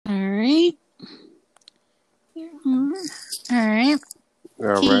All right. All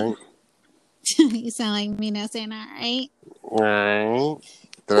right. You sound like me now saying all right. All right.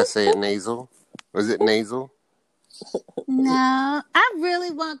 Did I say it nasal? Was it nasal? No, I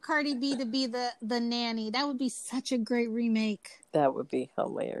really want Cardi B to be the nanny. That would be such a great remake. That would be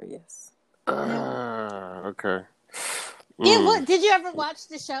hilarious. Okay. Yeah, what did you ever watch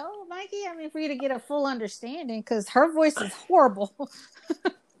the show, Mikey? I mean, for you to get a full understanding, because her voice is horrible.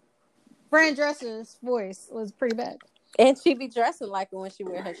 Fran Drescher's voice was pretty bad. And she be dressing like it when she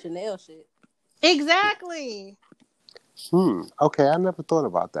wear her Chanel shit. Exactly. Okay, I never thought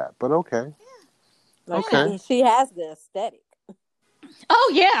about that, but okay. Yeah. Like okay. She has the aesthetic.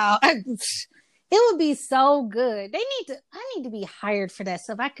 Oh yeah. It would be so good. I need to be hired for that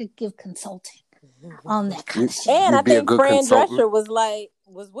stuff. I could give consulting on that kind of shit. And I think Fran Drescher was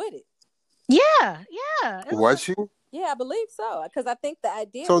with it. Yeah. Was she? Yeah, I believe so. Because I think the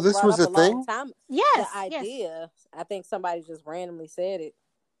idea. So this was a thing. Yes. The idea. Yes. I think somebody just randomly said it.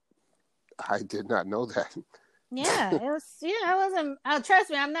 I did not know that. Yeah, it was. I wasn't.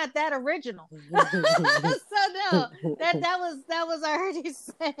 Trust me, I'm not that original. So no, that was already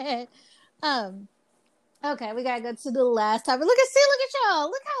said. Okay, we gotta go to the last topic. Look at y'all.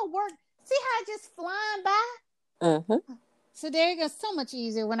 Look how it worked. See how it just flying by. Mm-hmm. So there you go. So much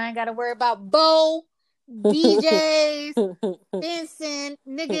easier when I ain't gotta worry about Bo, DJs, Vincent,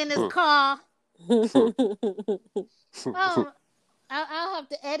 nigga in his car. I'll have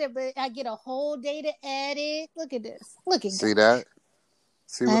to edit, but I get a whole day to edit. Look at this. See that?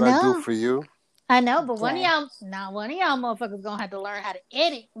 See what I do for you? I know, but one of y'all motherfuckers gonna have to learn how to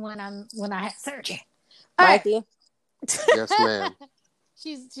edit when I have surgery. All right. Yes, ma'am.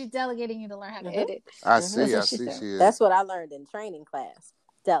 She's delegating you to learn how to edit. I see she is. That's what I learned in training class.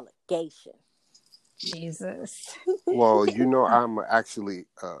 Delegation. Jesus. Well, I'm actually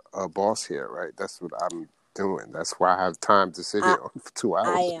a boss here, right? That's what I'm doing. That's why I have time to sit here for 2 hours.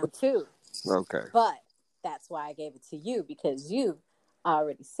 I am too. Okay. But that's why I gave it to you, because you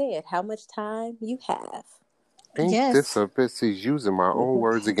already said how much time you have. Ain't this a bitch? He's using my own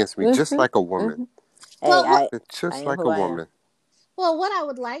words against me, just like a woman. Hey, just like a woman. Well, what I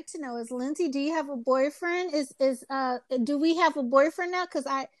would like to know is, Lindsay, do you have a boyfriend? Do we have a boyfriend now? Because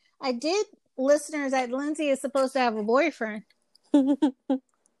I did, listeners, that Lindsay is supposed to have a boyfriend.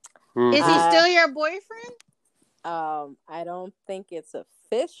 Is he still your boyfriend? I don't think it's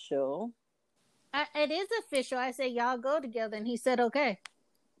official. It is official. I said y'all go together, and he said okay.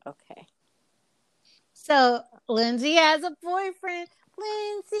 Okay. So Lindsay has a boyfriend.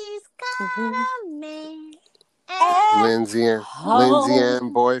 Lindsay's got a man. Lindsay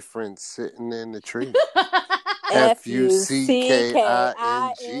and boyfriend sitting in the tree. Fucking.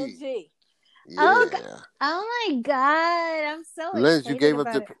 Yeah. Oh my God! I'm so Linz, excited. You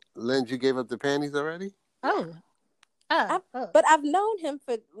gave up the panties already? But I've known him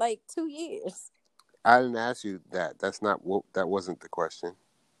for like 2 years. I didn't ask you that. That wasn't the question.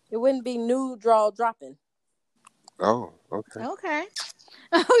 It wouldn't be new draw dropping. Oh, okay. Okay.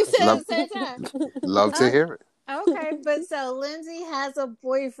 We said at the same time. Love to hear it. Okay, but so Lindsay has a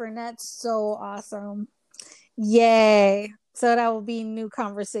boyfriend. That's so awesome. Yay. So that will be new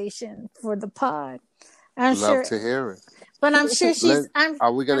conversation for the pod. Love to hear it. But I'm sure she's...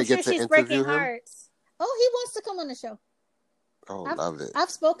 Are we going to get to interview him? Hearts. Oh, he wants to come on the show. Oh, love it. I've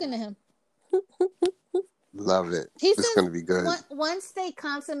spoken to him. Love it. It's going to be good. Once they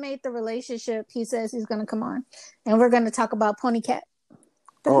consummate the relationship, he says he's going to come on. And we're going to talk about Pony Cat.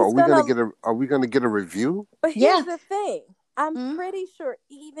 Are we going to get a review? But here's the thing. I'm pretty sure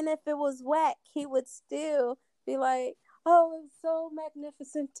even if it was whack, he would still be like, oh, it was so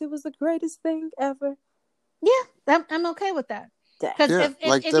magnificent. It was the greatest thing ever. Yeah, I'm okay with that. Because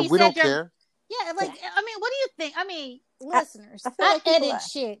if we don't care. Yeah, like, I mean, what do you think? I mean, listeners, I edit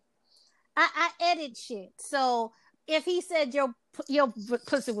shit. I edit shit. So if he said your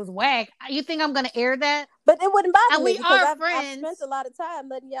pussy was whack, you think I'm going to air that? But it wouldn't bother me because I've friends. I've spent a lot of time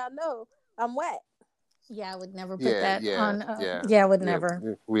letting y'all know I'm whack. Yeah, I would never put that on. I would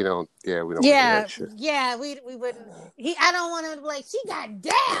never. We don't. Yeah, we don't. Yeah, yeah, we wouldn't. I don't want to be like, she got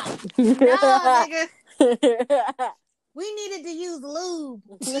down. No, nigga. We needed to use lube.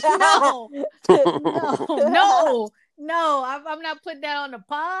 No. I'm not putting that on the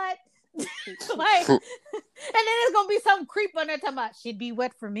pod. Like, and then there's gonna be some creep on there talking about she'd be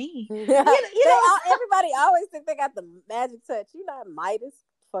wet for me. Everybody always think they got the magic touch. You know, Midas.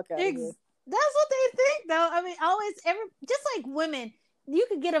 Fuck out of here. That's what they think, though. I mean, just like women, you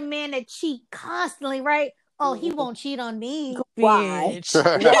could get a man that cheat constantly, right? Oh, he won't cheat on me. Why? That's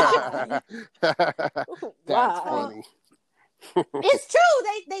funny. It's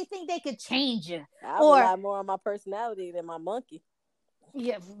true. They think they could change you. I rely more on my personality than my monkey.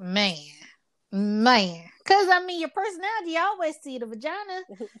 Yeah, man. Because I mean, your personality, I always see the vagina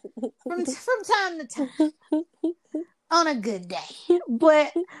from time to time on a good day.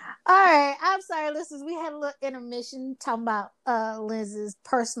 But all right, I'm sorry, listeners. We had a little intermission talking about Liz's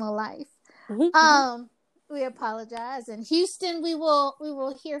personal life. We apologize. And Houston, we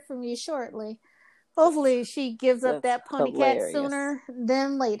will hear from you shortly. Hopefully, she gives up that pony cat sooner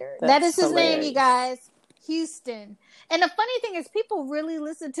than later. That is his name, you guys. Houston. And the funny thing is, people really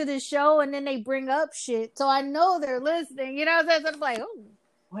listen to this show and then they bring up shit. So I know they're listening. You know what I'm saying? So I'm like, oh,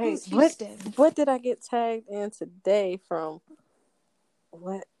 wait, Houston. What did I get tagged in today from?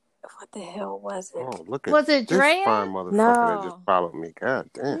 What the hell was it? Oh, look at was it this Drea? fine motherfucker that just followed me. God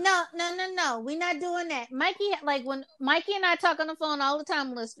damn. No. We're not doing that. Mikey, like when Mikey and I talk on the phone all the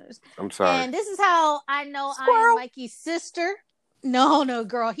time, listeners. I'm sorry. And this is how I know I am Mikey's sister. No,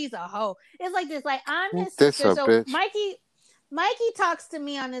 girl, he's a hoe. It's like this. Like I'm his sister. So bitch. Mikey talks to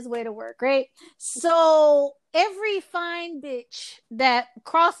me on his way to work, right? So every fine bitch that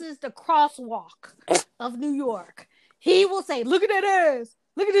crosses the crosswalk of New York, he will say, "Look at that ass.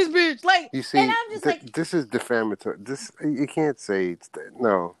 Look at this bitch." Like, you see, and I'm just like, this is defamatory. This you can't say.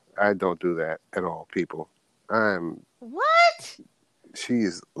 No, I don't do that at all, people. What? She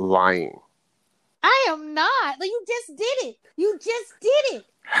is lying. I am not. Like, you just did it. You just did it.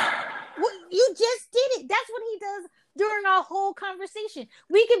 That's what he does during our whole conversation.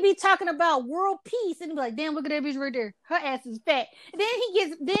 We could be talking about world peace and be like, damn, look at that bitch right there. Her ass is fat. And then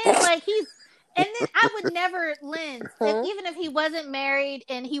and then I would never, Lynn, even if he wasn't married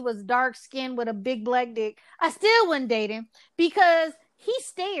and he was dark skinned with a big black dick, I still wouldn't date him because he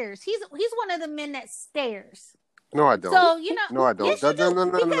stares. He's one of the men that stares. No, I don't. So, you know. No, I don't. Yes, you do. No.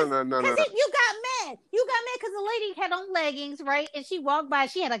 Because you got mad. You got mad because the lady had on leggings, right? And she walked by.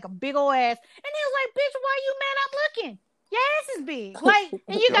 She had like a big old ass. And he was like, bitch, why you mad I'm looking? Your ass is big. Like,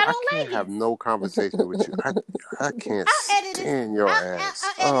 and you got on leggings. I can't have no conversation with you. I can't stand your ass.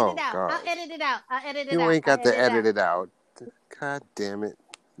 I'll edit it out. You ain't got to edit it out. God damn it,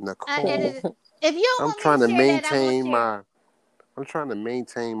 Nicole. If you don't I'm trying to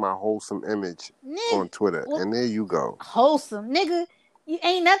maintain my wholesome image on Twitter, and there you go. Wholesome, nigga. You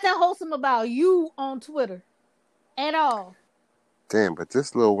ain't nothing wholesome about you on Twitter at all. Damn, but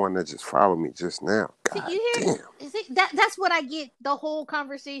this little one that just followed me just now. God damn. See, that's what I get the whole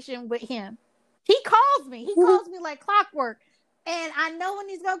conversation with him. He calls me. He calls me like clockwork. And I know when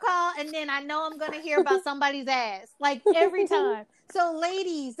he's going to call, and then I know I'm going to hear about somebody's ass. Like, every time. So,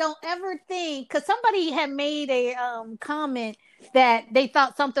 ladies, don't ever think, because somebody had made a comment that they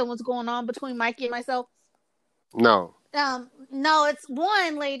thought something was going on between Mikey and myself. No. No, it's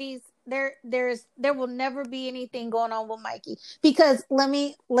one, ladies. There will never be anything going on with Mikey. Because,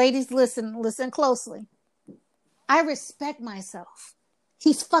 ladies, listen closely. I respect myself.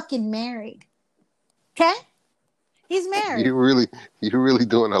 He's fucking married. Okay? He's married. You're really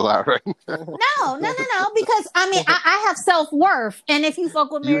doing a lot right now. No. Because I have self-worth, and if you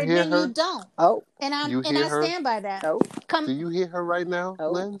fuck with married men, you don't. Oh, and I stand by that. Oh, do you hear her right now,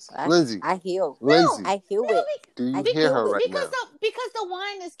 Lindsay? I hear. Lindsay, I hear it. Do you hear her right now? Because the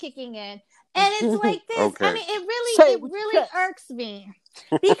wine is kicking in, and it's like this. Okay. I mean, it really irks me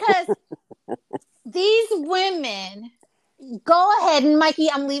because these women. Go ahead, and Mikey,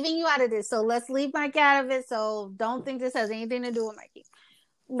 I'm leaving you out of this. So let's leave Mikey out of it. So don't think this has anything to do with Mikey.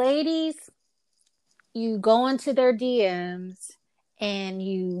 Ladies, you go into their DMs and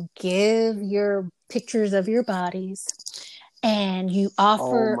you give your pictures of your bodies and you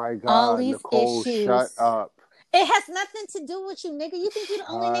offer all these Nicole, issues. Shut up. It has nothing to do with you, nigga. You think you're the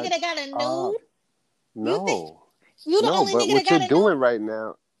only nigga that got a nude? No. You the only nigga that got a nude? What you're doing right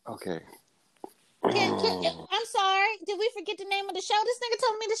now, okay. I'm sorry. Did we forget the name of the show? This nigga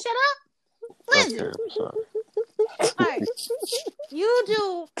told me to shut up. Lindsay. Okay, I'm sorry. All right. You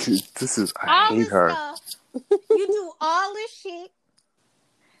do. I hate her. Stuff. You do all this shit.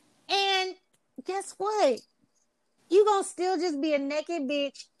 And guess what? You gonna still just be a naked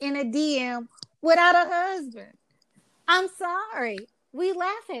bitch in a DM without a husband. I'm sorry. We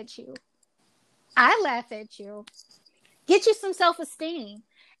laugh at you. I laugh at you. Get you some self-esteem.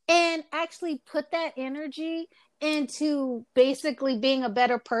 And actually put that energy into basically being a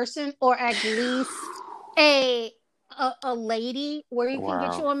better person, or at least a lady where you can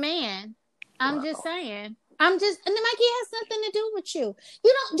get you a man. I'm just saying. And then Mikey has nothing to do with you. Do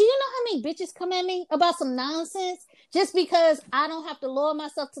you know how many bitches come at me about some nonsense just because I don't have to lower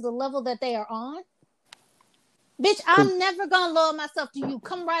myself to the level that they are on? Bitch, I'm never gonna lower myself to you.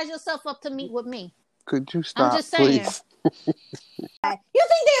 Come rise yourself up to meet with me. Could you stop, I'm just saying. please? You think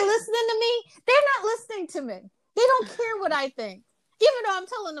they're listening to me? They're not listening to me. They don't care what I think. Even though I'm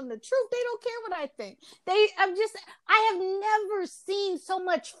telling them the truth, they don't care what I think. I have never seen so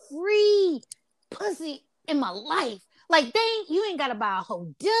much free pussy in my life. Like, you ain't got to buy a whole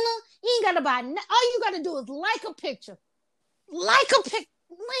dinner. You ain't got to buy, all you got to do is like a picture. Like a picture.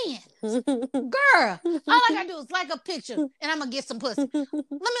 Man, girl, all I gotta do is like a picture and I'm gonna get some pussy. Let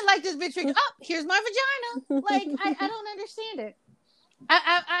me like this bitch. Here's my vagina. Like, I don't understand it.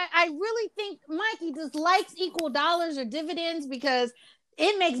 I really think Mikey just likes equal dollars or dividends because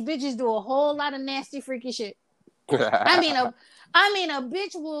it makes bitches do a whole lot of nasty, freaky shit. I mean, a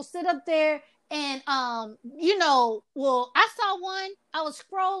bitch will sit up there and I saw one. I was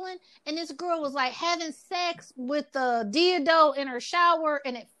scrolling, and this girl was like having sex with the dildo in her shower,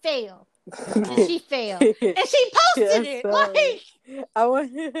 and it failed. And she failed, and she posted it. Like, okay,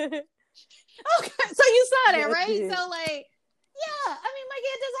 so you saw that, right? So, like, yeah, I mean, like,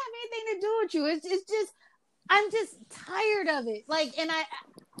 it doesn't have anything to do with you. It's just, I'm just tired of it. Like, and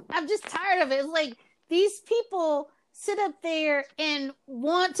I'm just tired of it. It's like these people sit up there and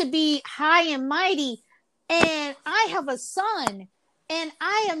want to be high and mighty, and I have a son, and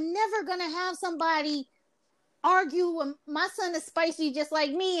I am never gonna have somebody argue when my son is spicy just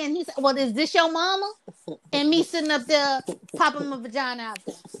like me, and he's, well, is this your mama? And me sitting up there popping my vagina out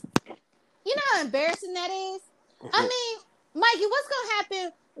there. You know how embarrassing that is? I mean, Mikey, what's gonna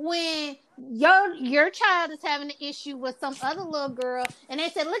happen when your child is having an issue with some other little girl, and they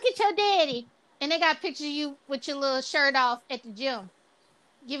said, look at your daddy, and they got pictures of you with your little shirt off at the gym,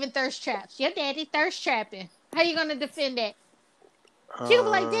 giving thirst traps. Your daddy thirst trapping. How you gonna defend that? She gonna be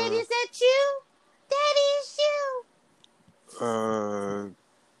like, Daddy, is that you? Daddy, is you.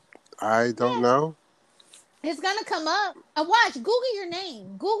 I don't know. It's gonna come up. Watch. Google your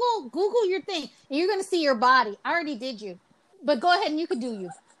name. Google your thing, and you're gonna see your body. I already did you, but go ahead and you can do you.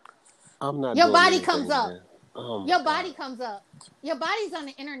 I'm not. Your body comes up. Oh, your body comes up. Your body's on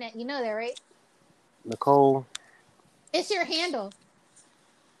the internet. You know that, right? Nicole. It's your handle.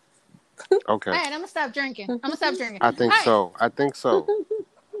 Okay. All right, I'm gonna stop drinking. I think so. I'm just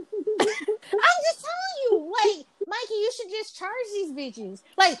telling you, like, Mikey, you should just charge these bitches.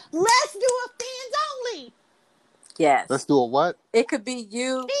 Like, let's do a fans only. Yes. Let's do a what? It could be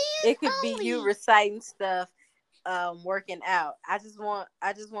you. It could be you reciting stuff, working out. I just want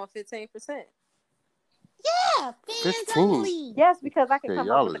 15%. Yeah, fans 15. only. Yes, because I can come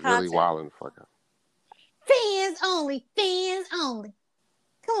y'all up with is the content. Really wilding, fucker. Fans only.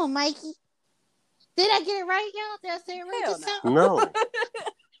 Come on, Mikey. Did I get it right, y'all? Did I say it right? Hell no.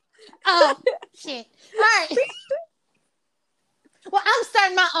 Oh, shit. All right. Well, I'm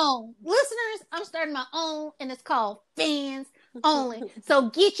starting my own. Listeners, I'm starting my own, and it's called Fans Only.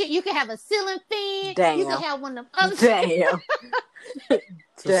 So you can have a ceiling fan. Damn. You can have one of them other. Damn.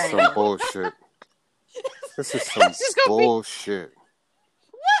 This is some bullshit. This is some bullshit.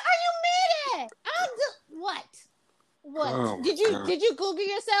 What are you mad at? What? Oh, did you Google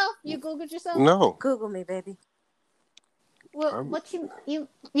yourself? You Googled yourself? No. Google me, baby. Well, what you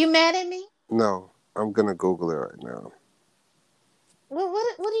mad at me? No, I'm gonna Google it right now. Well,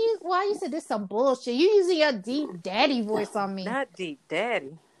 why you said this some bullshit? You using your deep daddy voice on me. Not deep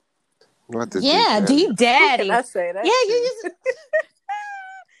daddy. What the deep daddy. Can I say that? Yeah, you using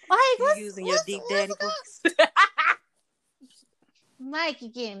you using your deep daddy voice. Mike, you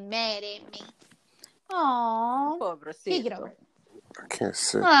getting mad at me. Aww. Get over it. I can't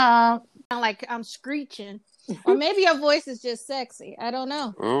see. Like I'm screeching. Or maybe your voice is just sexy. I don't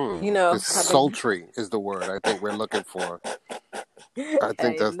know. You know, it's sultry is the word I think we're looking for. I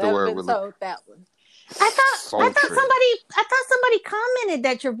think that's the word we're looking for. That one. I thought somebody commented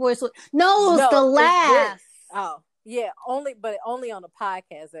that your voice was no, it's the laugh. Oh, yeah, only on the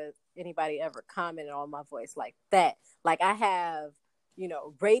podcast has anybody ever commented on my voice like that. Like I have,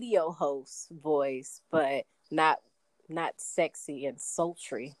 radio host voice, but not sexy and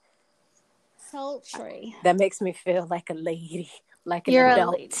sultry. That makes me feel like a lady, like an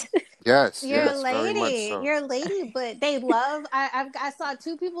adult. Yes, you're a very lady. much so. You're a lady, but they love. I saw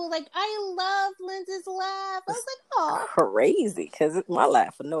two people like I love Lindsay's laugh. I was like, oh, crazy, because my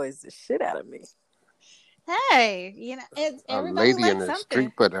laugh annoys the shit out of me. Hey, it's everybody a lady likes in the something.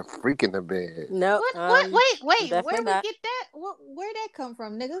 street, but a freak in the bed. No, wait, where did we not. get that? Where'd that come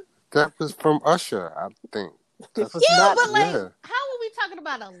from, nigga? That was from Usher, I think. But how are we talking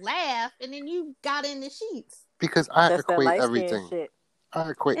about a laugh and then you got in the sheets? Because I equate everything. Shit. I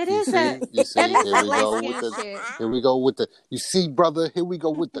equate. It you is see, that. You see, Shit. here we go with the. You see, brother, here we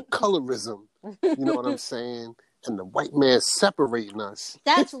go with the colorism. You know what I'm saying? And the white man separating us.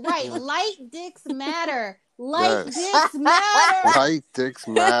 That's right. Light dicks matter. Light Yes. dicks matter. Light dicks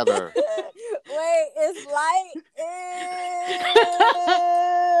matter. Wait, it's light.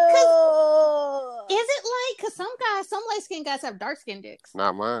 Is it light? Because some light skinned guys have dark skinned dicks.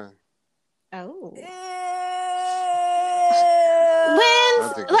 Not mine. Oh.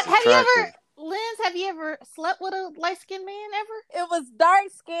 Have you ever slept with a light skinned man ever? It was dark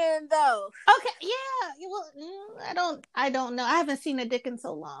skinned though. Okay, yeah. Well, I don't know. I haven't seen a dick in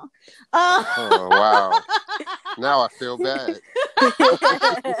so long. Oh wow! Now I feel bad. Mikey,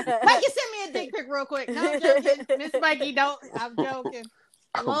 send me a dick pic real quick. No, I'm joking. Miss Mikey, don't. I'm joking.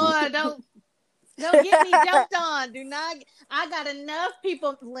 Lord, don't get me jumped on. Do not. I got enough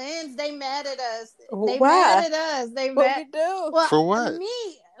people. Lens, they mad at us. They mad at us. They what mad. We do? Well, for what?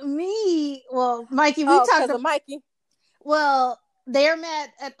 Me. Well, Mikey, we talked about Mikey. Well, they're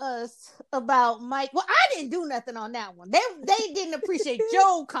mad at us about Mike. Well, I didn't do nothing on that one. They didn't appreciate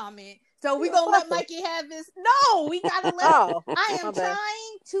Joe's comment. So we gonna let Mikey have this. No, we gotta let him. I am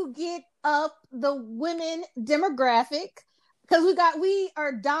trying to get up the women demographic because we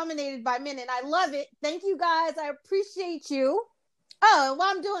are dominated by men, and I love it. Thank you guys. I appreciate you. Oh, and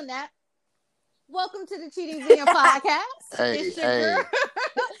while I'm doing that, welcome to the Cheating Zen podcast. It's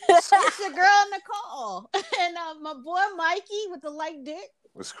your girl Nicole, and my boy Mikey with the light dick.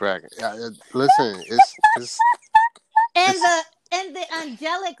 What's cracking? Listen, it's and the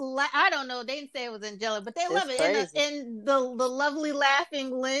angelic. I don't know. They didn't say it was angelic, but they love it. And the lovely laughing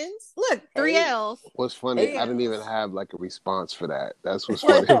Lens. Look, 3 L's. What's funny? I didn't even have like a response for that. That's what's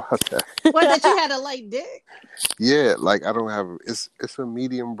funny about that. What, that you had a light dick? Yeah, like I don't have. It's a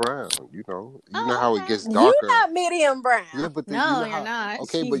medium brown. You know how it gets darker. You're not medium brown. Yeah, but you're not.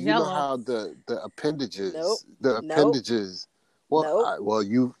 Okay, but you know how the appendages. Nope. The appendages. Well, nope. Well,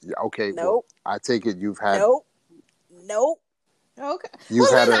 I take it you've had. Nope. Okay. You've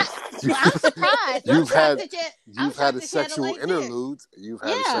had I'm surprised. You've had a sexual interlude. You've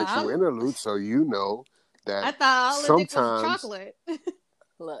had a sexual interlude, so you know that I thought all sometimes was chocolate.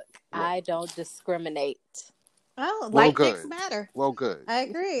 Look, I don't discriminate. Oh, light dicks matter. Well, good. I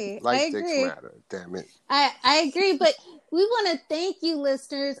agree. Light dicks matter. Damn it. I agree, but we want to thank you,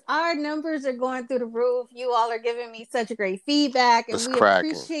 listeners. Our numbers are going through the roof. You all are giving me such great feedback, and we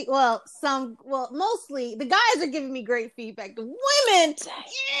appreciate. Mostly the guys are giving me great feedback. The women,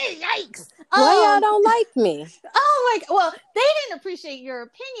 yikes! Why y'all don't like me? Oh my! Well, they didn't appreciate your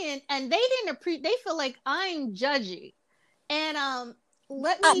opinion, and they didn't They feel like I'm judgy, and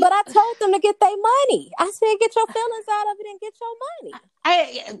but I told them to get their money. I said, get your feelings out of it and get your money.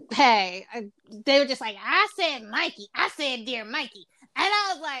 They were just like, I said Mikey. I said dear Mikey. And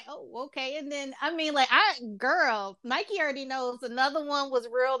I was like, oh, okay. And then, Mikey already knows another one was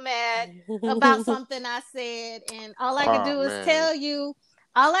real mad about something I said. And all I can do is tell you,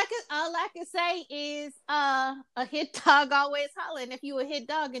 all I can say is a hit dog always holler. And if you a hit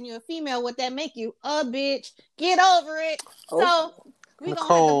dog and you're a female, what that make you? A bitch. Get over it. Oh. So we gonna have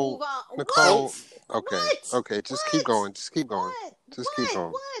to move on. Nicole, what? Okay, just keep going. Keep going. What?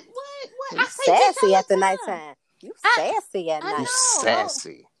 You sassy at the nighttime. You sassy at night. You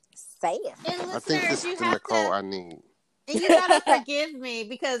sassy. I think this is the Nicole I need. And you gotta forgive me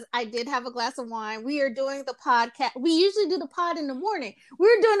because I did have a glass of wine. We are doing the podcast. We usually do the pod in the morning.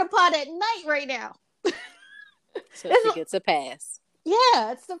 We're doing the pod at night right now. So she gets a pass.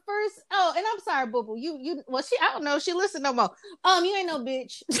 Yeah, it's the first. Oh, and I'm sorry, Boo Boo. I don't know. She listen no more. You ain't no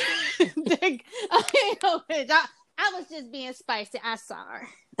bitch. I ain't no bitch. I was just being spicy. I'm sorry.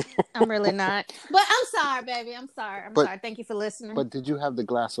 I'm really not. But I'm sorry, baby. I'm sorry. I'm sorry. Thank you for listening. But did you have the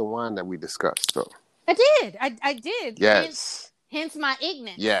glass of wine that we discussed, though? I did. I did. Yes. Hence my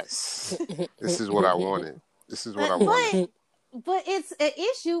ignorance. Yes. This is what I wanted. But it's an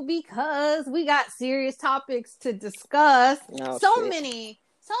issue because we got serious topics to discuss. Oh, so many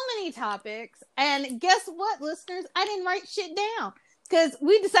topics. And guess what, listeners? I didn't write shit down because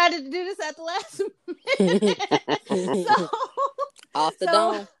we decided to do this at the last minute. Off the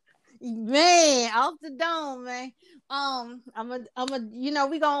dome. Man, off the dome, man.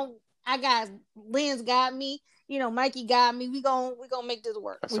 Lens got me. Mikey got me. We gonna make this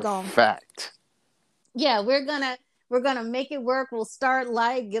work. That's a fact. Yeah, we're gonna make it work. We'll start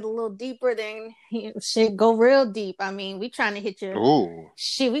light, get a little deeper, then shit go real deep. I mean, we trying to hit your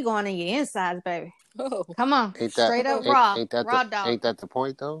shit. We going in your insides, baby. Oh. Come on, straight up raw dog. Ain't that the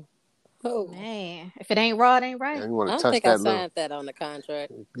point though? Oh man, if it ain't raw, it ain't right. I don't think I signed that on the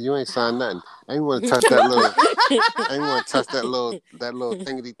contract. You ain't signed nothing. I ain't want to touch that little. I ain't want to touch that little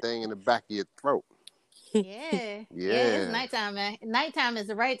thingity thing in the back of your throat. Yeah. It's nighttime, man. Nighttime is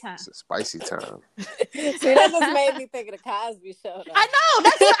the right time. It's a spicy time. See, that just made me think of the Cosby Show. Though. I know.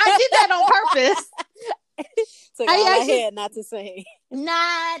 I did that on purpose. Took all I had not to sing.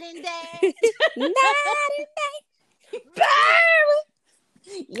 Night and day. Night and day.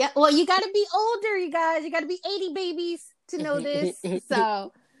 Yeah, well, you got to be older, you guys. You got to be 80 babies to know this.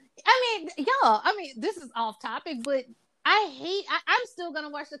 So, this is off topic, but I'm still going to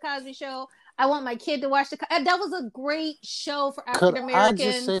watch The Cosby Show. I want my kid to watch that was a great show for African Americans. I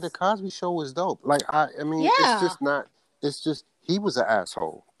just say The Cosby Show was dope. Like, it's just, he was an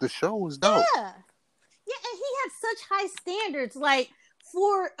asshole. The show was dope. Yeah. Yeah, and he had such high standards. Like,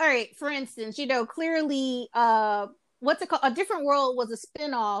 for instance, clearly, what's it called? A Different World was a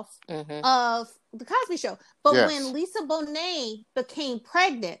spinoff of The Cosby Show. But when Lisa Bonet became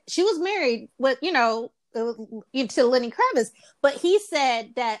pregnant, she was married with, to Lenny Kravitz. But he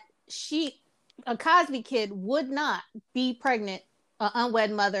said that a Cosby kid would not be pregnant, an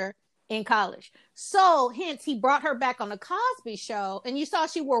unwed mother in college. So hence he brought her back on The Cosby Show. And you saw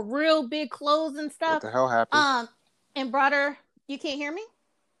she wore real big clothes and stuff. What the hell happened? And brought her, you can't hear me?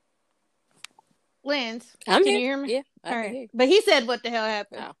 Lens, can you hear me? Yeah, all right. But he said, "What the hell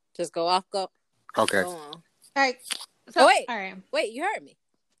happened?" No, just go off. Go. Okay. Go on. All right. So, wait. All right. Wait, you heard me.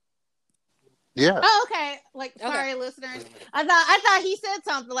 Yeah. Oh, okay. Sorry, listeners. I thought he said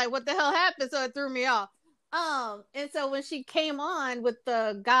something like, "What the hell happened?" So it threw me off. And so when she came on with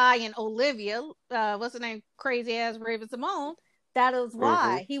the guy and Olivia, what's her name? Crazy ass Raven-Symoné. That is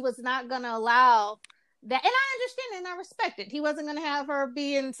why he was not going to allow that, and I understand and I respect it. He wasn't going to have her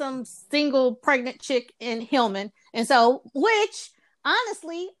being some single pregnant chick in Hillman. And so, which,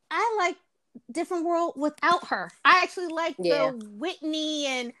 honestly, I like Different World without her. I actually like the Whitney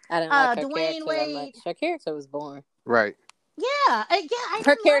and Dwayne Wade. Her character was boring. Right. Yeah.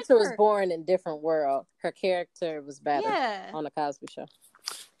 Her character was boring in Different World. Her character was better on The Cosby Show.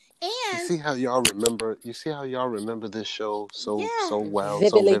 And you see how y'all remember this show so well, vividly.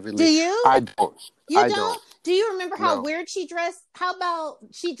 So vividly. Do you? I don't. You don't? Do you remember how weird she dressed? How about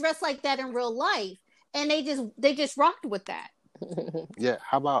she dressed like that in real life, and they just rocked with that? Yeah.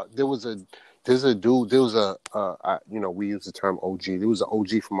 How about there's a dude. There was we use the term OG. There was an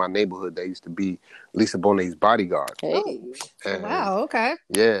OG from my neighborhood that used to be Lisa Bonet's bodyguard. Hey. And, wow. Okay.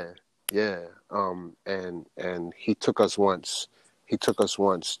 Yeah. And he took us once. He took us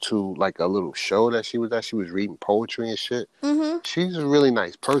once to like a little show that she was at. She was reading poetry and shit. Mm-hmm. She's a really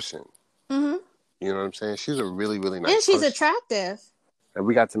nice person. Mm-hmm. You know what I'm saying? She's a really, really nice person. And she's attractive. And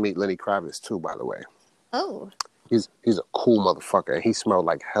we got to meet Lenny Kravitz too, by the way. Oh. He's a cool motherfucker. And he smelled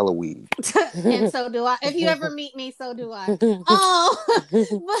like hella weed. And so do I. If you ever meet me, so do I. Oh.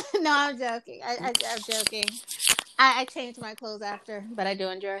 But no, I'm joking. I'm joking. I changed my clothes after, but I do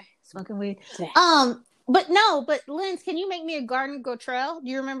enjoy smoking weed. But Lens, can you make me a Garden Gotrell? Do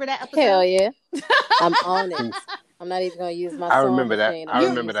you remember that episode? Hell yeah. I'm on it. I'm not even going to use my sewing machine. I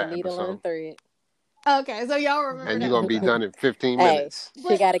remember that needle episode. and thread. Okay, so y'all remember and you're going to be done in 15 minutes.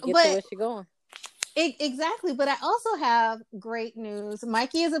 She got to get to where she's going. Exactly, but I also have great news.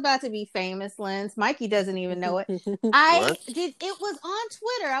 Mikey is about to be famous, Lens. Mikey doesn't even know it. It was on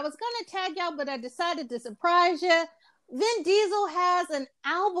Twitter. I was going to tag y'all, but I decided to surprise you. Vin Diesel has an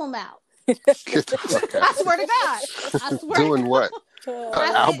album out. Get the fuck out. I swear to God. Doing what?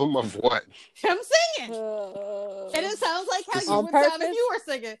 An album of what? Him singing. And it sounds like how you would sound if you were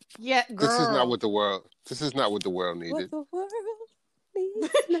singing. Yeah, girl. This is not what the world needed. What the world needs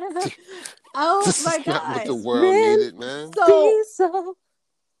now. Oh this my is God. Not what the world needed, man. So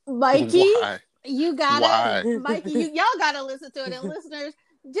Mikey, Why? You gotta Mikey, y'all gotta listen to it. And listeners,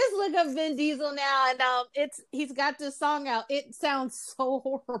 just look up Vin Diesel now, and he's got this song out. It sounds so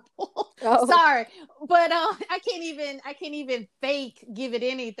horrible. Oh. Sorry, but I can't even fake give it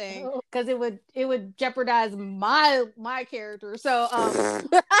anything because it would jeopardize my character. So it's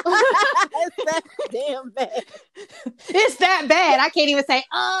that damn bad. It's that bad. I can't even say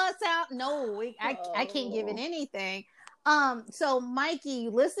I can't give it anything. So Mikey,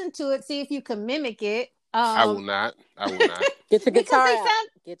 listen to it. See if you can mimic it. I will not. Get your guitar out.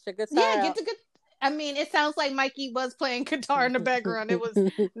 Get your guitar out. Get the good. I mean, it sounds like Mikey was playing guitar in the background. It was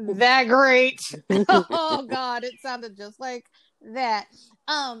that great. Oh God, it sounded just like that.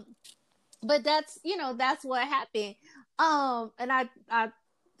 But that's what happened. And I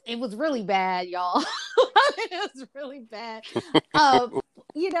it was really bad, y'all. It was really bad. But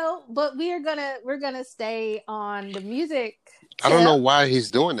we're gonna stay on the music. I don't know why he's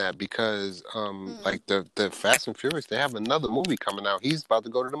doing that because, like the Fast and Furious, they have another movie coming out. He's about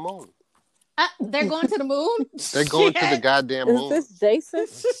to go to the moon. They're going to the moon? They're going to the goddamn moon. Is this Jason?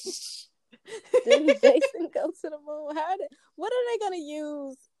 Didn't Jason go to the moon? What are they going to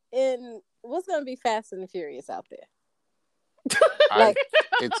use in what's going to be Fast and Furious out there? Like,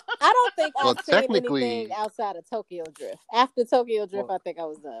 I don't think I've seen anything outside of Tokyo Drift. After Tokyo Drift, I think I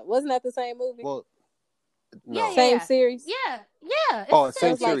was done. Wasn't that the same movie? Well, no. Same series. Yeah. It's the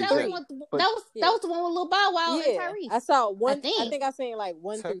same series. That was the one with Lil Bow Wow and Tyrese. I saw one. I think I seen like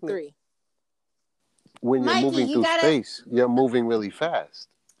 1 through 3. When you're moving through space, you're moving really fast.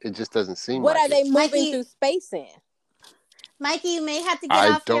 It just doesn't seem. What like are they moving through space in? Mikey, you may have to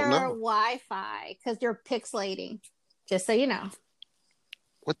get off your Wi-Fi because you're pixelating. Just so you know.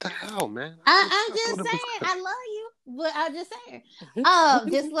 What the hell, man? I'm just saying. I love you, but I'm just saying.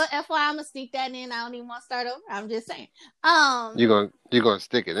 Just little FYI, I'm gonna sneak that in. I don't even want to start over. I'm just saying. You're gonna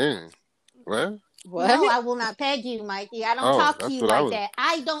stick it in, right? What? No, I will not peg you, Mikey. I don't talk to you like that.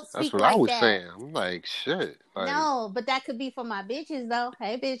 I don't speak like that. That's what I was saying. I'm like, shit. Like... No, but that could be for my bitches, though.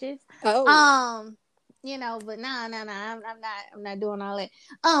 Hey, bitches. Oh. You know, but nah. I'm not doing all that.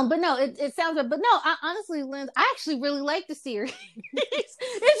 But no, it sounds good. But no, honestly, Lynn, I actually really like the series. It's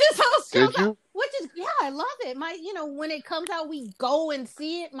just how Did you? Which is I love it. When it comes out, we go and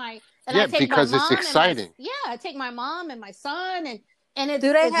see it. Because it's exciting. I take my mom and my son and it's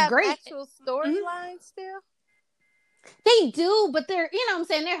do they it's have great. Actual storylines still? They do, but they're what I'm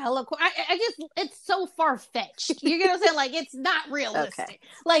saying, they're hella cool. I just it's so far fetched. You get what I'm saying? Like it's not realistic. Okay.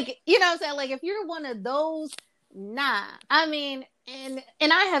 Like you know what I'm saying? Like if you're one of those, nah. I mean, and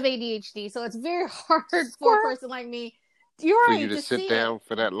I have ADHD, so it's very hard for a person like me. You're right. For you to sit down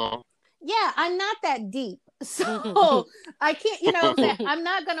for that long. Yeah, I'm not that deep. So I can't, you know what I'm saying? I'm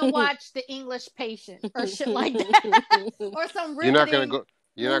not gonna watch The English Patient or shit like that. Or some riveting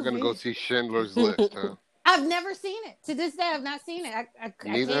You're not gonna go see Schindler's List, huh? I've never seen it. To this day I've not seen it.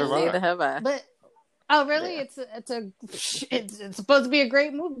 Neither have I. But oh really? Yeah. It's supposed to be a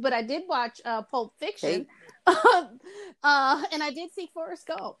great movie, but I did watch Pulp Fiction. And I did see Forrest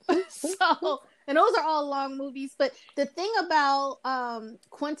Gump. So and those are all long movies, but the thing about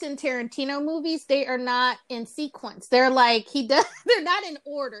Quentin Tarantino movies, they are not in sequence. They're like they're not in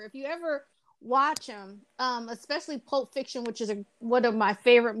order. If you ever watch them, especially Pulp Fiction, which is one of my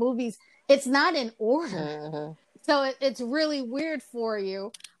favorite movies, it's not in order. Mm-hmm. So it's really weird for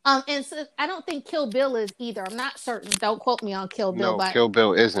you. And so I don't think Kill Bill is either. I'm not certain. Don't quote me on Kill Bill. No, Kill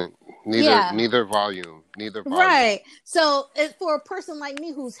Bill isn't. Neither volume. Right. So for a person like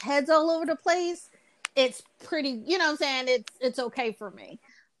me whose head's all over the place, it's pretty, you know what I'm saying? It's okay for me.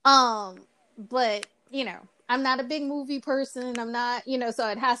 But, I'm not a big movie person. I'm not, so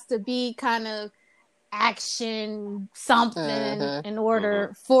it has to be kind of action something in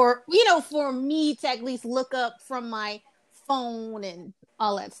order for me to at least look up from my phone and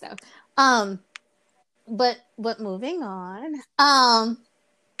all that stuff. But moving on.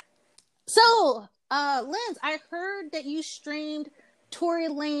 So, Linz, I heard that you streamed Tory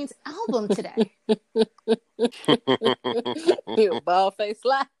Lanez album today. You bald face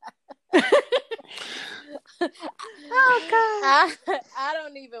lie. Oh God. I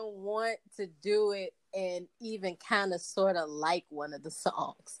don't even want to do it and even kind of sort of like one of the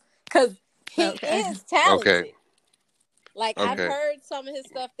songs because he is talented. Okay. Like I've heard some of his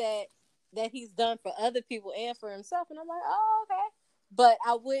stuff that he's done for other people and for himself, and I'm like, oh okay. But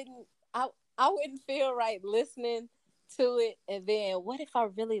I wouldn't feel right listening to it and then what if I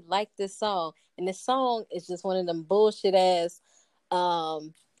really like this song and this song is just one of them bullshit ass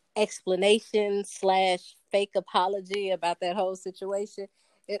explanation / fake apology about that whole situation.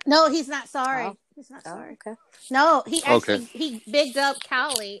 No, he's not sorry. Oh. He's not sorry. Okay. No, he actually he bigged up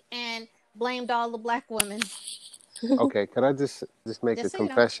Cali and blamed all the black women. Okay, could I just make a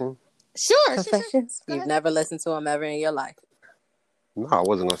confession? Sure. Confessions? You've never listened to him ever in your life. No, I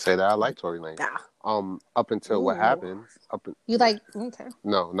wasn't gonna say that. I like Tory Lanez. Nah. Up until what happened. You like okay?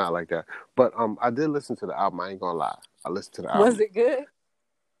 No, not like that. But I did listen to the album. I ain't gonna lie. I listened to the album. Was it good?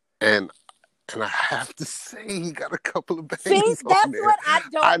 And I have to say, he got a couple of bangers. See, that's what I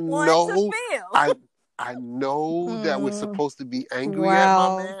don't want to feel. I know that we're supposed to be angry at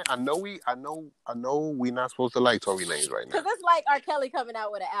my man. I know we're not supposed to like Tory Lanez right now. Because it's like R. Kelly coming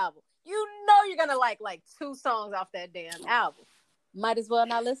out with an album. You know you're gonna like 2 songs off that damn album. Might as well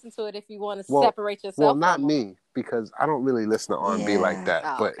not listen to it if you want to separate yourself. Well, not me, because I don't really listen to R&B like that.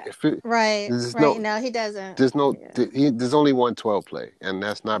 Oh, but if it no, he doesn't. There's only one 12 play, and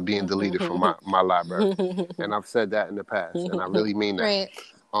that's not being deleted from my library. And I've said that in the past, and I really mean that. Right.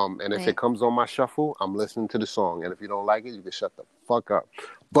 And if it comes on my shuffle, I'm listening to the song, and if you don't like it, you can shut the fuck up.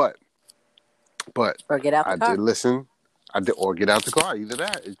 But or get out the car. I did listen. Or get out the car. Either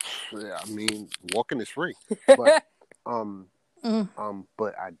that. Walking is free. But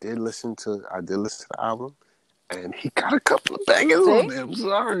but I did listen to the album, And he got a couple of bangers on there. I'm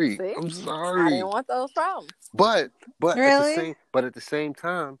sorry. I'm sorry. I didn't want those problems. But really? at the same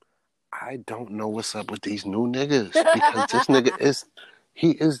time, I don't know what's up with these new niggas because this nigga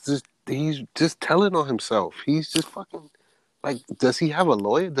he's just telling on himself. He's just fucking like, does he have a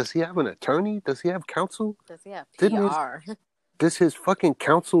lawyer? Does he have an attorney? Does he have counsel? Does he have PR? Does his fucking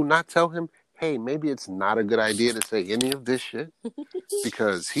counsel not tell him, hey, maybe it's not a good idea to say any of this shit?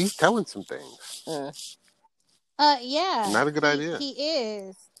 Because he's telling some things. Yeah. Not a good idea. He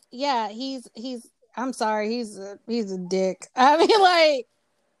is. Yeah, he's I'm sorry, he's a dick. I mean, like,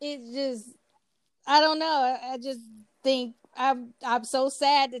 it's just, I don't know. I just think I'm so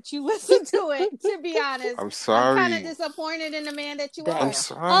sad that you listened to it, to be honest. I'm sorry. I'm kind of disappointed in the man that you are. I'm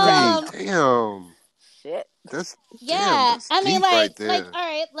sorry. Damn. Shit. That's I mean, like, all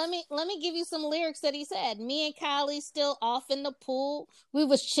right, let me give you some lyrics that he said. Me and Kylie still off in the pool. We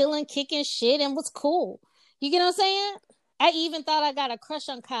was chilling, kicking shit, and was cool. You get what I'm saying? I even thought I got a crush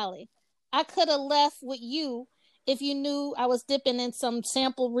on Kylie. I could have left with you if you knew I was dipping in some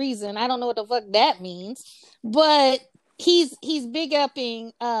sample reason. I don't know what the fuck that means, but he's big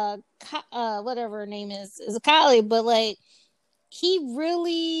upping whatever her name is Kylie, but like he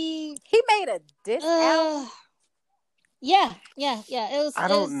made a diss album. Yeah. It was. I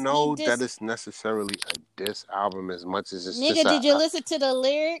don't know that it's necessarily a diss album as much as it's nigga. Just did you listen to the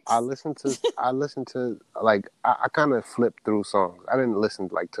lyrics? I listened to like I kind of flipped through songs. I didn't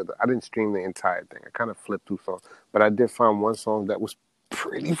listen I didn't stream the entire thing. I kind of flipped through songs, but I did find one song that was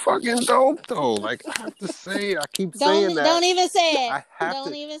pretty fucking dope though. Like, I have to say, I keep saying that. Don't even say it.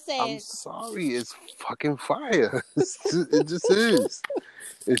 Even say it. I'm sorry, it's fucking fire. It just is.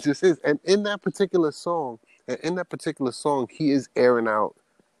 It just is. And in that particular song, he is airing out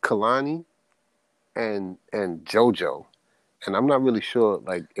Kalani and JoJo. And I'm not really sure,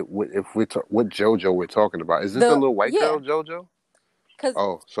 like, if what JoJo we're talking about. Is this the little white girl JoJo?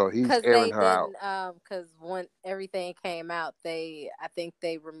 So he's airing her out. Because when everything came out, I think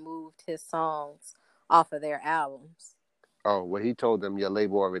they removed his songs off of their albums. Oh, well, he told them your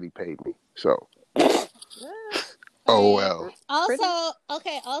label already paid me. So, oh well. Also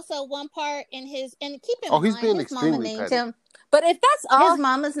one part in his, and keep in mind, he's being extremely petty. Him. But if that's all, his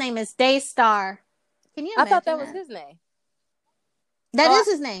mama's name is Daystar. Can you imagine? I thought that was his name. That is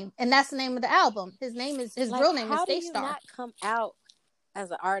his name, and that's the name of the album. His name is real name is Daystar. How do you not come out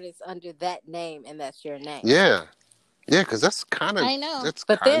as an artist under that name, and that's your name? Yeah, because that's kind of, I know.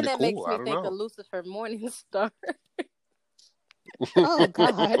 But then that makes me think of Lucifer Morningstar. Oh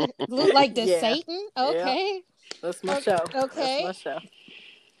God, like the Satan? Okay, that's my show. Okay, that's my show.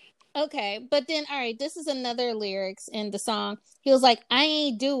 Okay, but then all right, this is another lyrics in the song. He was like, "I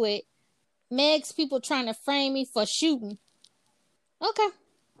ain't do it. Meg's people trying to frame me for shooting." Okay.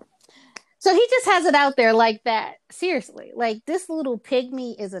 So he just has it out there like that. Seriously. Like, this little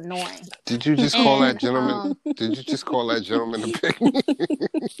pygmy is annoying. Did you just call that gentleman? Did you just call that gentleman a pygmy?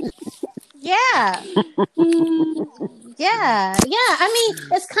 Yeah. Yeah. I mean,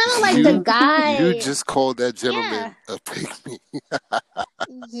 it's kind of like the guy. You just called that gentleman a pygmy.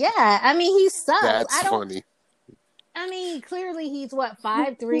 Yeah. I mean, he's so. That's funny. I mean, clearly he's what,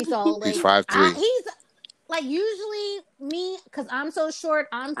 5'3", so like, he's 5'3". He's like, usually me, because I'm so short,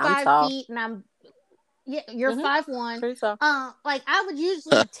 I'm 5 feet, and you're 5'1". Like, I would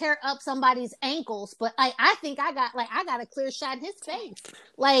usually tear up somebody's ankles, but I think I got a clear shot in his face.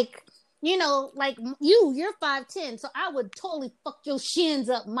 Like, you know, like you're 5'10", so I would totally fuck your shins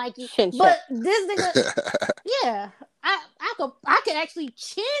up, Mikey. But this nigga, I could actually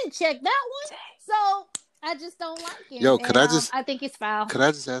chin check that one. So I just don't like him. Yo, I think it's foul. Could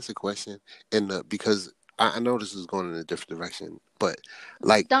I just ask a question? Because I know this is going in a different direction, but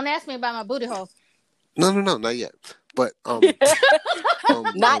like, don't ask me about my booty hole. No, not yet. But just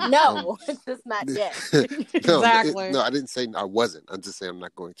not yet. Exactly. I didn't say I wasn't. I'm just saying I'm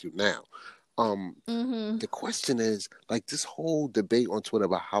not going to now. The question is, like, this whole debate on Twitter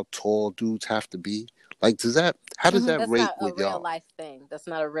about how tall dudes have to be. Like, how does that rate with y'all? That's not a real life thing. That's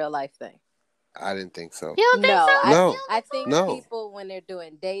not a real life thing. I didn't think so. You don't think so? No. I think people, when they're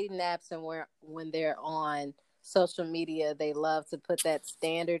doing dating apps and when they're on social media, they love to put that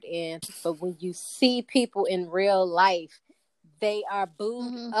standard in. But when you see people in real life, they are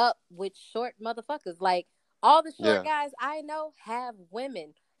booed up with short motherfuckers. Like, all the short guys I know have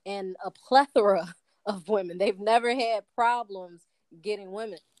women, and a plethora of women. They've never had problems getting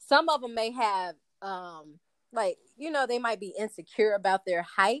women. Some of them may have, they might be insecure about their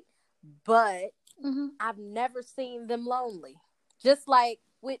height, but I've never seen them lonely. Just like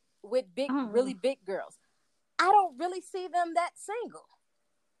with big, really big girls. I don't really see them that single.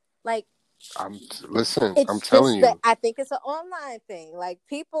 Like, Listen. It's I'm telling you. I think it's an online thing. Like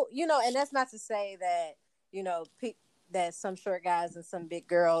people, and that's not to say that that some short guys and some big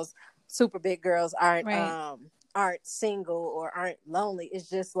girls, super big girls, aren't single or aren't lonely. It's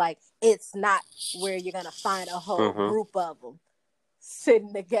just like it's not where you're gonna find a whole group of them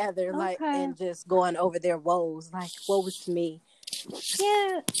sitting together, like and just going over their woes. Like, woe is me.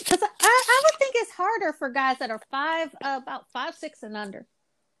 Yeah, because I would think it's harder for guys that are about 5'6" and under.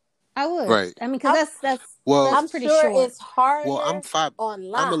 I would. Right. I mean, because that's I'm pretty sure short. it's harder. Well, I'm 5.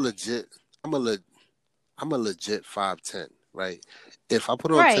 Online. I'm a legit 5'10", right? If I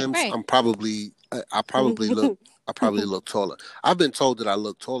put on Tim's, I probably look taller. I've been told that I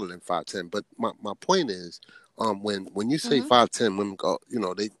look taller than 5'10", but my point is, when you say 5'10", women go,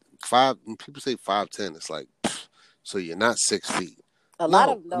 when people say 5'10", it's like, so you're not 6 feet. A lot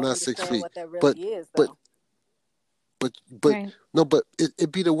of them don't understand what that really is, though. But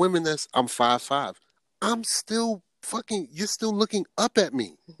it be the women I'm 5'5". I'm still you're still looking up at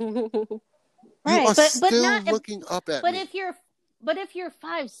me. Right, you are still looking up at me. But if you're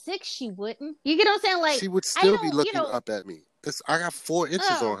 5'6", she wouldn't. You get what I'm saying? Like, she would still be looking up at me. I got 4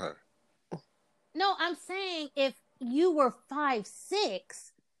 inches on her. No, I'm saying if you were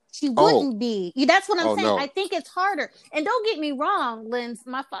 5'6", she wouldn't be. That's what I'm saying. No. I think it's harder. And don't get me wrong, Lynn.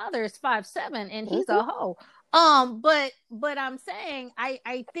 My father is 5'7", and he's a hoe. But I'm saying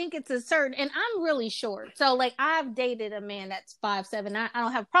I think it's a certain, and I'm really short. So like I've dated a man that's 5'7". I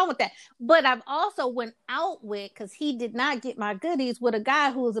don't have a problem with that. But I've also went out with, because he did not get my goodies, with a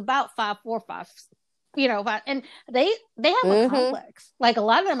guy who was about 5'4", 5. And they have a complex. Like a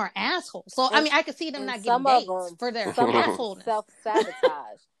lot of them are assholes. So I mean, I could see them not getting dates for their assholeness.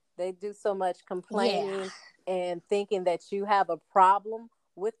 Self-sabotage. They do so much complaining and thinking that you have a problem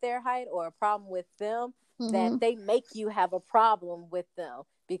with their height or a problem with them. That they make you have a problem with them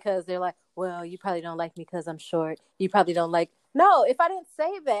because they're like, well, you probably don't like me because I'm short. You probably don't like. No, if I didn't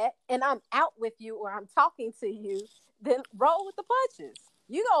say that and I'm out with you or I'm talking to you, then roll with the punches.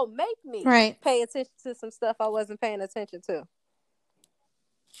 You gonna make me pay attention to some stuff I wasn't paying attention to.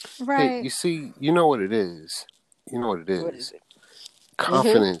 Right. Hey, you see, you know what it is. What is it?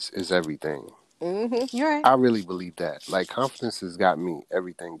 Confidence is everything. You're right. I really believe that. Like, confidence has got me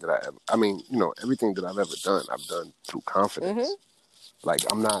everything that everything that I've ever done, I've done through confidence. Like,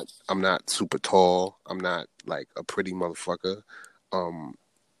 I'm not super tall. I'm not like a pretty motherfucker.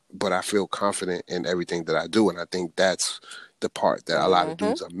 But I feel confident in everything that I do, and I think that's the part that a lot of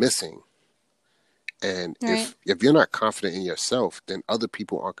dudes are missing. And if you're not confident in yourself, then other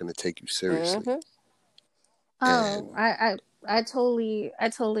people aren't going to take you seriously. I totally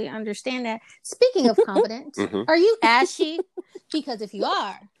understand that. Speaking of confidence, are you ashy? Because if you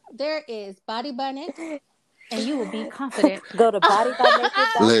are, there is Body by Naked, and you will be confident. Go to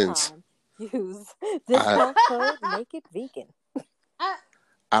bodybynaked.com. Use discount code Naked Vegan.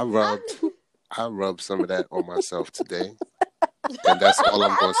 I rubbed some of that on myself today, and that's all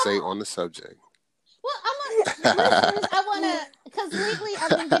I'm going to say on the subject. Well, because lately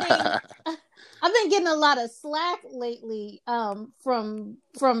I've been getting a lot of slack lately from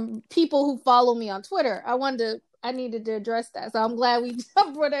people who follow me on Twitter. I needed to address that. So I'm glad we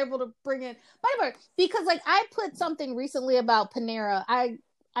were able to bring in because like I put something recently about Panera. I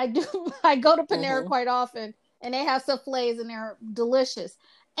go to Panera quite often, and they have soufflés and they're delicious.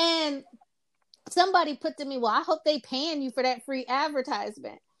 And somebody put to me, well, I hope they paying you for that free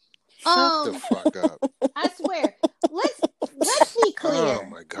advertisement. Shut the fuck up. I swear. Let's be clear. Oh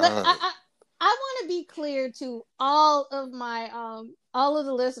my God. I want to be clear to all of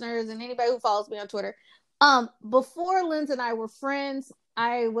the listeners and anybody who follows me on Twitter. Before Linz and I were friends,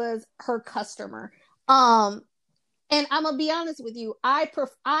 I was her customer. And I'm gonna be honest with you. I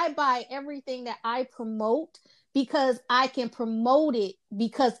buy everything that I promote because I can promote it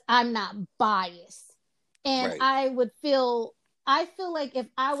because I'm not biased. And I feel like if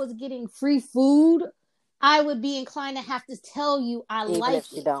I was getting free food, I would be inclined to have to tell you I like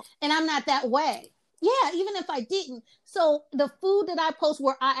it. And I'm not that way. Yeah, even if I didn't. So the food that I post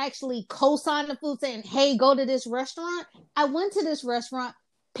where I actually co-sign the food saying, hey, go to this restaurant. I went to this restaurant,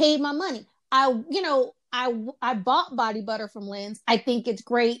 paid my money. I bought body butter from Lynn's. I think it's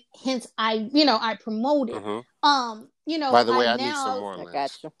great. Hence, I promote it. By the way, I need some more. I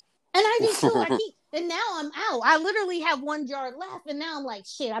got you. And I do too. And now I'm out. I literally have 1 jar left, and now I'm like,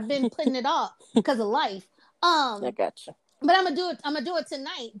 shit. I've been putting it off because of life. I got you. But I'm gonna do it. I'm gonna do it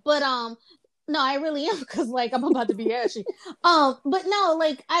tonight. But no, I really am because like I'm about to be ashy. But no,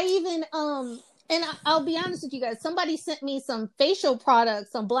 like I even and I'll be honest with you guys. Somebody sent me some facial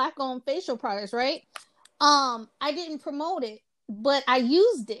products, some Black-owned facial products, right? I didn't promote it, but I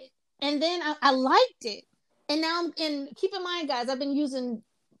used it. and then I liked it, and now keep in mind, guys, I've been using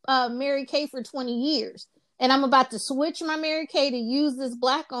Mary Kay for 20 years, and I'm about to switch my Mary Kay to use this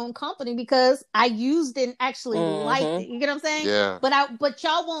Black-owned company because I used it and actually liked it. You get what I'm saying? Yeah. But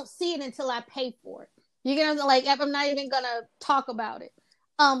y'all won't see it until I pay for it. You get what I'm saying? Like, I'm not even gonna talk about it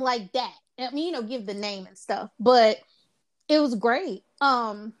like that. I mean, give the name and stuff, but it was great.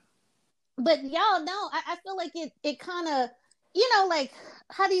 But y'all know, I feel like it kind of, like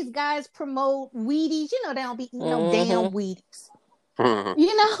how these guys promote Wheaties. They don't be eating no damn Wheaties.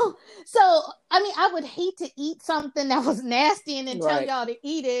 So I mean, I would hate to eat something that was nasty and then tell y'all to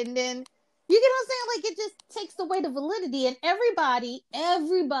eat it, and then you get what I'm saying? Like, it just takes away the validity. And everybody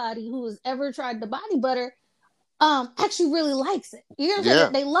who has ever tried the body butter, actually really likes it. You know what I'm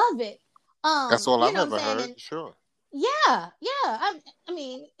saying? They love it. That's all I've ever heard. And, sure. Yeah. I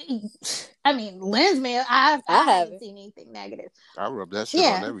mean, Lynn's man, I haven't seen anything negative. I rub that shit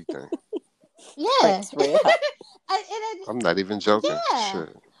on everything. Yeah. I'm not even joking. Yeah.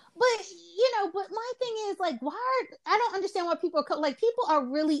 Shit. But my thing is, like, I don't understand why people are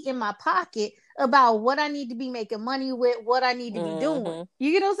really in my pocket about what I need to be making money with, what I need to be doing.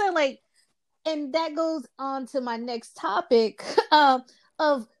 You get what I'm saying? Like, and that goes on to my next topic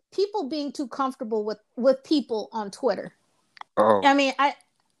of people being too comfortable with people on Twitter. Oh. I mean, I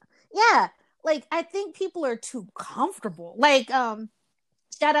think people are too comfortable. Like, shout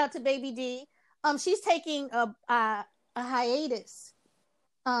out to Baby D. She's taking a hiatus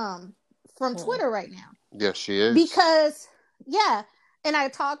from Twitter right now. Yes, she is. Because, and I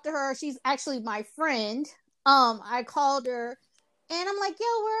talked to her. She's actually my friend. I called her, and I'm like,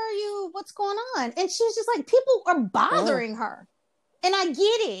 yo, where are you? What's going on? And she was just like, people are bothering her. And I get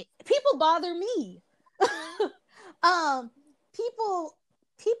it. People bother me.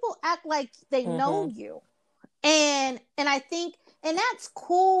 People act like they know you. And I think, and that's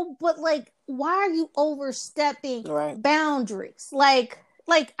cool, but like, why are you overstepping boundaries? Like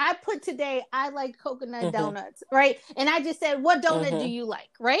I put today, I like coconut donuts, right? And I just said, what donut do you like,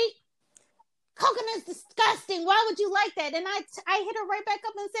 right? Coconut's disgusting. Why would you like that? And I hit her right back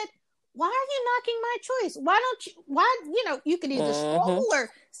up and said, why are you knocking my choice? You could either scroll or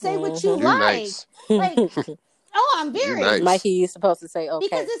say what you like. Nice. Like, I'm very nice. Mikey, you're supposed to say okay.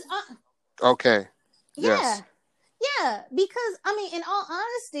 Because it's okay. Yeah. Yes. Yeah, because I mean, in all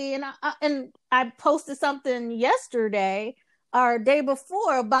honesty, and I posted something yesterday or day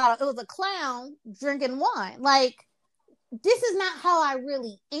before about it was a clown drinking wine. Like, this is not how I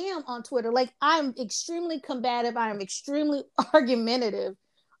really am on Twitter. Like, I'm extremely combative. I am extremely argumentative.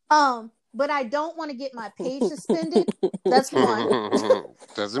 But I don't want to get my page suspended. That's one.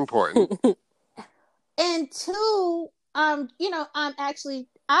 That's important. And two, I'm actually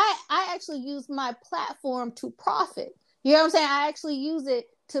I actually use my platform to profit. You know what I'm saying? I actually use it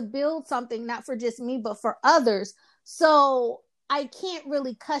to build something, not for just me, but for others. So I can't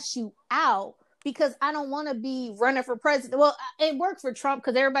really cuss you out because I don't want to be running for president. Well, it worked for Trump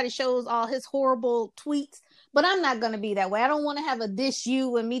because everybody shows all his horrible tweets, but I'm not going to be that way. I don't want to have a dish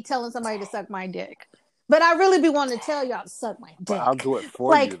you and me telling somebody to suck my dick. But I really be wanting to tell y'all to suck my dick. But I'll do it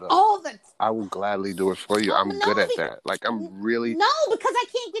for you, though. I will gladly do it for you. I'm good at that. Like, I'm really... No, because I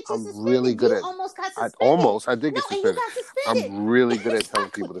can't get you suspended. I'm really good at... almost got suspended. I did get suspended. And you got suspended. I'm really good at telling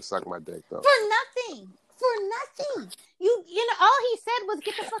people to suck my dick, though. For nothing. You know, all he said was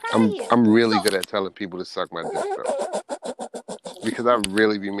get the fuck out of here. I'm really good at telling people to suck my dick, though. Because I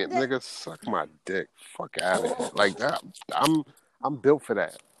really be mean. Nigga, suck my dick. Fuck out of here. Like, that. I'm built for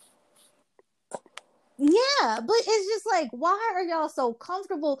that. Yeah, but it's just like, why are y'all so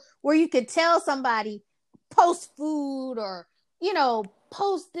comfortable where you could tell somebody post food or,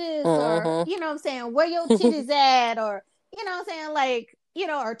 post this or, you know what I'm saying, where your titties at or, you know what I'm saying, like,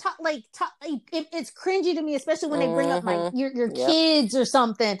 or talk, it's cringy to me, especially when they bring up your kids or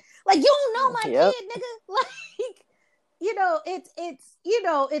something. Like, you don't know my kid, nigga. Like,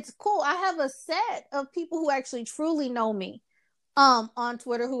 it's cool. I have a set of people who actually truly know me. On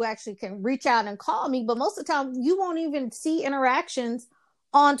Twitter who actually can reach out and call me, but most of the time you won't even see interactions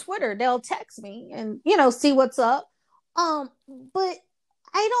on Twitter. They'll text me and see what's up. But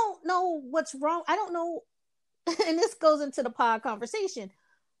I don't know what's wrong. I don't know, and this goes into the pod conversation.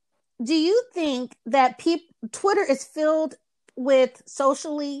 Do you think that Twitter is filled with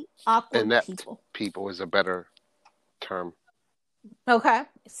socially awkward and that people? People is a better term. Okay.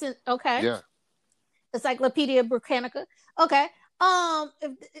 Yeah. Encyclopedia Britannica. Okay.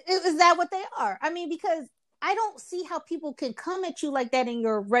 Is that what they are? I mean, because I don't see how people can come at you like that in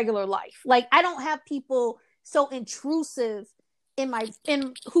your regular life. Like, I don't have people so intrusive in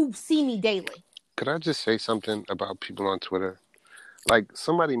who see me daily. Could I just say something about people on Twitter? like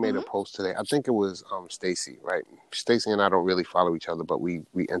somebody made a post today. I think it was Stacy, right? Stacy and I don't really follow each other, but we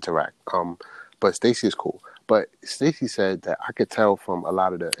interact. But Stacy is cool. But Stacy said that I could tell from a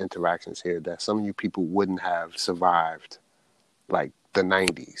lot of the interactions here that some of you people wouldn't have survived like the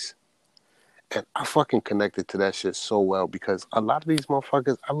 90s. And I fucking connected to that shit so well because a lot of these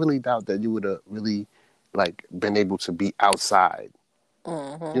motherfuckers, I really doubt that you would have really like been able to be outside. You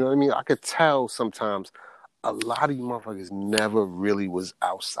know what I mean? I could tell sometimes a lot of you motherfuckers never really was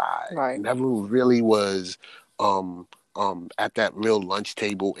outside. Right. Never really was at that real lunch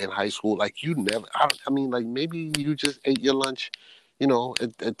table in high school. Like you never. I mean, like maybe you just ate your lunch, you know,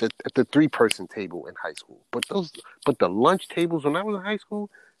 at the 3-person table in high school. But the lunch tables when I was in high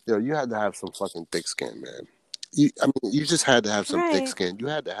school, yo, you had to have some fucking thick skin, man. You just had to have some thick skin. You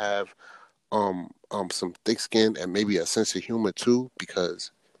had to have some thick skin and maybe a sense of humor too,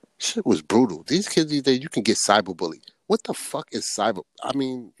 because shit was brutal. These kids these days, you can get cyberbullied. What the fuck is cyber? I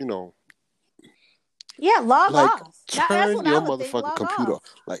mean, you know. Yeah, log like, off. Turn your motherfucking computer off.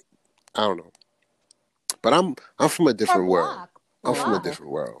 Like, I don't know. But I'm from a different world. I'm from a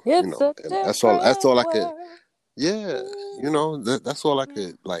different world. You know, and that's all I could. Yeah, you know, that's all I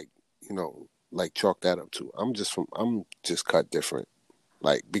could like. You know, like chalk that up to. I'm just cut different.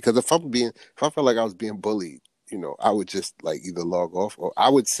 Like, because if I felt like I was being bullied, you know, I would just like either log off or I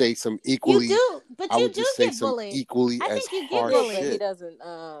would say some equally. You do, but you do get bullied. Equally I as think you harsh get bullied. shit. He doesn't.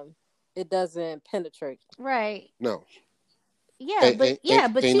 It doesn't penetrate. Right. No. Yeah, but you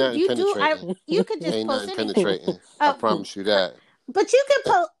do. You could just ain't post nothing anything. Penetrating. I promise you that. But you can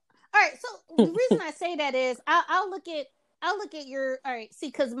post. All right. So the reason I say that is I'll look at your. All right. See,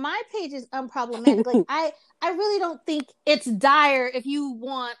 because my page is unproblematic. Like I really don't think it's dire if you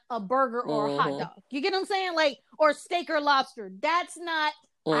want a burger or a hot dog. You get what I'm saying? Like, or steak or lobster. That's not.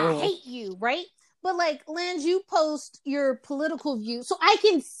 I hate you, right? But like, Lens, you post your political view, so I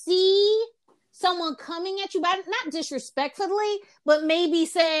can see someone coming at you, but not disrespectfully, but maybe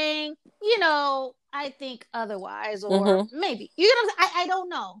saying, you know, I think otherwise, or maybe, you know, I don't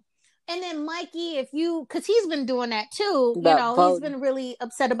know. And then Mikey, because he's been doing that too, you know, he's been really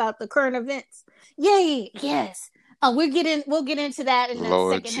upset about the current events. Yay, yes. We'll get into that in the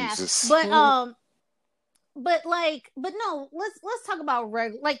second half. But no, let's talk about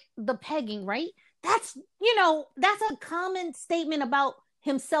like the pegging, right? That's, you know, that's a common statement about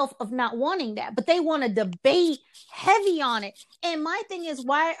himself of not wanting that, but they want to debate heavy on it. And my thing is,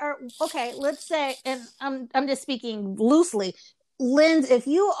 let's say, and I'm just speaking loosely, Lens, if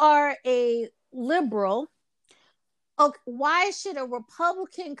you are a liberal, okay, why should a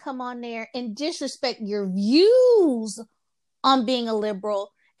Republican come on there and disrespect your views on being a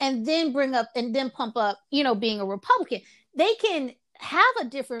liberal and then pump up, you know, being a Republican? They can have a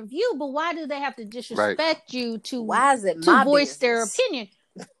different view, but why do they have to disrespect you to voice business? Their opinion?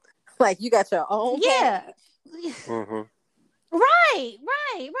 Like, you got your own. Yeah. Right.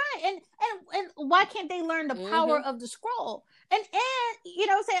 And why can't they learn the power of the scroll? And you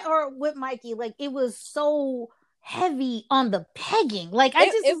know what I'm saying? Or with Mikey, like, it was so heavy on the pegging. Like,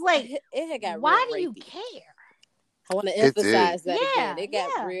 it had got why do you care? I want to emphasize that again. It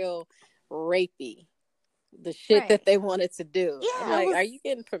got real rapey. The shit that they wanted to do. Yeah, I'm like, are you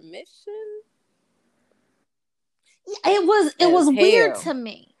getting permission? It was weird to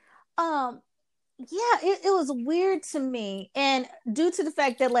me. It was weird to me. And due to the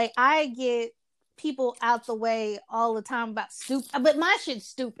fact that, like, I get people out the way all the time about stupid, but my shit's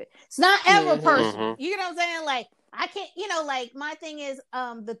stupid. It's not ever personal. You know what I'm saying? Like, I can't, you know, like, my thing is,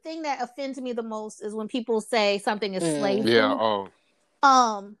 the thing that offends me the most is when people say something is slave food. Yeah.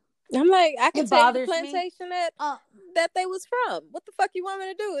 I'm like, I can take the plantation that they was from. What the fuck you want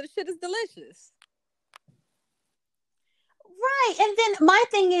me to do? This shit is delicious. Right. And then my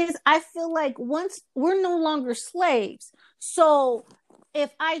thing is, I feel like once we're no longer slaves. So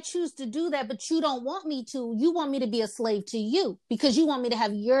if I choose to do that, but you don't want me to, you want me to be a slave to you because you want me to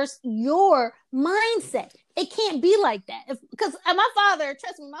have your mindset. It can't be like that. Because my father,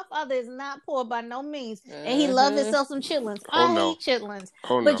 trust me, my father is not poor by no means. And he loves himself some chitlins. I hate chitlins.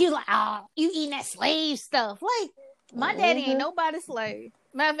 But you like, you eating that slave stuff. Like, my daddy ain't nobody's slave.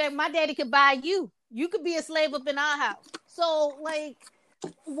 Matter of fact, my daddy could buy you. You could be a slave up in our house. So, like,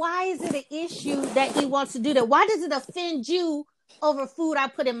 why is it an issue that he wants to do that? Why does it offend you over food I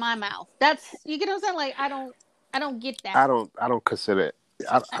put in my mouth? That's, you get what I'm saying? Like, I don't get that. I don't consider it.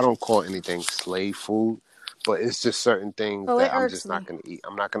 I don't call anything slave food, but it's just certain things that I'm just not going to eat.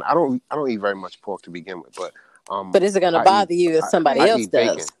 I'm not going to. I don't eat very much pork to begin with, but is it going to bother you if somebody else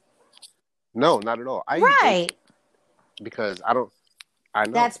does? Bacon. No, not at all. I eat bacon because I don't. I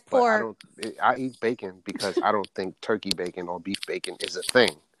know. That's pork. I eat bacon because I don't think turkey bacon or beef bacon is a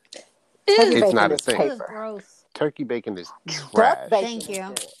thing. Turkey It's bacon not a is thing. paper. Gross. Turkey bacon is Duck trash. bacon. Thank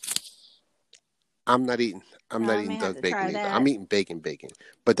you. I'm not eating duck bacon either. I'm eating bacon.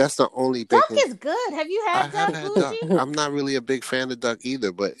 But that's the only bacon. Duck is good. Have you had duck, Gucci? I'm not really a big fan of duck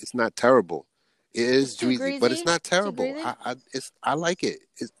either, but it's not terrible. It is greasy, but it's not terrible. I like it.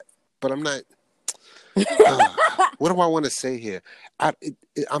 But I'm not. What do I want to say here?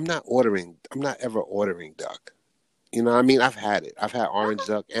 I'm not ever ordering duck. You know what I mean? I've had it. I've had orange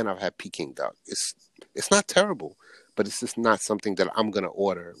duck and I've had Peking duck. It's not terrible, but it's just not something that I'm going to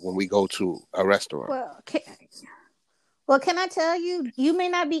order when we go to a restaurant. Well, can I tell you? You may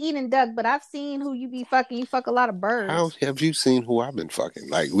not be eating duck, but I've seen who you be fucking. You fuck a lot of birds. How have you seen who I've been fucking?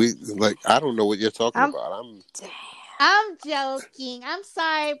 I don't know what you're talking about. I'm joking. I'm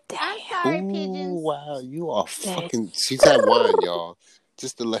sorry. I'm sorry, Ooh, pigeons. Wow, you are fucking. She's had wine, y'all.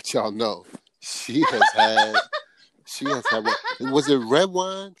 Just to let y'all know, she has had wine. Was it red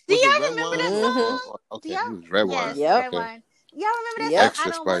wine? Do y'all remember that song? Okay, it was red wine. Red wine. Y'all remember that song? Extra I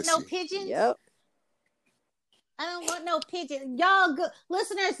don't spicy. want no pigeons. Yep. I don't want no pigeons. Y'all,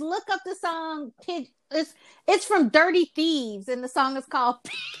 listeners, look up the song. It's from Dirty Thieves, and the song is called.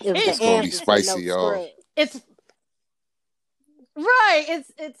 It's gonna be spicy, y'all. It's right.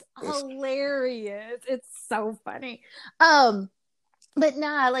 It's hilarious. It's so funny. But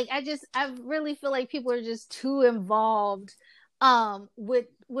nah, like I really feel like people are just too involved with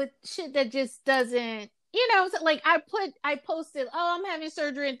shit that just doesn't, like I posted, oh, I'm having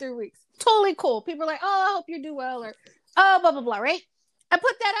surgery in 3 weeks. Totally cool. People are like, oh, I hope you do well, or oh, blah blah blah, right? I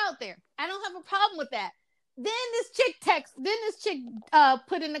put that out there. I don't have a problem with that. Then this chick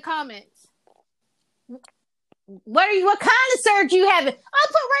put in the comments, what kind of surgery you having? I'll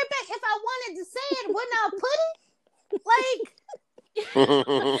put right back. If I wanted to say it, wouldn't I put it? Like I'm just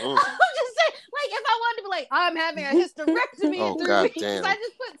saying, like, if I wanted to be like, I'm having a hysterectomy in 3 weeks, I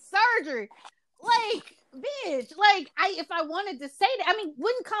just put surgery. Like, bitch, like, if I wanted to say that, I mean,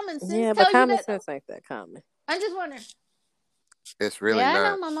 wouldn't common sense tell you that? Yeah, but common sense ain't that common. I'm just wondering. It's really not. I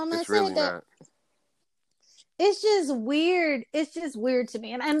know my mama said really that. Not. It's just weird. It's just weird to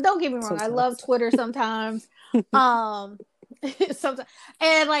me. And don't get me wrong, sometimes. I love Twitter sometimes. Sometimes,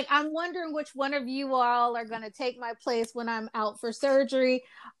 and like I'm wondering which one of you all are gonna take my place when I'm out for surgery.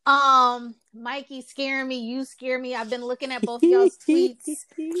 Mikey scaring me, you scare me. I've been looking at both y'all's tweets.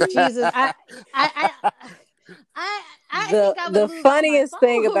 Jesus, I think the funniest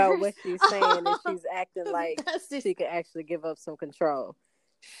thing about what she's saying is she's acting like she could actually give up some control.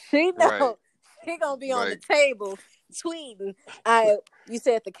 She knows. Right. She gonna be on the table tweeting. You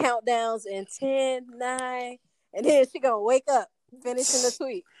said the countdowns in 10, 9. And then she gonna wake up, finishing the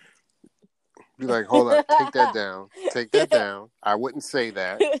tweet. Be like, hold up, take that down. Take that down. I wouldn't say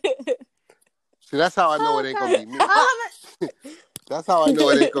that. See, that's how I know it ain't gonna be me. That's how I know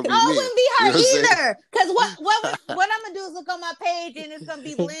it ain't gonna be me. It wouldn't be her either. Because what I'm gonna do is look on my page and it's gonna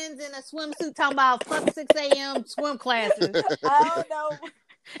be Lynn's in a swimsuit talking about fuck 6 a.m. swim classes. I don't know.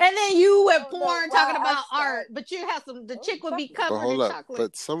 And then you with porn talking about art, but you have the chick would be covered in chocolate.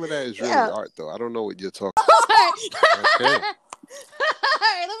 But some of that is really art, though. I don't know what you're talking about. Okay. All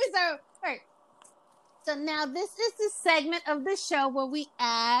right, let me start. All right. So now this is the segment of the show where we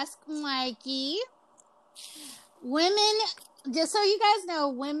ask Mikey. Women, just so you guys know,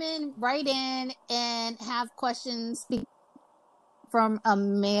 women write in and have questions from a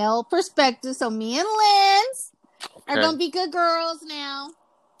male perspective. So me and Lens are going to be good girls now.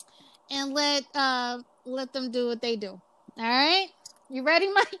 And let them do what they do. All right? You ready,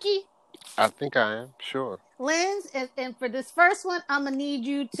 Mikey? I think I am. Sure. Lens, and for this first one, I'm gonna need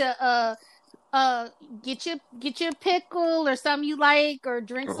you to get your pickle or something you like, or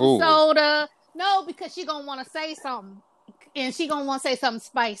drink some soda. No, because she gonna want to say something, and she gonna want to say something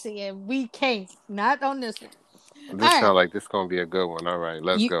spicy, and we can't. Not on this one. This sounds like this gonna be a good one. All right,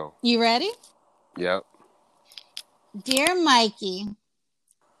 let's go. You ready? Yep. Dear Mikey,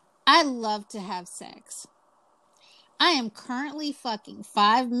 I love to have sex. I am currently fucking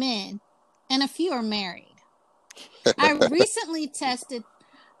 5 men, and a few are married. I recently tested.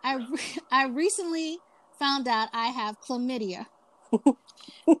 I recently found out I have chlamydia,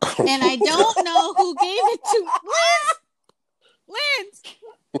 and I don't know who gave it to Lens.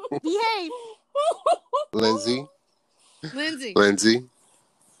 Behave. Lindsay.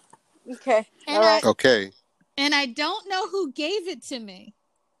 Okay. Okay. And I don't know who gave it to me.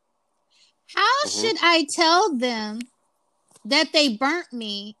 How should I tell them that they burnt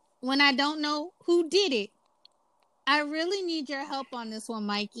me when I don't know who did it? I really need your help on this one,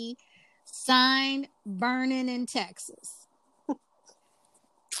 Mikey. Signed, Burning in Texas.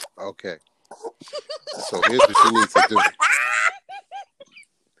 Okay. So here's what you need to do.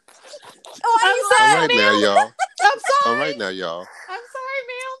 All right now, y'all. I'm sorry. All right now, y'all. I'm sorry,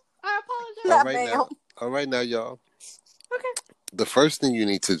 ma'am. I apologize. All right now, y'all. Okay. The first thing you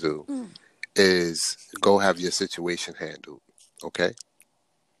need to do is go have your situation handled. Okay?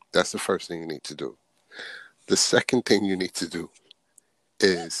 That's the first thing you need to do. The second thing you need to do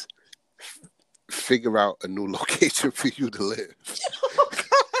is figure out a new location for you to live.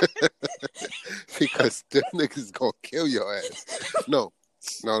 Because them niggas gonna kill your ass. No.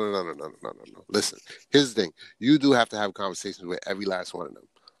 Listen, here's the thing. You do have to have conversations with every last one of them.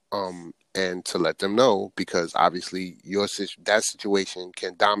 And to let them know, because obviously that situation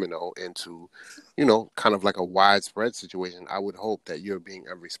can domino into, kind of like a widespread situation. I would hope that you're being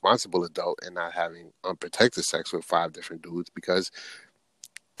a responsible adult and not having unprotected sex with 5 different dudes, because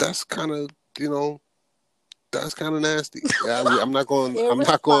that's kind of, that's kind of nasty. I'm not going,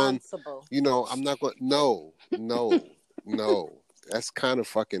 no. That's kind of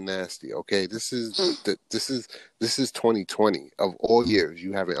fucking nasty. Okay, this is 2020. Of all years,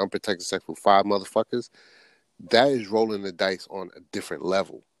 you having unprotected sex with 5 motherfuckers. That is rolling the dice on a different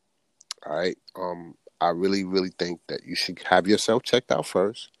level. All right. I really, really think that you should have yourself checked out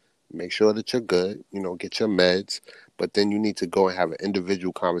first. Make sure that you're good. Get your meds. But then you need to go and have an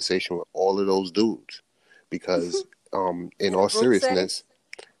individual conversation with all of those dudes, because in all seriousness,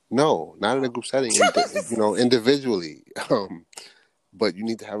 no, not in a group setting. Individually. But you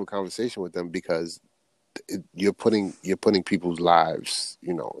need to have a conversation with them, because you're putting people's lives,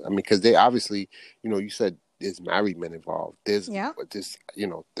 because they obviously, you said there's married men involved. There's you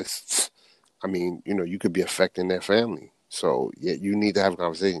could be affecting their family. So yeah, you need to have a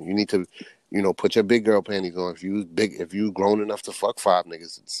conversation. You need to, put your big girl panties on. If you grown enough to fuck 5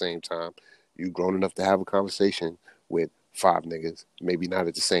 niggas at the same time, you grown enough to have a conversation with 5 niggas, maybe not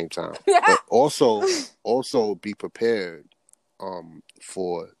at the same time. But also be prepared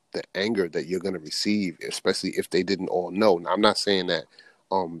for the anger that you're going to receive, especially if they didn't all know. Now, I'm not saying that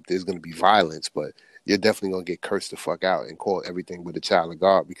there's going to be violence, but you're definitely going to get cursed the fuck out and call everything but a child of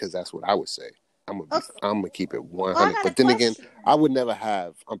God, because that's what I would say. I'm gonna keep it 100. But then again, I would never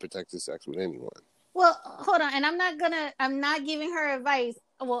have unprotected sex with anyone. Well, hold on, and I'm not giving her advice.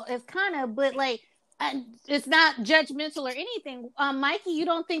 Well, it's kind of, but like, it's not judgmental or anything. Mikey, you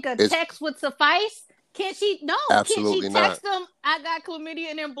don't think a text would suffice? Can't she? No, absolutely can't she text them, I got chlamydia,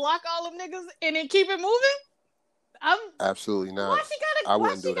 and then block all them niggas and then keep it moving? Absolutely not. Why she gotta? I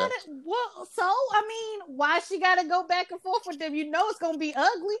wouldn't do that. Well, so I mean, why she gotta go back and forth with them? It's gonna be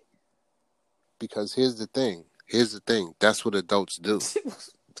ugly. Because here's the thing. That's what adults do.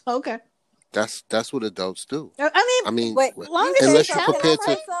 Okay. That's what adults do. I mean, wait, unless you're prepared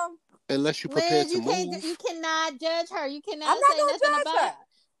to. Unless you're prepared to move. You cannot judge her. You cannot say nothing about her.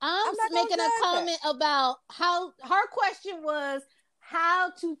 I'm making a comment about how her question was how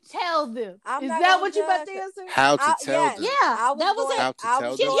to tell them. Is that what you about to answer? How to tell them? Yeah, that was it. How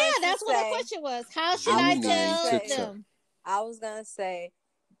to tell them? Yeah, that's what the question was. How should I tell them? I was gonna say,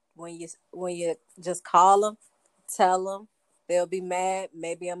 when you just call them, tell them, they'll be mad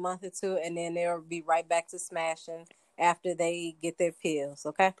maybe a month or 2, and then they'll be right back to smashing after they get their pills.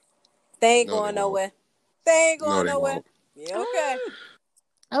 Okay, they ain't going nowhere. They ain't going nowhere. Yeah, okay.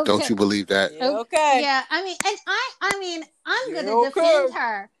 Okay. Don't you believe that? Yeah, okay. Yeah, I mean, I'm gonna defend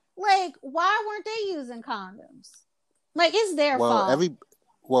her. Like, why weren't they using condoms? Like, it's their fault.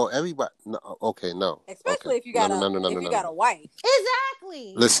 Everybody. No, okay, no. Especially if you got a wife.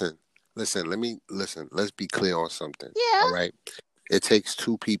 Exactly. Listen. Let's be clear on something. Yeah. All right. It takes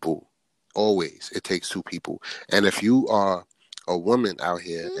 2 people. Always, it takes 2 people. And if you are a woman out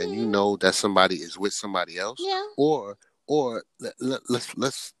here and you know that somebody is with somebody else, or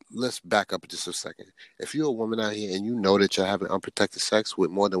let's back up just a second. If you're a woman out here and you know that you're having unprotected sex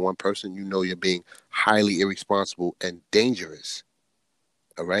with more than one person, you know you're being highly irresponsible and dangerous.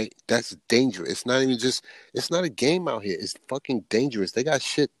 All right? That's dangerous. It's not a game out here. It's fucking dangerous. They got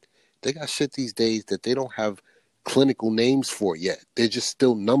shit these days that they don't have clinical names for yet. They're just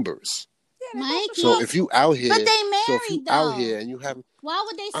still numbers. Mikey. So if you out here, but they married though. Out here and you have, why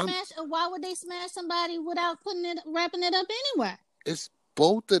would they smash somebody without wrapping it up anyway? It's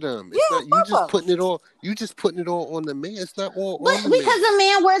both of them. It's not you just putting it all. You just putting it all on the man. It's not all on the man. Because the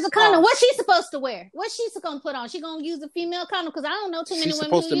man wears a condom. What's she supposed to wear? What's she gonna put on? She gonna use a female condom? Because I don't know too many women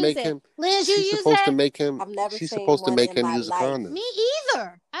who use it. Liz, you use that? She's supposed to make him. I've never she's seen supposed to make him in use a my condom. Me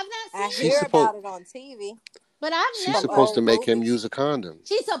either. I've not seen. I hear about it on TV. But She's supposed to make him use a condom.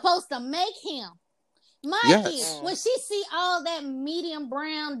 She's supposed to make him. Mikey, yes. When she see all that medium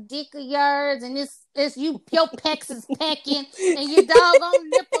brown dick of yours, and it's you, your pecs is pecking, and your doggone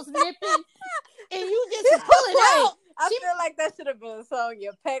nipples nipping, and you just pull it out. I feel like that should have been a song.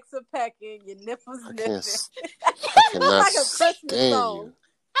 Your pecs are pecking, your nipples nipping. I cannot like a Christmas song. You.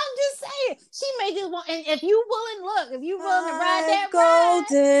 I'm just saying, she may just want. And if you willing, if you willing to ride that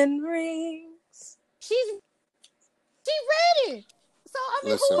golden rings, she's ready. So I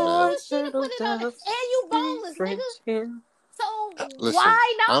mean, who knows? She to put it on, and you boneless, nigga. So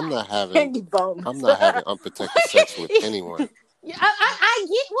why not? I'm not having unprotected sex with anyone. I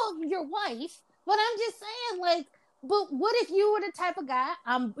get, well, your wife, but I'm just saying, like, but what if you were the type of guy?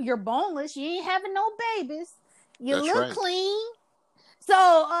 You're boneless. You ain't having no babies. You look clean.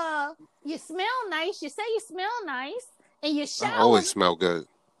 So you smell nice. You say you smell nice, and you shower. I always smell good.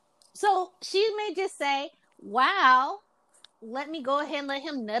 So she may just say, "Wow, let me go ahead and let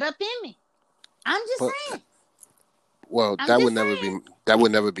him nut up in me." I'm just saying. Well, that would never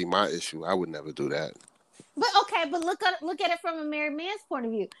be my issue. I would never do that. But okay, but look at it from a married man's point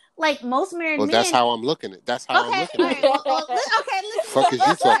of view. Like most married men. That's how I'm looking at it. That's how I'm looking at it. Okay, listen. Fuck is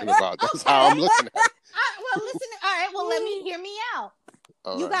you talking about? That's how I'm looking at it. Well, listen. All right. Well, hear me out.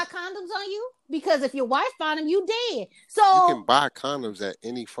 You got condoms on you? Because if your wife found them, you dead. So you can buy condoms at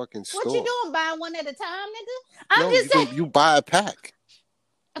any fucking store. What you doing? Buying one at a time, nigga? I'm just saying. You buy a pack.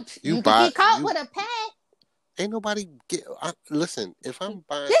 You can get caught with a pack. Ain't nobody listen, if I'm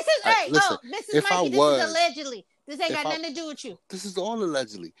buying... This is, listen, this is Mikey, this is allegedly. This ain't got nothing to do with you. This is all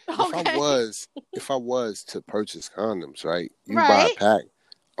allegedly. Okay. If I was to purchase condoms, right? You buy a pack,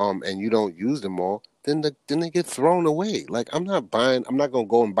 and you don't use them all, then they get thrown away. Like, I'm not going to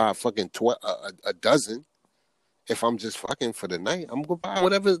go and buy a fucking a dozen if I'm just fucking for the night. I'm going to buy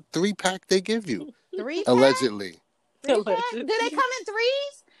whatever 3-pack they give you. 3-pack? Allegedly. 3-pack? Do they come in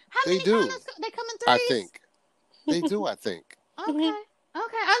threes? How many condoms? They come in threes? I think. They do, I think. Okay. I'm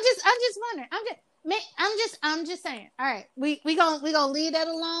just wondering. I'm just saying. All right, we gonna leave that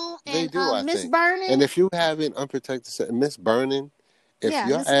alone. And they do, Miss Burning. And if you having unprotected sex, Miss Burning, if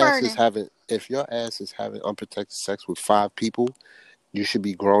your ass is having unprotected sex with 5 people, you should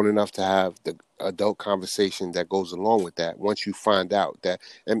be grown enough to have the adult conversation that goes along with that. Once you find out that,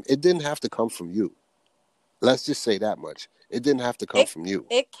 and it didn't have to come from you. Let's just say that much. It didn't have to come from you.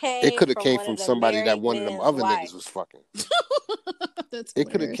 It could have came from somebody that one of them other niggas was fucking.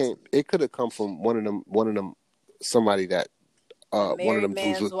 It could have come from one of them somebody that one of them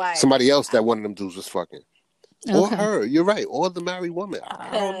dudes was, somebody else that one of them dudes was fucking. Okay. Or her, you're right, or the married woman. I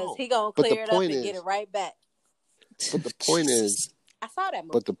don't know. He gonna clear it up and get it right back. But the point is, I saw that movie.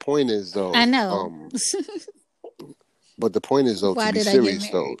 But the point is, though, I know. But the point is, though, to be serious,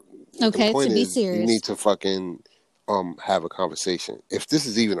 though. Okay, to be serious, you need to fucking have a conversation. If this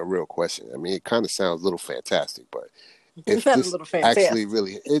is even a real question, I mean, it kind of sounds a little fantastic, but if this actually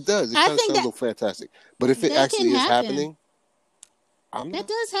really, it does. It kind of sounds a little fantastic. But if it actually is happening, that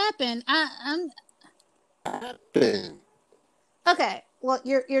does happen. Happen. Okay, well,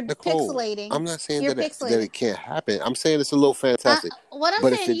 you're Nicole, pixelating. I'm not saying that it can't happen. I'm saying it's a little fantastic. What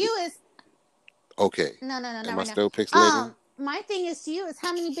I'm saying to you is, okay. No. Am I still pixelating? My thing is to you is,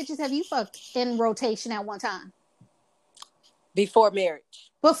 how many bitches have you fucked in rotation at one time? Before marriage.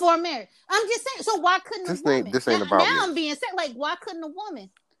 I'm just saying. So why couldn't a woman? This ain't about me. Now I'm being said, like, why couldn't a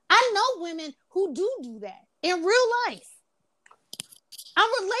woman? I know women who do that in real life. I'm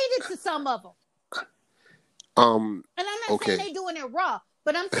related to some of them. And I'm not saying they doing it raw,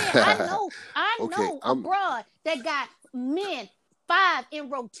 but I'm saying I know a broad that got men 5 in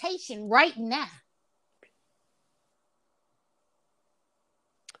rotation right now.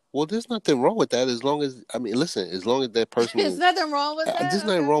 Well, there's nothing wrong with that as long as that person. There's nothing wrong with that. There's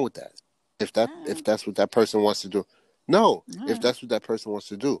nothing wrong with that. If that's what that person wants to do. No, if that's what that person wants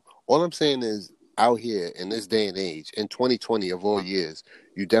to do. All I'm saying is, out here in this day and age, in 2020 of all years,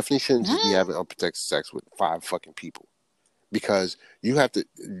 you definitely shouldn't just be having unprotected sex with 5 fucking people, because you have to.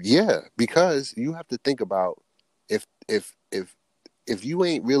 Yeah, because you have to think about if you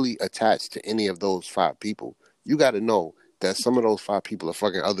ain't really attached to any of those 5 people, you got to know that some of those 5 people are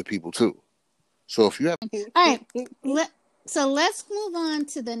fucking other people too. So if you have, all right, so let's move on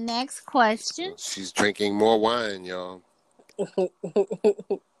to the next question. She's drinking more wine, y'all. All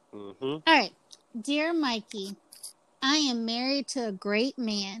right, dear Mikey, I am married to a great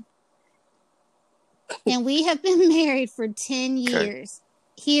man, and we have been married for 10 years.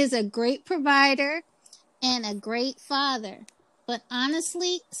 He is a great provider and a great father, but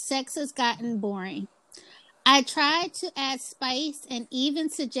honestly, sex has gotten boring. I tried to add spice and even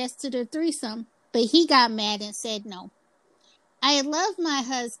suggested a threesome, but he got mad and said no. I love my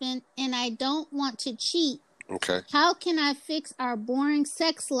husband and I don't want to cheat. Okay. How can I fix our boring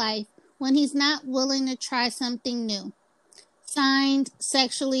sex life when he's not willing to try something new? Signed,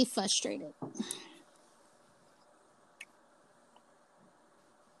 Sexually Frustrated.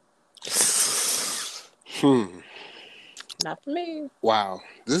 Not for me. Wow.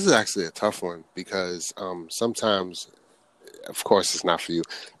 This is actually a tough one because sometimes, of course, it's not for you.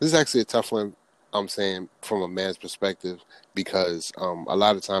 This is actually a tough one, I'm saying, from a man's perspective, because a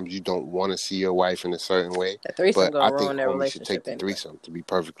lot of times you don't want to see your wife in a certain way. The threesome but I think homie should take the anyway. threesome, to be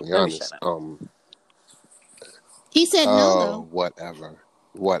perfectly honest. He said no, though.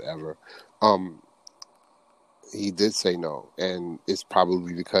 Whatever. He did say no, and it's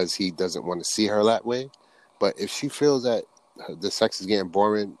probably because he doesn't want to see her that way. But if she feels that the sex is getting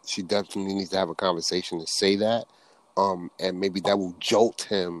boring, she definitely needs to have a conversation to say that, and maybe that will jolt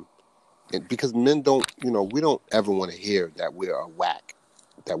him. And because men don't, we don't ever want to hear that we're a whack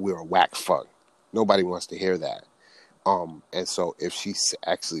fuck. Nobody wants to hear that. And so if she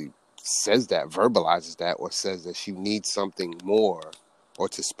actually says that, verbalizes that, or says that she needs something more, or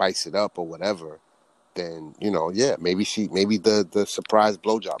to spice it up or whatever, then maybe the surprise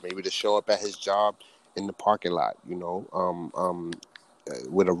blowjob, maybe to show up at his job in the parking lot, with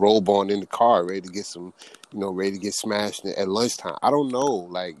a robe on in the car, ready to get smashed at lunchtime. I don't know,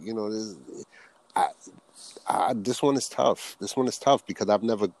 this one is tough. This one is tough because I've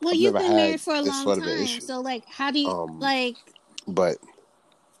never you've been had married for a this long sort of time, an issue. so how do you But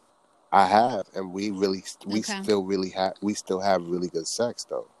I have, and we still we still have really good sex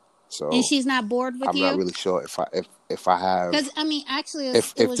though. So, and she's not bored with you? I'm not really sure if I have. Because actually,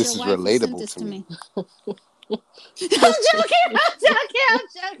 if it was this your is wife who sent relatable this to me. I'm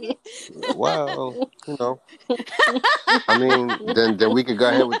joking. Well, I mean, then we could go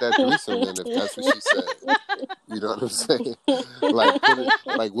ahead with that threesome then, if that's what she said. You know what I'm saying?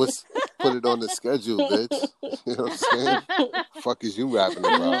 Put it on the schedule, bitch. You know what I'm saying? Fuck is you rapping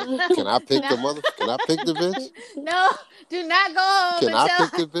about? Can I pick the bitch? No, do not go home. Can I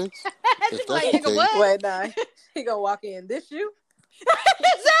pick the bitch? If that's the case. What? Wait, nah. He gonna walk in, this you?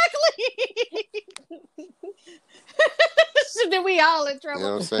 Exactly. So then we all in trouble. You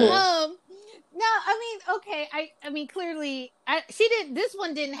know what I'm saying? No, okay. I mean, clearly, this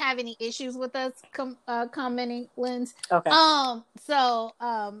one didn't have any issues with us commenting, Lens. Okay.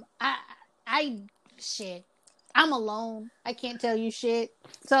 Shit, I'm alone. I can't tell you shit.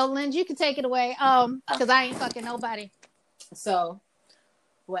 So, Lens, you can take it away. Because I ain't fucking nobody. So,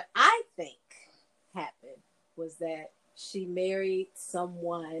 what I think happened was that she married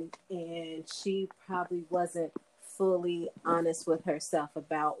someone and she probably wasn't fully honest with herself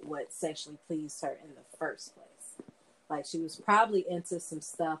about what sexually pleased her in the first place. Like, she was probably into some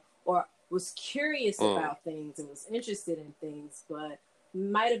stuff or was curious about things and was interested in things, but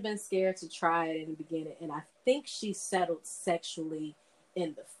might have been scared to try it in the beginning. And I think she settled sexually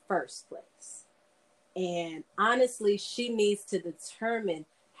in the first place. And honestly, she needs to determine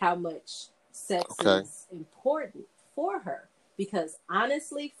how much sex is important for her. Because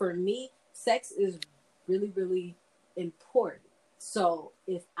honestly, for me, sex is really, really important. So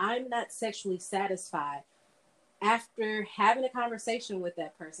if I'm not sexually satisfied after having a conversation with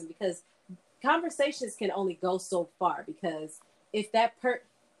that person, because conversations can only go so far, because if that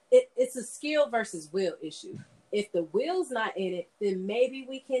it's a skill versus will issue. If the will's not in it, then maybe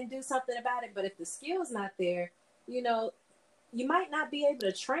we can do something about it. But if the skill's not there, you might not be able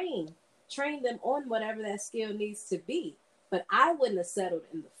to train them on whatever that skill needs to be. But I wouldn't have settled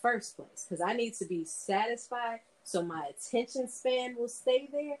in the first place because I need to be satisfied so my attention span will stay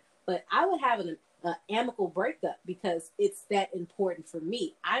there. But I would have an amicable breakup because it's that important for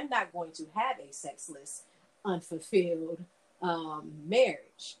me. I'm not going to have a sexless, unfulfilled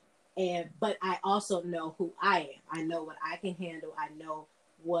marriage. But I also know who I am. I know what I can handle. I know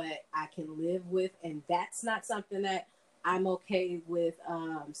what I can live with. And that's not something that I'm okay with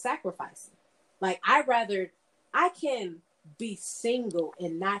sacrificing. Like, I can be single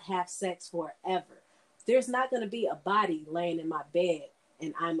and not have sex forever. There's not going to be a body laying in my bed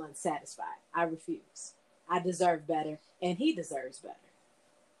and I'm unsatisfied. I refuse. I deserve better and he deserves better.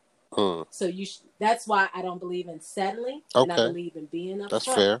 So that's why I don't believe in settling, and I believe in being upfront. That's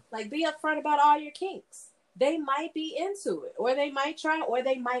fair. Like, be upfront about all your kinks. They might be into it, or they might try, or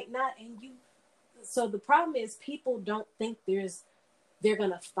they might not. So the problem is, people don't think they're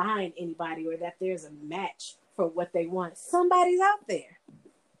gonna find anybody, or that there's a match for what they want. Somebody's out there.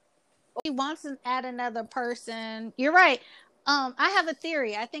 He wants to add another person. You're right. I have a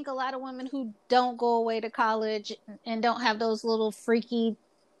theory. I think a lot of women who don't go away to college and don't have those little freaky,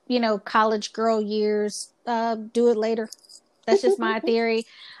 college girl years, do it later. That's just my theory.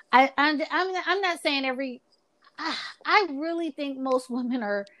 I'm not saying I really think most women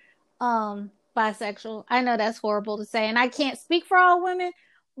are bisexual. I know that's horrible to say, and I can't speak for all women,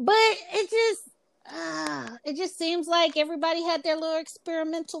 but it just seems like everybody had their little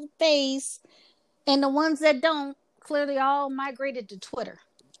experimental phase, and the ones that don't clearly all migrated to Twitter.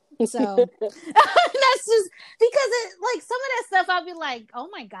 So that's just because like some of that stuff I'll be like, oh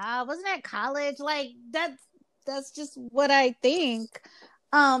my God, wasn't that college? Like that's just what I think.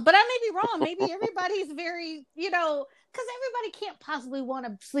 But I may be wrong. Maybe everybody's very, because everybody can't possibly want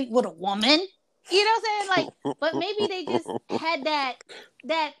to sleep with a woman. You know what I'm saying? Like, but maybe they just had that,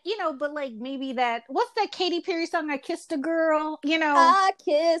 but like maybe what's that Katy Perry song? I Kissed a Girl, I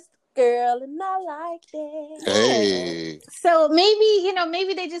kissed girl and I liked it. Hey. So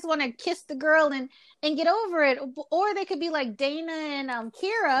maybe they just want to kiss the girl and get over it. Or they could be like Dana and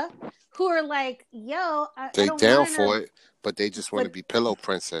Kira, who are like, yo, they down for it, but they just want to be pillow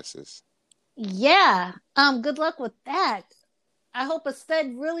princesses. Yeah. Good luck with that. I hope a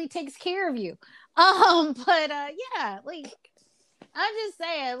stud really takes care of you. But yeah, like I'm just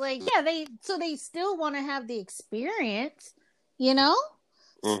saying, like, yeah, they still want to have the experience,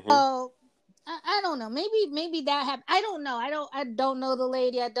 Mm-hmm. So I don't know. Maybe that happened. I don't know. I don't know the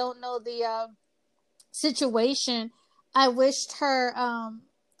lady. I don't know the situation. I wish her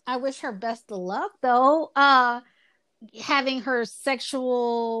best of luck though. Having her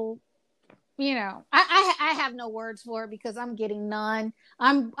sexual, I have no words for it because I'm getting none.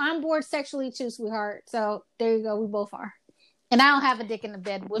 I'm bored sexually too, sweetheart. So there you go. We both are. And I don't have a dick in the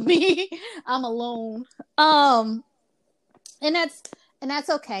bed with me. I'm alone. And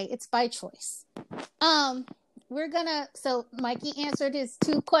that's okay. It's by choice. So Mikey answered his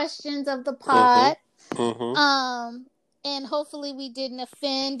 2 questions of the pod. Mm-hmm. And hopefully we didn't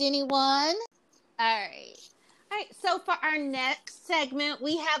offend anyone. All right. So for our next segment,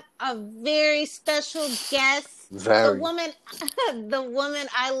 we have a very special guest. The woman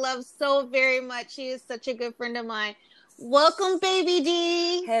I love so very much. She is such a good friend of mine. Welcome, Baby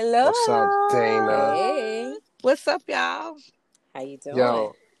D. Hello. What's up, Dana? Hey. What's up, y'all? How you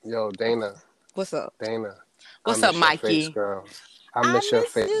doing? Yo, Dana. What's up? Dana. What's up, Mikey? Face, girl. I miss your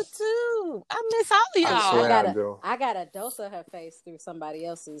face. You too. I miss all of y'all. I got a dose of her face through somebody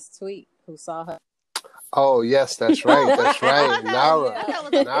else's tweet who saw her. Oh yes, that's right. That's right. Nara.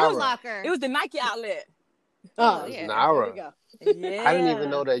 Nara. It was the Nike outlet. Oh yeah. Nara. Yeah. I didn't even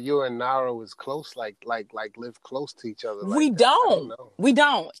know that you and Nara was close, like live close to each other. We don't.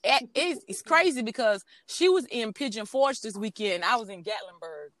 It's crazy because she was in Pigeon Forge this weekend. I was in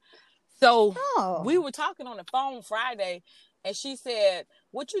Gatlinburg. So we were talking on the phone Friday, and she said,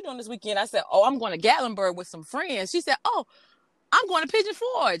 "What you doing this weekend?" I said, "Oh, I'm going to Gatlinburg with some friends." She said, "Oh, I'm going to Pigeon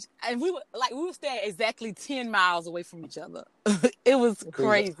Forge," and we were staying exactly 10 miles away from each other. It was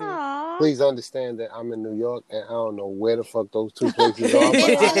crazy. Please understand that I'm in New York and I don't know where the fuck those 2 places are,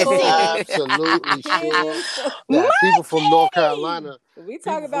 but I'm absolutely sure that people from North Carolina, we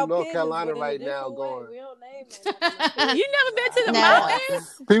talk about North Carolina right now going. We don't name it. You never been to the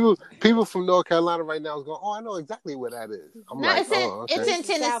mountains? People from North Carolina right now is going, oh, I know exactly where that is. It's in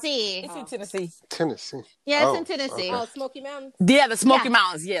Tennessee. It's in Tennessee. Tennessee. Yeah, it's in Tennessee. Okay. Oh, Smoky Mountains. Yeah, the Smoky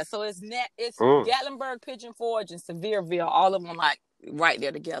Mountains. Yeah, so it's Gatlinburg, Pigeon Forge, and Sevierville. All of them right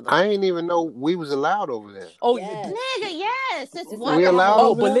there together. I didn't even know we was allowed over there. Oh, yes. Nigga, yes. It's wonderful. We allowed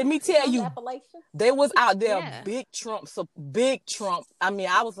over but let me tell you, they was out there big Trump. I mean,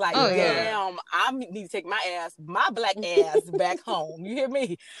 I was like, damn, I need to take my black ass back home. You hear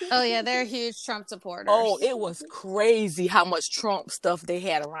me? Oh, yeah, they're huge Trump supporters. Oh, it was crazy how much Trump stuff they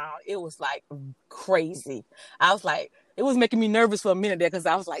had around. It was like crazy. I was like, it was making me nervous for a minute there because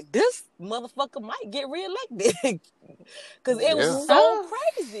I was like, this motherfucker might get reelected because it was so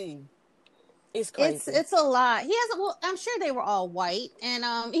crazy. It's crazy. It's a lot. He has. Well, I'm sure they were all white, and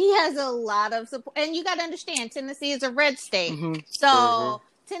he has a lot of support. And you got to understand, Tennessee is a red state, so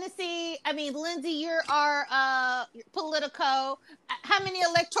Tennessee. I mean, Lindsay, you're our Politico. How many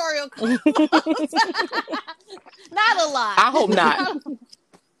electoral votes? Not a lot. I hope not.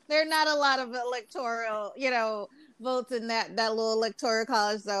 There are not a lot of electoral, votes in that little electoral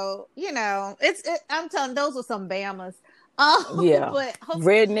college. So, I'm telling, those are some Bamas. But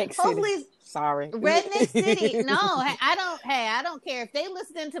redneck city. Sorry, redneck city. No, I don't care if they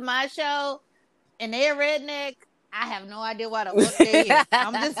listen to my show and they're redneck. I have no idea what the fuck they is.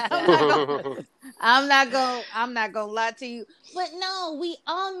 I'm not gonna lie to you. But no, we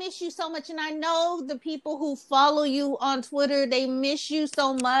all miss you so much, and I know the people who follow you on Twitter, they miss you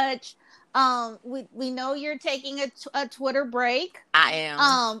so much. We know you're taking a Twitter break. I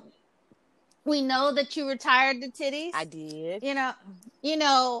am. We know that you retired the titties. I did. You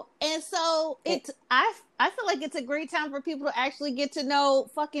know, and so it's I feel like it's a great time for people to actually get to know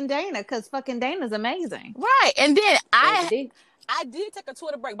fucking Dana, because fucking Dana's amazing. Right. And then I did take a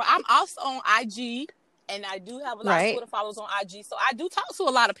Twitter break, but I'm also on IG, and I do have a lot of Twitter followers on IG. So I do talk to a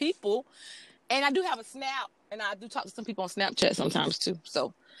lot of people, and I do have a Snap, and I do talk to some people on Snapchat sometimes too.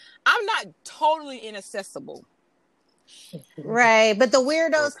 So I'm not totally inaccessible. Right, but the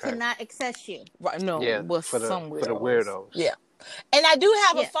weirdos cannot access you. Right, no, for the weirdos. Yeah. And I do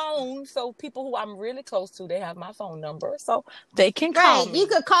have a phone, so people who I'm really close to, they have my phone number, so they can call me. You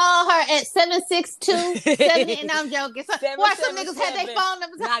could call her at 762-70, and I'm joking. So, why some niggas have their phone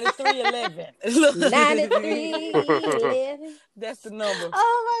numbers? 9311. 9311. That's the number.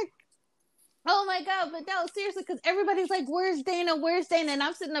 Oh my God, but no, seriously, because everybody's like, where's Dana? Where's Dana? And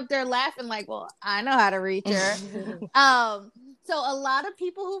I'm sitting up there laughing like, well, I know how to reach her. So a lot of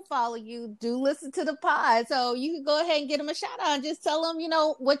people who follow you do listen to the pod. So you can go ahead and get them a shout out and just tell them,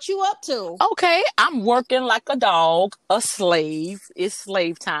 what you up to. Okay, I'm working like a dog, a slave. It's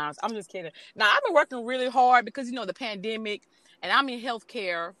slave times. I'm just kidding. Now, I've been working really hard because, the pandemic, and I'm in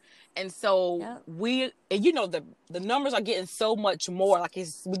healthcare. And so the numbers are getting so much more, like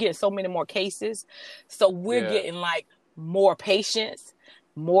we're getting so many more cases. So we're getting like more patients.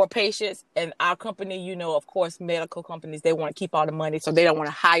 And our company, of course, medical companies, they want to keep all the money. So they don't want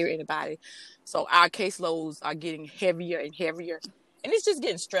to hire anybody. So our caseloads are getting heavier and heavier. And it's just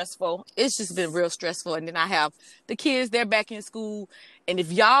getting stressful. It's just been real stressful. And then I have the kids, they're back in school. And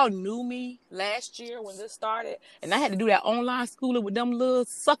if y'all knew me last year when this started, and I had to do that online schooling with them little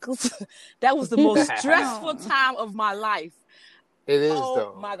suckers, that was the most stressful time of my life. It is,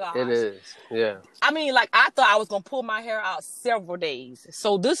 though. Oh, my gosh. It is, yeah. I mean, like, I thought I was going to pull my hair out several days.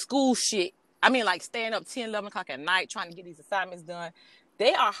 So this school shit, I mean, like, staying up 10, 11 o'clock at night trying to get these assignments done.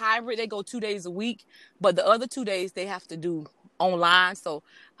 They are hybrid. They go 2 days a week. But the other 2 days, they have to do online. So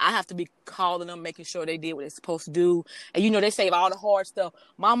I have to be calling them, making sure they did what they're supposed to do. And, they save all the hard stuff.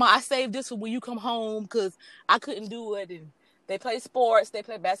 Mama, I saved this for when you come home because I couldn't do it. And they play sports. They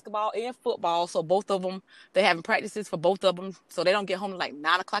play basketball and football. So both of them, they're having practices for both of them. So they don't get home like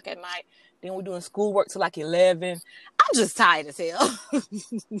 9 o'clock at night. Then we're doing schoolwork till like 11. I'm just tired as hell.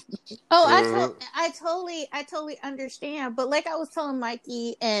 I totally understand. But like I was telling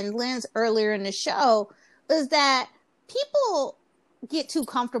Mikey and Lens earlier in the show, is that people get too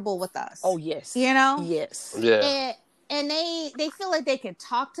comfortable with us. Oh, yes. Yes. Yeah. And they feel like they can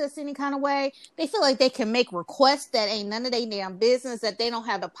talk to us any kind of way. They feel like they can make requests that ain't none of their damn business, that they don't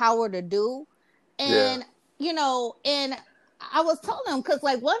have the power to do. And, and I was telling them, because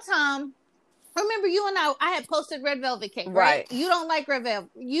like one time, remember you and I had posted Red Velvet Cake, right? You don't like Red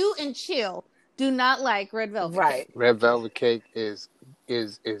Velvet. You and Chill do not like Red Velvet Cake. Red Velvet Cake is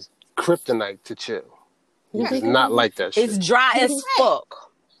kryptonite to Chill. He does not like that shit. It's dry as fuck.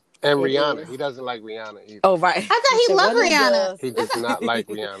 And Rihanna. He doesn't like Rihanna either. Oh, right. I thought he loved Rihanna. He does not like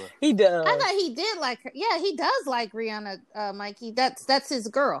Rihanna. He does. I thought he did like her. Yeah, he does like Rihanna, Mikey. That's his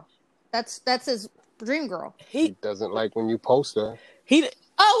girl. That's his dream girl. He doesn't like when you post her.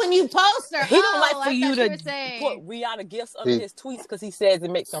 When you post her. He don't like for you to put Rihanna gifts under his tweets because he says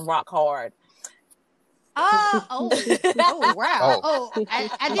it makes them rock hard. Wow. I didn't know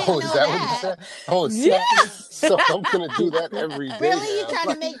that. Yeah. So I'm gonna do that every day. Really? You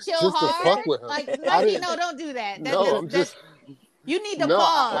trying to make Chill just hard? To fuck with him. Like, Mikey, no, don't do that. You need to I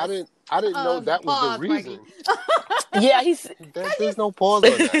pause. didn't know that was the reason. Yeah, there's no pause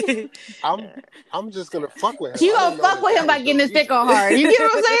on that. I'm just gonna fuck with him. You gonna fuck with him by getting his dick on hard. You get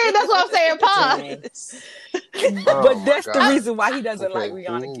what I'm saying? That's what I'm saying. Pause. But that's the reason why he doesn't like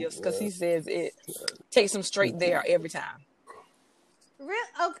Rihanna gifts, because he says it takes him straight there every time. Really?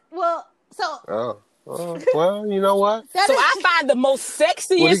 Okay, well, so. Well, you know what? So I find the most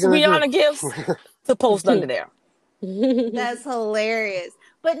sexiest Rihanna gifts to post under there. That's hilarious.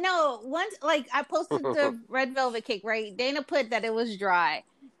 But no, once I posted the Red Velvet Cake, right? Dana put that it was dry,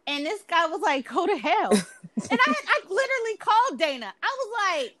 and this guy was like, "Go to hell!" And I literally called Dana. I was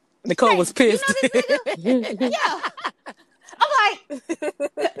like, Nicole was pissed. You know this nigga? Yeah. I'm like,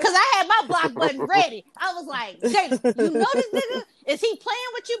 because I had my block button ready. I was like, Dana, you know this nigga? Is he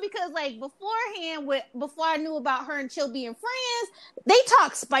playing with you? Because beforehand, before I knew about her and Chill being friends, they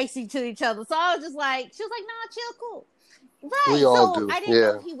talk spicy to each other. So I was just like, she was like, nah, Chill cool. Right. We all do. I didn't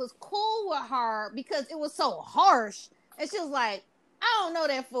know if he was cool with her because it was so harsh. And she was like, I don't know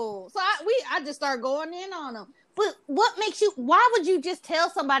that fool. So I just started going in on him. But what makes you? Why would you just tell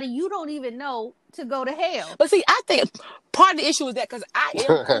somebody you don't even know to go to hell? But see, I think part of the issue is that because I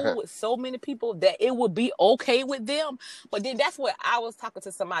am cool with so many people that it would be okay with them. But then that's what I was talking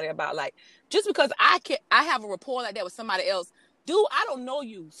to somebody about. Like, just because I have a rapport like that with somebody else, dude, I don't know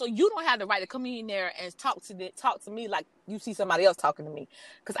you, so you don't have the right to come in there and talk to me like you see somebody else talking to me,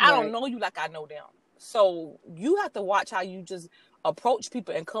 because I don't know you like I know them. So you have to watch how you just approach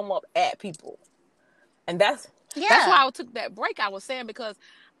people and come up at people, and that's why I took that break. I was saying, because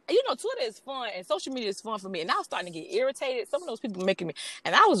Twitter is fun and social media is fun for me, and I was starting to get irritated. Some of those people making me,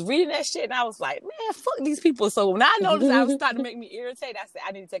 and I was reading that shit, and I was like, man, fuck these people. So when I noticed I was starting to make me irritated, I said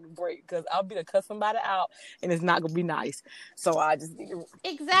I need to take a break, because I'll be to cuss somebody out, and it's not gonna be nice. So I just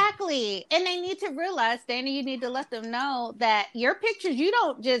exactly, and they need to realize, Dana, you need to let them know that your pictures, you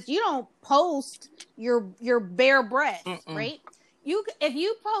don't post your bare breasts, right? If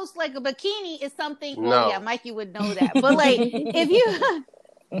you post like a bikini, it's something. No. Well, yeah, Mikey would know that, but like if you.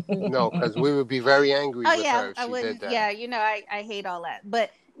 No, because we would be very angry with her if I wouldn't. Did that. Yeah, I hate all that.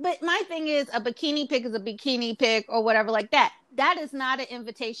 But my thing is, a bikini pic is a bikini pic or whatever like that. That is not an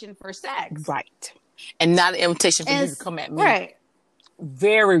invitation for sex. Right. And not an invitation for you to come at me. Right.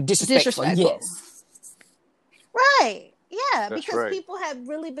 Very disrespectful. Yes. Right. Yeah, that's because people have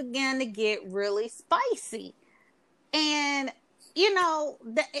really began to get really spicy. And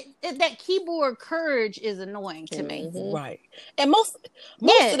that keyboard courage is annoying to me. Right. And most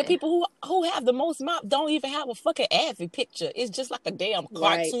of the people who have the most mouth don't even have a fucking Advy picture. It's just like a damn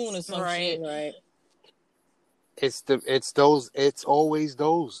cartoon or some shit. Right. It's always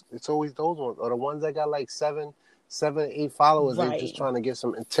those ones, or the ones that got like 7, 8 followers. They're just trying to get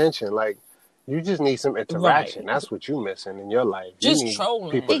some attention. Like, you just need some interaction. That's what you're missing in your life. Just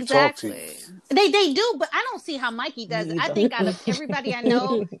trolling. People to talk to you. They do, but I don't see how Mikey does it. I think out of everybody I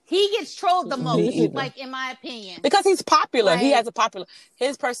know, he gets trolled the most, like, in my opinion. Because he's popular. He has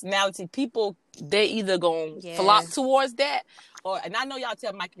his personality. People, they either gonna flock towards that, and I know y'all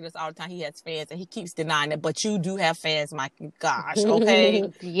tell Mikey this all the time, he has fans, and he keeps denying it, but you do have fans, Mikey. Gosh,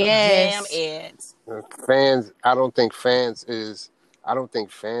 okay? Yes. Damn it. Fans, I don't think fans is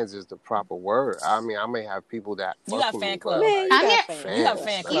the proper word. I mean, I may have people that you got fan club. You got a fan. You got a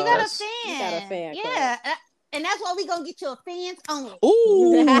fan. You got a fan. Yeah, and that's why we gonna get you a fans only.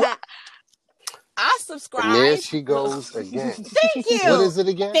 Ooh. I subscribe. And there she goes again. Thank you. What is it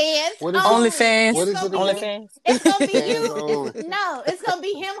again? Fans. Only fans. What is it again? Only fans. It's gonna be you. No, it's gonna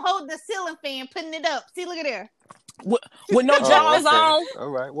be him holding the ceiling fan, putting it up. See, look at there. With no jaws on. All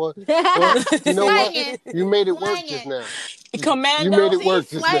right. Well, you know what? You made it work just now. Commando. You made it work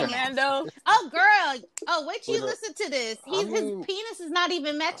just now. Commando. Oh, girl. Oh, wait till you listen to this. His penis is not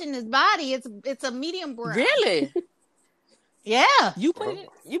even matching his body. It's a medium brown. Really? Yeah. You put it.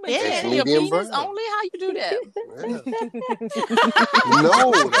 You been taking your penis brown. Only? How you do that? Yeah.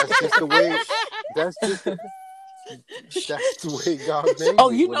 No, that's just the way. That's the way God made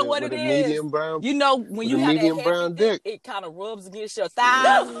it. You know what it is? Medium brown. You know when you have medium brown dick, it kind of rubs against your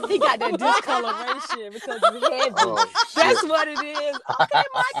thighs. He got that discoloration because it's heavy. Oh, that's what it is. Okay,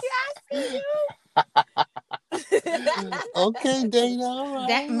 Mikey, I see you. Okay, Dana. All right.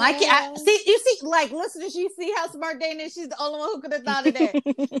 That Mikey, you see, like, listeners, you see how smart Dana is. She's the only one who could have thought of that.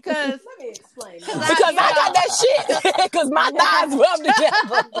 Because let me explain. Because I got that shit. Because my thighs rub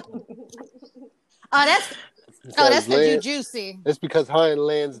together. That's because you're juicy. It's because her and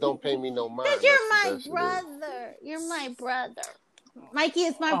Lance don't pay me no mind. Because you're my brother. You're my brother. Mikey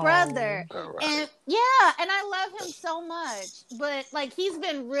is my brother. Right. And I love him so much. But like, he's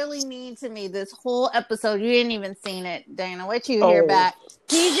been really mean to me this whole episode. You ain't even seen it, Dana. Wait till you hear back.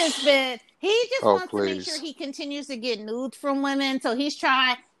 He just wants to make sure he continues to get nudes from women. So he's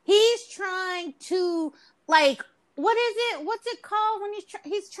trying to, like, what is it? What's it called when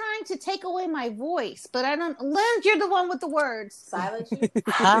he's trying to take away my voice? But I don't. Lynn, you're the one with the words. Silence you.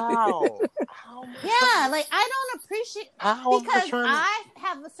 How? Yeah, like, I don't appreciate because I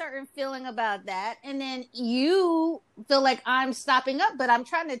have a certain feeling about that, and then you feel like I'm stopping up. But I'm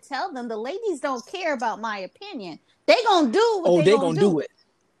trying to tell them the ladies don't care about my opinion. They gonna do what they gonna do. It.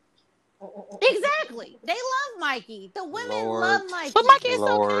 Exactly. They love Mikey. The women love Mikey. But Mikey, it's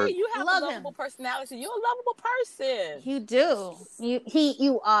okay. You have a lovable personality. You're a lovable person. You do.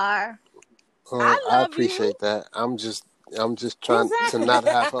 You are. I appreciate that. I'm just trying to not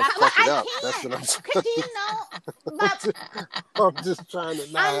have her fuck it up. That's what I'm saying. Do you know? I'm just trying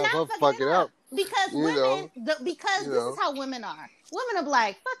to not have her fuck it up. Because women, this is how women are. Women are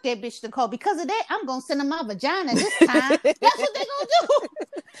like, fuck that bitch Nicole. Because of that, I'm gonna send her my vagina this time. That's what they gonna do.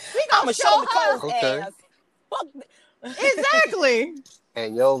 We gonna show her ass. Exactly.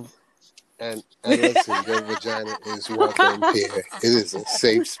 And And listen, your vagina is welcome here. It is a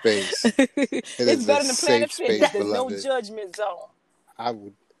safe space. It's better than Planet Fitness. There's no judgment zone. I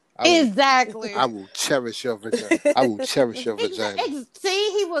will cherish your vagina. I will cherish your vagina.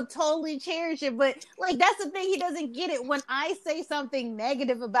 See, he will totally cherish it. But like, that's the thing, he doesn't get it. When I say something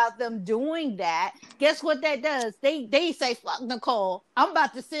negative about them doing that, guess what that does? They say, fuck Nicole, I'm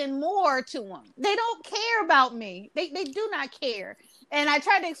about to send more to them. They don't care about me. They do not care. And I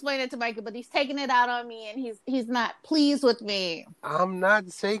tried to explain it to Michael, but he's taking it out on me, and he's not pleased with me. I'm not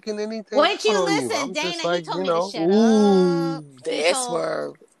taking anything. Won't you listen, Dana? He told me to shut up. That's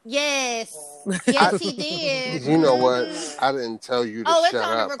word. Yes, he did. You know what? I didn't tell you to shut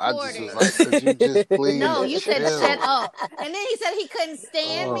up. I just was like, could you just please? No, you said shut up. And then he said he couldn't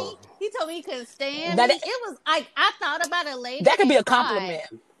stand me. He told me he couldn't stand me. It was like, I thought about it later. That could be a compliment.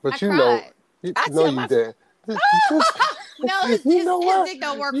 But you know you did. No, his dick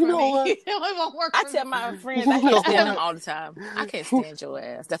don't work for me. It won't work for me. I tell my friends I can't stand him all the time. I can't stand your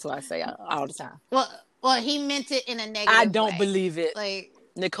ass. That's what I say all the time. Well, he meant it in a negative way. I don't believe it. Like,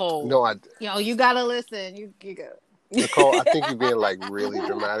 Nicole. No, you gotta listen. You go. Nicole, I think you're being like really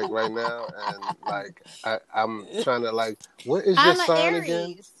dramatic right now, and like I'm trying to like, what is your sign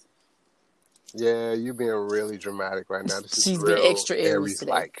again? Yeah, you're being really dramatic right now. This is real extra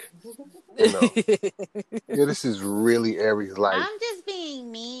Aries-like. You know? Yeah, this is really Aries-like. I'm just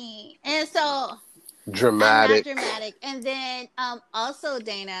being mean, and so dramatic. I'm not dramatic. And then also,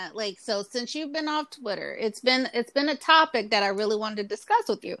 Dana, like, so since you've been off Twitter, it's been a topic that I really wanted to discuss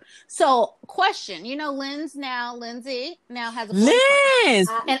with you. So, question, Lindsay now has a boyfriend. Liz!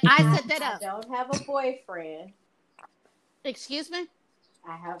 And I set that up. I don't have a boyfriend. Excuse me?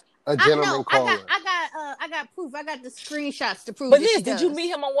 I have a gentleman caller. I got proof. I got the screenshots to prove. But Liz, did you meet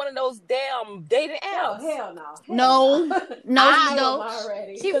him on one of those damn dating apps? Oh, hell no. No.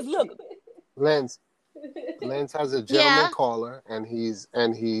 Because look, Lance has a gentleman caller, and he's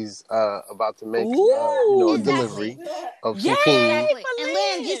about to make a delivery of some keys.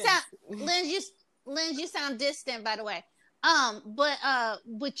 And Lynn, you sound distant, by the way. But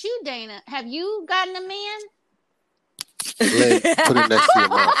with you, Dana, have you gotten a man? Lynn, put it next to your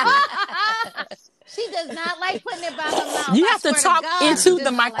mouth. She does not like putting it by her mouth. You have to talk into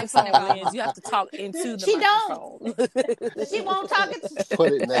the microphone, Liz. You have to talk into the microphone. She won't talk it.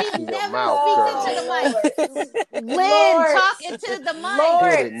 Put it next to your mouth, girl. Into the mic. Lynn, talk into the mic.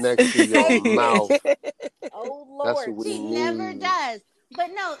 Put it next to your mouth. Oh, Lord. That's what we she need. never does.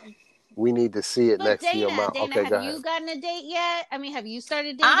 But no. We need to see it next to your mouth. Dana, okay, go ahead. Have you gotten a date yet? I mean, have you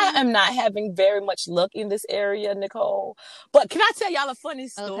started dating? I am not having very much luck in this area, Nicole. But can I tell y'all a funny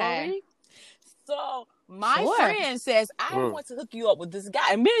story? Okay. So my friend says, I want to hook you up with this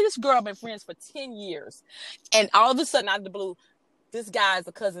guy. And me and this girl have been friends for 10 years. And all of a sudden, out of the blue, this guy is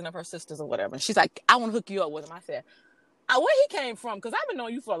a cousin of her sister's or whatever. And she's like, I want to hook you up with him. I said, where he came from? Because I've been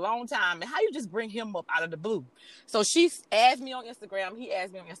knowing you for a long time. And how you just bring him up out of the blue? So she asked me on Instagram. He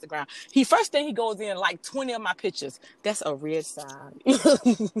asked me on Instagram. First thing he goes in, like 20 of my pictures. That's a red sign.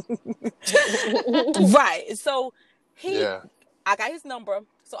 Right. So I got his number.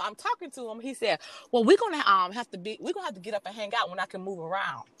 So I'm talking to him. He said, well, we're gonna have to get up and hang out when I can move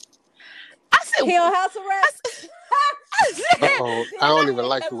around. I said, he on house arrest? I don't even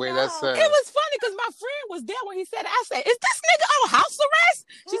like the way that sounds. It was funny because my friend was there when he said it. I said, is this nigga on house arrest?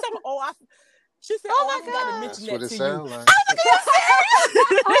 She said, I forgot to mention that to you. Like. I was like, are you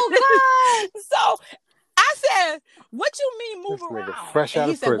serious? Oh, God. So I said, what you mean move around? Fresh out and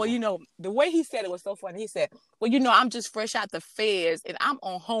he of said, prison. well, the way he said it was so funny. He said, well, I'm just fresh out the feds and I'm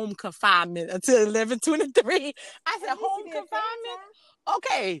on home confinement until 11/23. I said, home confinement?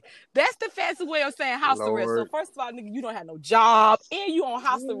 Okay, that's the fancy way of saying house arrest. So first of all, nigga, you don't have no job, and you on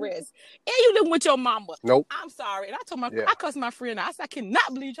house arrest, and you living with your mama. Nope. I'm sorry, and I told I cussed my friend out. I said, I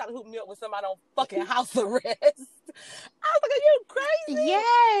cannot believe you try to hook me up with somebody on fucking house arrest. I was like, are you crazy?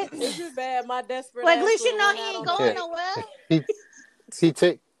 Yes. This is bad. My desperate. Like, at least you know he ain't going nowhere.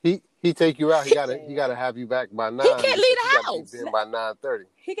 He take you out. He gotta have you back by 9. He can't leave the house. By 9:30.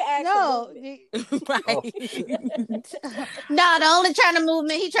 He can ask. No, the only trying to move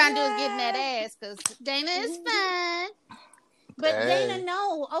me, he trying to do is getting that ass because Dana is fine. But Dana,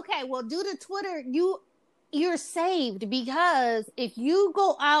 no. Okay, well, due to Twitter, you're saved because if you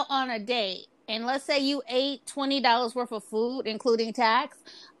go out on a date and let's say you ate $20 worth of food, including tax,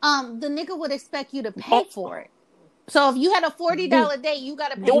 the nigga would expect you to pay for it. So if you had a $40 date, you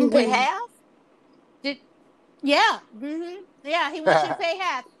got to pay. Don't pay half? Yeah. Mm-hmm. Yeah, he wants you to pay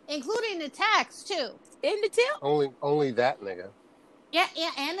half, including the tax too. In the tip? Only that nigga. Yeah,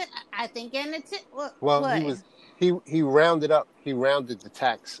 and I think in the tip. He rounded up. He rounded the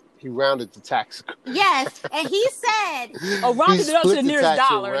tax. He rounded the tax. Yes, and he said, rounded it up to the nearest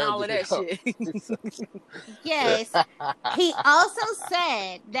dollar and all of that shit. Yes. He also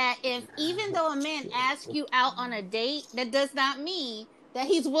said that even though a man asks you out on a date, that does not mean that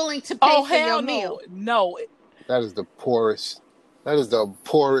he's willing to pay for your meal. No. That is the poorest. That is the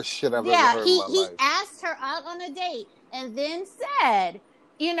poorest shit I've ever heard in my life. He asked her out on a date and then said,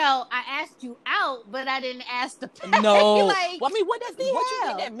 I asked you out, but I didn't ask to pay. No. What you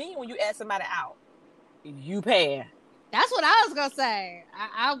that mean when you ask somebody out? You pay. That's what I was gonna say.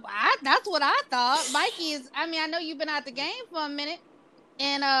 I that's what I thought. Mikey is. I mean, I know you've been out the game for a minute,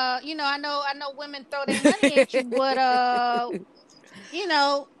 and I know women throw their money at you, but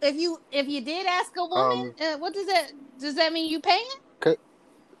if you did ask a woman, what does that mean? You paying?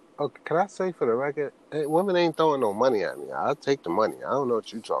 Can I say for the record, women ain't throwing no money at me. I'll take the money. I don't know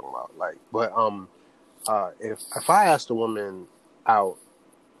what you're talking about. If I asked a woman out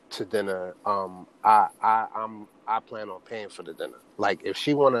to dinner, I plan on paying for the dinner. Like if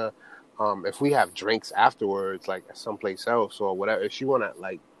she wanna, if we have drinks afterwards, like someplace else or whatever, if she wanna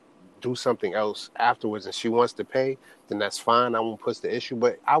like do something else afterwards and she wants to pay, then that's fine. I won't push the issue.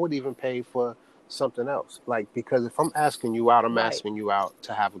 But I would even pay for something else, because if I'm asking you out, I'm asking you out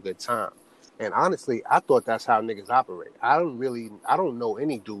to have a good time. And honestly, I thought that's how niggas operate. I don't know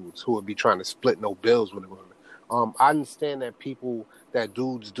any dudes who would be trying to split no bills with a woman. I understand that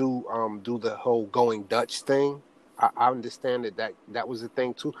dudes do the whole going Dutch thing. I understand that was a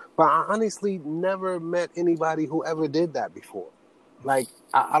thing too. But I honestly never met anybody who ever did that before. Like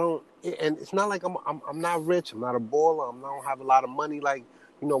I don't, and it's not like I'm not rich. I'm not a baller. I don't have a lot of money. Like.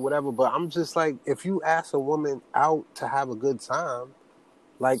 Whatever, but I'm just like, if you ask a woman out to have a good time,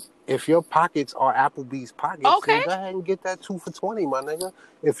 like, if your pockets are Applebee's pockets, then go ahead and get that 2 for $20, my nigga.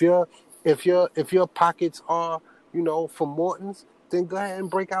 If your pockets are, for Morton's, then go ahead and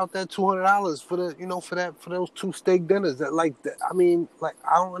break out that $200 for those 2 steak dinners. I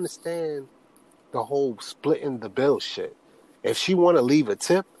don't understand the whole splitting the bill shit. If she want to leave a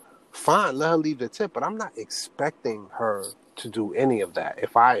tip, fine, let her leave the tip, but I'm not expecting her to do any of that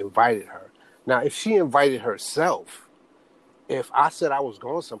if I invited her. Now, if she invited herself, if I said I was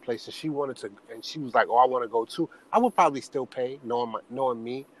going someplace and she wanted to, and she was like, "Oh, I want to go too," I would probably still pay, knowing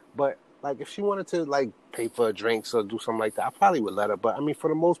me. But like, if she wanted to like pay for drinks or do something like that, I probably would let her. But I mean, for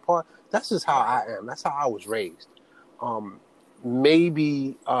the most part, that's just how I am. That's how I was raised.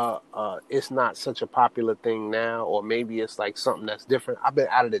 Maybe it's not such a popular thing now, or maybe it's like something that's different. I've been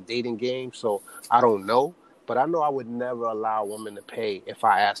out of the dating game, so I don't know. But I know I would never allow a woman to pay if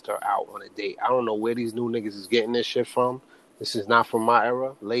I asked her out on a date. I don't know where these new niggas is getting this shit from. This is not from my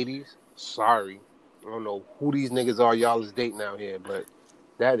era. Ladies, sorry. I don't know who these niggas are y'all is dating out here, but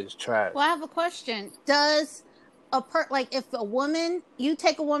that is trash. Well, I have a question. Does if you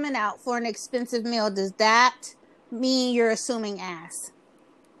take a woman out for an expensive meal, does that mean you're assuming ass?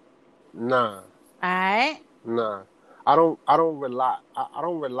 Nah. All right. Nah. I don't rely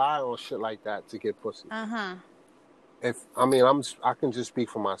on shit like that to get pussy. Uh-huh. I can just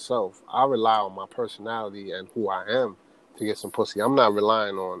speak for myself. I rely on my personality and who I am to get some pussy. I'm not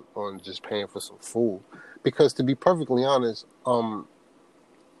relying on just paying for some food. Because to be perfectly honest, a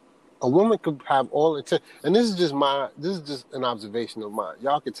woman could have all intent, and this is just an observation of mine.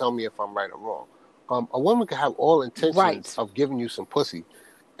 Y'all can tell me if I'm right or wrong. A woman could have all intentions of giving you some pussy.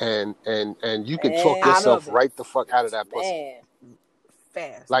 And you could talk yourself right the fuck out of that pussy.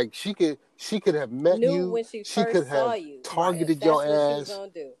 Fast. Like she could have met you. When she could have targeted your ass. That's what she's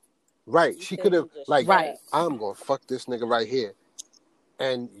gonna do. Right. She could have I'm gonna fuck this nigga right here.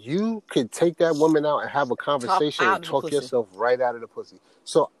 And you could take that woman out and have a conversation and talk yourself right out of the pussy.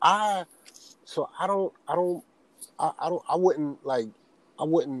 So I wouldn't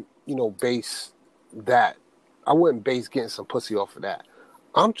base that. I wouldn't base getting some pussy off of that.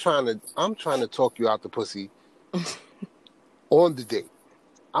 I'm trying to talk you out the pussy on the date.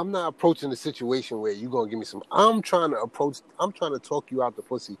 I'm not approaching the situation where you're gonna give me some. I'm trying to talk you out the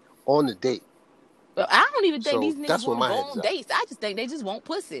pussy on the date. But I don't even think these niggas want to go on dates. I just think they just want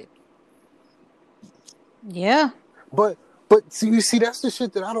pussy. Yeah. But see, that's the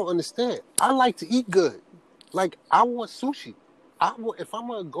shit that I don't understand. I like to eat good. Like, I want sushi. If I'm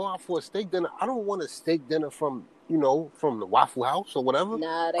gonna go out for a steak dinner, I don't want a steak dinner from the Waffle House or whatever.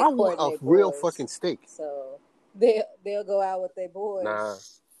 Nah, I want a real fucking steak. So they'll go out with their boys. Nah.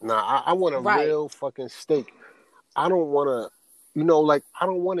 I want a real fucking steak. I don't want to, I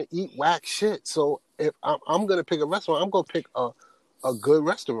don't want to eat whack shit. So if I'm gonna pick a restaurant, I'm gonna pick a good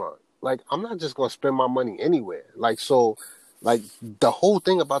restaurant. Like, I'm not just gonna spend my money anywhere. Like, so, like, the whole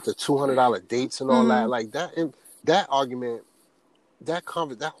thing about the $200 dates and all that, like that argument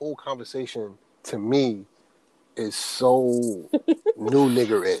that whole conversation to me is so new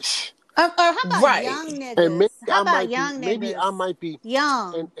nigger-ish. Or how about young niggas? And maybe how about young niggas? Maybe I might be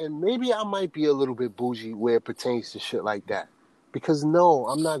young, and maybe I might be a little bit bougie where it pertains to shit like that. Because no,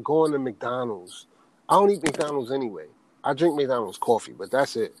 I'm not going to McDonald's. I don't eat McDonald's anyway. I drink McDonald's coffee, but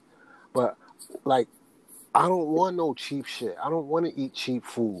that's it. But like, I don't want no cheap shit. I don't want to eat cheap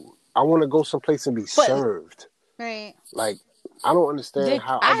food. I want to go someplace and be served. Right. Like, I don't understand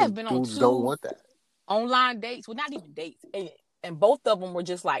how other dudes don't want that. Online dates, well, not even dates, and both of them were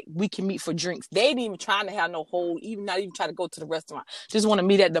just like, we can meet for drinks. They ain't even trying to have no whole, not even trying to go to the restaurant. Just want to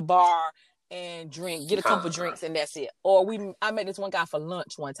meet at the bar and drink, get a couple drinks, and that's it. Or I met this one guy for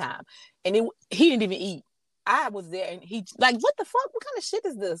lunch one time, and he didn't even eat. I was there, and he like, what the fuck? What kind of shit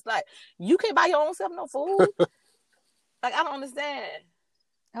is this? Like, you can't buy your own self no food? Like, I don't understand.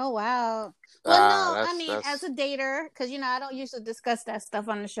 Oh, wow. Well, no, I mean, as a dater, because, I don't usually discuss that stuff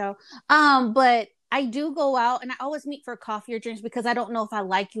on the show. But I do go out, and I always meet for coffee or drinks because I don't know if I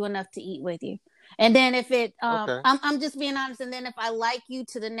like you enough to eat with you. And then if I'm just being honest, and then if I like you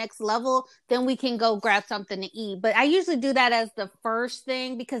to the next level, then we can go grab something to eat. But I usually do that as the first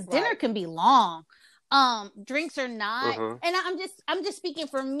thing because dinner can be long. Drinks are not. And I'm just speaking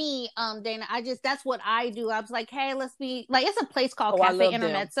for me, Dana. That's what I do. I was like, hey, let's be like, it's a place called Cafe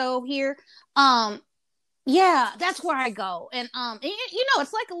Intermezzo here. Yeah, that's where I go. And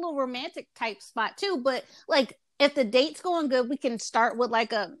it's like a little romantic type spot too. But like, if the date's going good, we can start with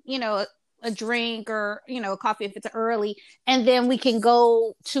like a drink or, a coffee if it's early. And then we can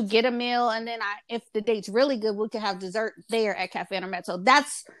go to get a meal. And then if the date's really good, we can have dessert there at Cafe Intermezzo.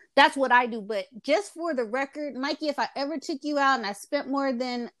 That's what I do. But just for the record, Mikey, if I ever took you out and I spent more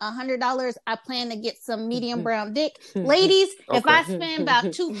than $100, I plan to get some medium brown dick. Ladies, if I spend about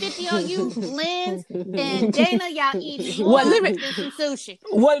 $250 on you, Lynn and Dana, y'all eat more than some sushi.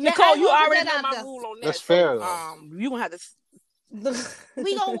 Well, Nicole, you already know my rule on that. That's fair. You gonna have to.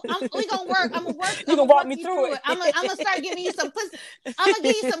 we gonna work. I'm gonna work. You gonna walk me through it. I'm gonna start giving you some pussy. I'm gonna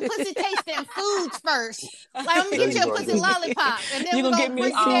give you some pussy tasting foods first. Like, I'm gonna get you a pussy lollipop, and then we're gonna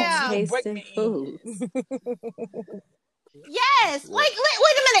break it down. Tasting foods. Yes. Like,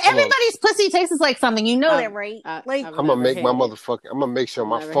 wait a minute. Everybody's pussy tastes like something. You know that, right? Like, I'm gonna make my motherfucking. I'm gonna make sure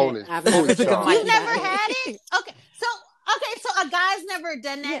my phone is fully charged. You've never had it? Okay. So a guy's never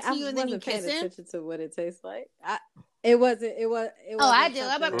done that to you, and then you kiss him. Paying attention to what it tastes like. It wasn't. I do.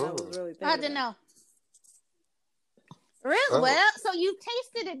 I didn't know. Really? Oh. Well, so you've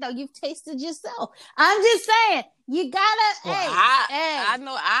tasted it though. You've tasted yourself. I'm just saying, you gotta. Well, I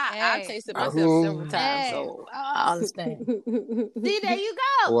know. I tasted myself several times, so I understand. See, there you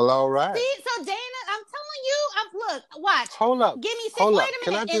go. Well, all right. See, so Dana, I'm telling you, look, watch. Hold up. Give me 6. Wait a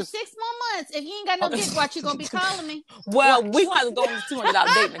minute. In 6 more months, if you ain't got no dick, watch, you gonna be calling me. Well, we gonna have to go on this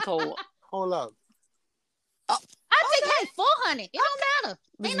 $200 date, Nicole. Hold up. I think 400. It don't matter.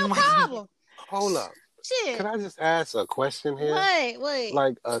 Ain't no problem. Hold up. Shit. Can I just ask a question here? Wait.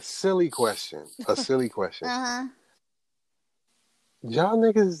 Like a silly question. Uh-huh. Y'all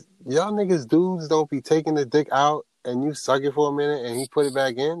niggas dudes don't be taking the dick out and you suck it for a minute and he put it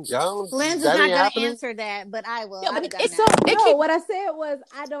back in? Lynn's is not going to answer that, but I will. Yeah, what I said was,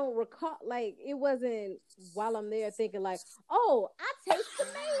 I don't recall, like, it wasn't while I'm there thinking like, oh, I taste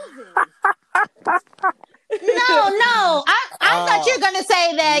amazing. No. I thought you were going to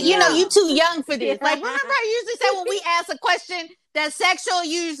say that, you too young for this. Like, remember I usually say when we ask a question that's sexual,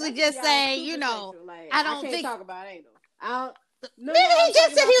 you usually just say, like, I don't can't think. talk about anal. He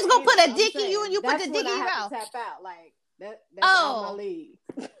just said he was going to put a dick in you and you put the dick in your mouth. Tap out. Like, that's all my league.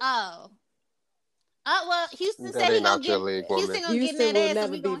 Oh. Well, Houston said he's going to get in that ass,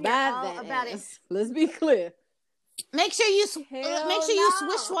 and we're going to hear all about it. Let's be clear. Make sure you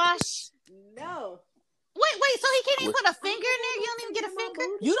swish wash. No. Wait, so he can't even put a finger in there? You don't even get a finger?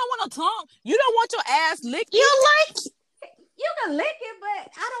 You don't want no tongue? You don't want your ass licked? You like it? You can lick it,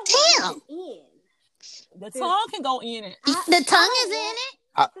 but I don't want it in. The tongue can go in it. The tongue is in it?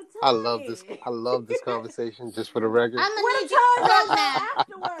 I love this. I love this conversation. Just for the record, I'm gonna need you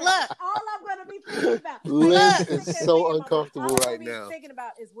afterwards. Look, all I'm gonna be thinking about. Liz is so uncomfortable right now. Thinking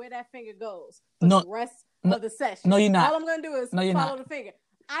about is where that finger goes for the rest of the session. No, you're not. All I'm gonna do is follow the finger.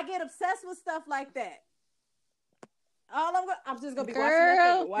 I get obsessed with stuff like that. I'm just gonna be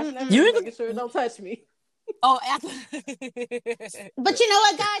watching that finger, making sure it don't touch me. Oh, but you know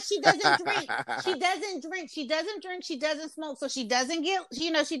what, guys? She doesn't drink. She doesn't smoke. So she doesn't get.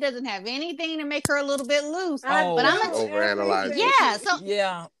 She doesn't have anything to make her a little bit loose. But I'm gonna overanalyze. Yeah. So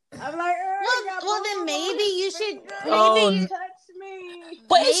yeah. I'm like, well, then maybe you should. Maybe you touch me.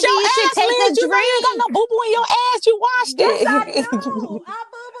 But it's your ass, Liz. You know you ain't got no boo boo in your ass. You washed it. Yes, I do. I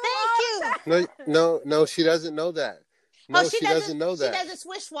boo boo. No, she doesn't know that. No, she doesn't know that. She doesn't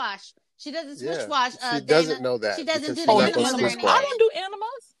swish wash. She doesn't switch wash. She doesn't know that. She doesn't do the animals. I don't do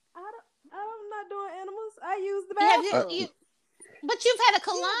animals. I'm not doing animals. I use the bathroom. But you've had a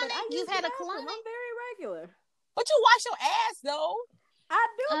colonic. You've had a colonic. I'm very regular. But you wash your ass though. I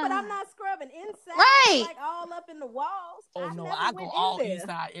do, but I'm not scrubbing inside, like all up in the walls. Oh no, I go all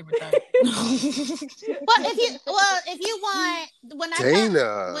inside everything. But if you want, when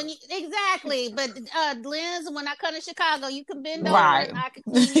Liz, when I come to Chicago, you can bend over and I can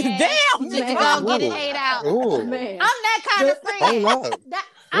clean your ass. Damn, you can go get it laid out. Ooh. Man. I'm that kind of friend.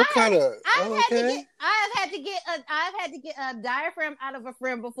 I've had to get a diaphragm out of a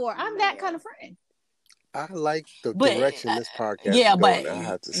friend before. I'm that kind of friend. I like the direction this podcast is going, I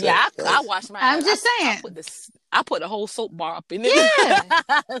have to say. Yeah, I wash my I'm just saying. I put the whole soap bar up in it. Yeah.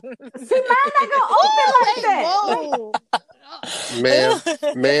 See, mine not gonna open like that. Whoa. Ma'am,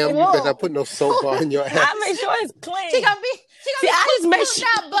 you better not put no soap bar in your ass. I make sure it's clean. She gonna be I just make sure.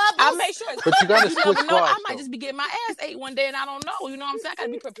 I make sure it's clean. But you gotta switch bars. I might just be getting my ass ate one day and I don't know. You know what I'm saying? I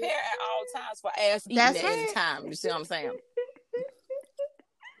gotta be prepared at all times for ass eating at any time. You see what I'm saying?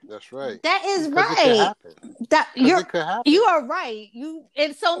 That's right. That is right. You are right. You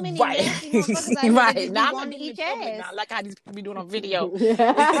and so many nasty motherfuckers right. Now I'm want to eat your ass. Not like how these people be doing on video.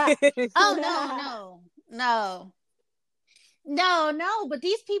 No. But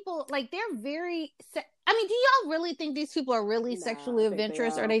these people, like, they're very. I mean, do y'all really think these people are really sexually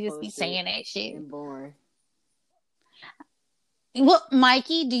adventurous, or they just be saying that shit? Boring. Well,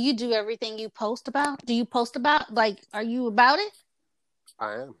 Mikey, do you do everything you post about? Do you post about, like, are you about it?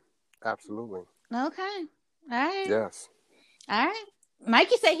 I am. Absolutely. Okay. All right. Yes. All right.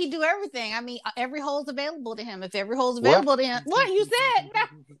 Mikey said he do everything. I mean, every hole's available to him. If every hole's available to him, what you said?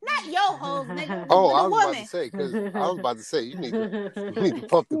 Not your holes, nigga. Oh, I was about to say, you need to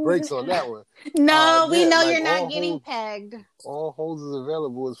pump the brakes on that one. No, we know you're not getting pegged. All holes is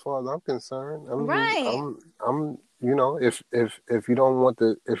available as far as I'm concerned. Right. I'm you know, if you don't want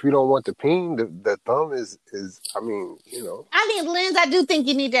the peen, the thumb is I mean, you know. I mean, Linz, I do think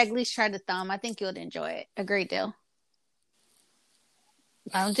you need to at least try the thumb. I think you'll enjoy it a great deal.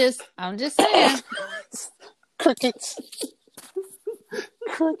 I'm just saying. Crickets.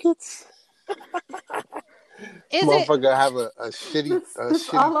 Motherfucker have a shitty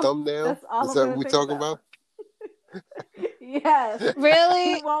thumbnail. Is that what we talking about? Yes.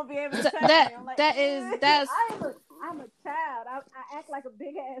 Really? You won't be able to tell me. That's. I'm a child. I act like a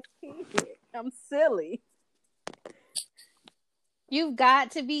big ass kid. I'm silly. You've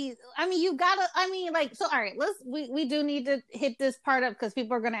got to be. I mean, so. All right, we do need to hit this part up because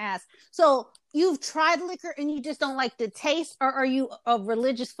people are going to ask. So you've tried liquor and you just don't like the taste, or are you a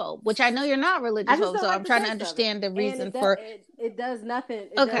religious phobe? Which I know you're not religious phobe, so I'm trying to understand the reason for. It does nothing.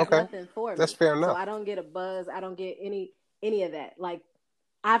 It does nothing for me. That's fair enough. So I don't get a buzz. I don't get any of that. Like,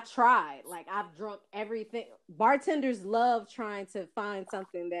 I've tried. Like, I've drunk everything. Bartenders love trying to find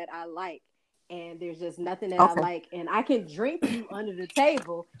something that I like. And there's just nothing that I like. And I can drink you under the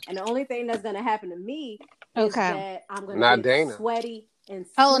table. And the only thing that's going to happen to me is that I'm going to get sweaty and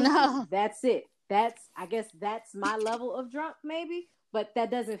sleepy. Oh, no. That's it. I guess that's my level of drunk, maybe. But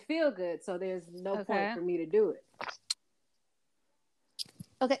that doesn't feel good. So there's no point for me to do it.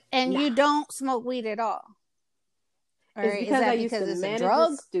 Okay. And you don't smoke weed at all? Or it's because I used to manage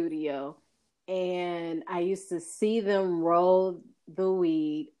a studio. And I used to see them roll the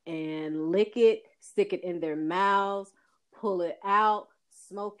weed and lick it, stick it in their mouths, pull it out,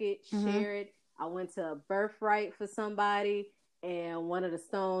 smoke it, share it. I went to a birthright for somebody, and one of the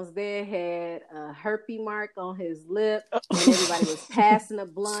stones there had a herpes mark on his lip, and everybody was passing a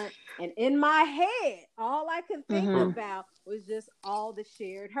blunt. And in my head, all I could think about was just all the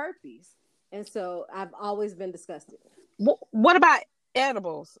shared herpes. And so I've always been disgusted. What about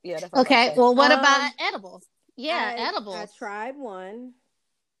edibles? Yeah. Okay. Well, what about edibles? Yeah, edibles. I tried one,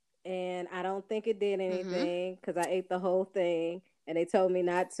 and I don't think it did anything because I ate the whole thing, and they told me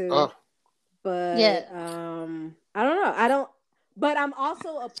not to. But I don't know. But I'm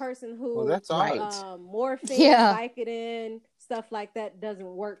also a person who that's morphine, Vicodin, stuff like that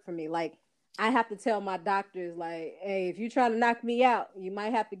doesn't work for me. Like, I have to tell my doctors, like, hey, if you try to knock me out, you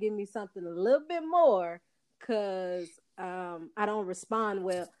might have to give me something a little bit more because I don't respond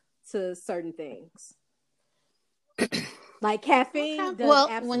well to certain things. Like caffeine does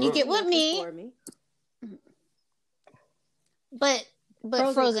absolutely when you get with me, but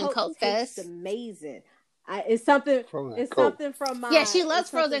frozen Coke tastes amazing. It's something from my she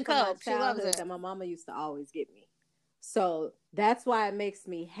loves frozen Coke. She loves it. That my mama used to always get me. So that's why it makes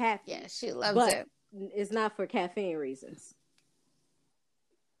me happy. Yeah, she loves it. It's not for caffeine reasons.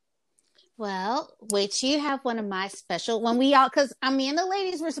 Well, which you have one of my special when we all, because me and the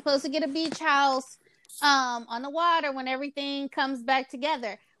ladies were supposed to get a beach house on the water when everything comes back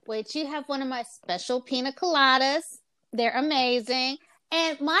together. Which you have one of my special pina coladas. They're amazing.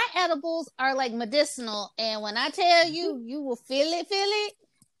 And my edibles are like medicinal. And when I tell you, you will feel it.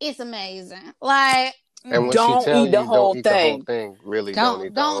 It's amazing. Like, and don't eat the whole thing. Really don't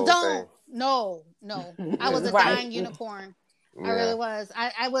eat the whole thing. No. I was a dying unicorn. Yeah. I really was.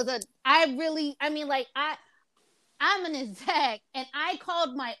 I'm an exec, and I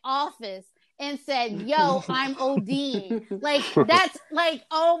called my office and said, yo, I'm ODing. Like, that's like,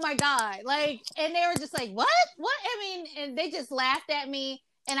 oh my God. Like, and they were just like, what? And they just laughed at me,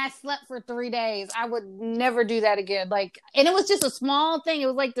 and I slept for 3 days. I would never do that again. Like, and it was just a small thing. It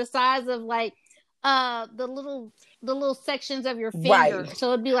was like the size of like, the little sections of your finger. Right.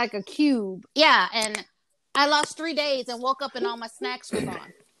 So it'd be like a cube. Yeah. And I lost 3 days and woke up and all my snacks were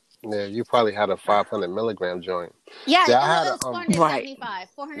gone. Yeah, you probably had a 500 milligram joint. Yeah, it was 475.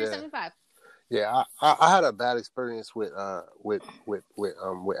 475. Yeah, I had a bad experience with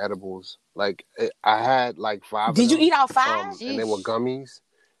edibles. Like I had like 5. Did you eat all 5? And they were gummies,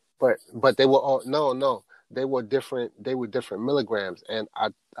 but they were all no. They were different. They were different milligrams, and I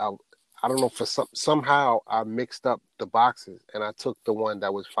don't know, for somehow I mixed up the boxes, and I took the one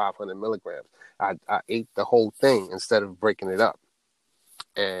that was 500 milligrams. I ate the whole thing instead of breaking it up.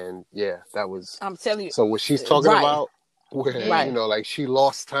 And yeah, that was. I'm telling you. So what she's talking about, where you know, like she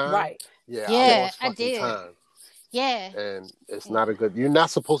lost time. Right. Yeah, I did. Time. Yeah. And it's not a good. You're not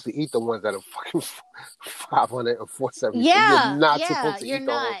supposed to eat the ones that are fucking 500 or 470. Yeah. You're not supposed to eat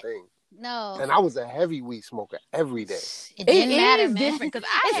the whole thing. No. And I was a heavy weed smoker every day. It didn't matter, man. Different because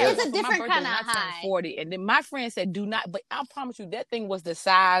it's a different kind of high. 40, and then my friend said, "Do not." But I promise you, that thing was the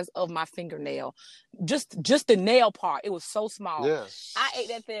size of my fingernail, just the nail part. It was so small. Yeah. I ate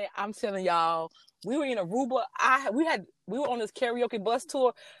that thing. I'm telling y'all, we were in Aruba. We were on this karaoke bus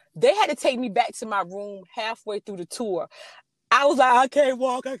tour. They had to take me back to my room halfway through the tour. I was like, I can't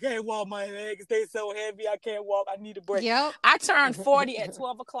walk. My legs, they so heavy. I can't walk. I need a break. Yep. I turned 40 at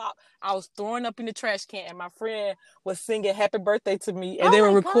 12 o'clock. I was throwing up in the trash can, and my friend was singing happy birthday to me, and they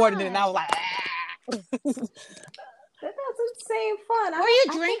were recording it, and I was like, That doesn't seem fun. Were you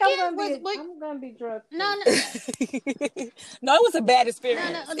drinking? I'm going to be drunk. No. No, it was a bad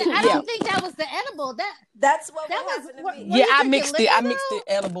experience. No. I don't think that was the edible. That's what happened to me. Yeah, I mixed it. I mixed the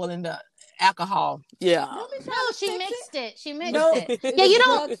edible and the alcohol. Yeah. No, she mixed it. it. Yeah, you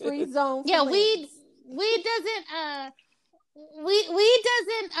don't. Free zone. Yeah, weed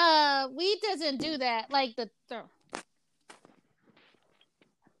doesn't do that. Like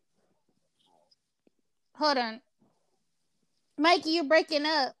Hold on. Mikey, you're breaking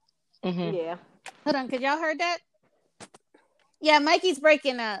up. Mm-hmm. Yeah. Hold on, could y'all heard that? Yeah, Mikey's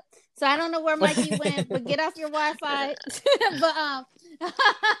breaking up. So I don't know where Mikey went, but get off your Wi-Fi. But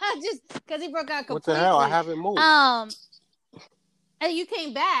just because he broke out completely. What the hell? I haven't moved. And you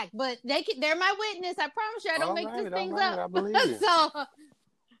came back, but they're my witness. I promise you, I don't make these things up. I believe you.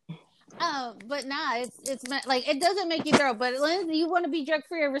 But it's like it doesn't make you throw. But Lindsay, you want to be drug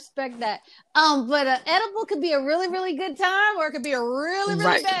free, I respect that. But an edible could be a really, really good time, or it could be a really,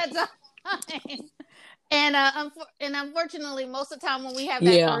 really bad time. And unfortunately, most of the time when we have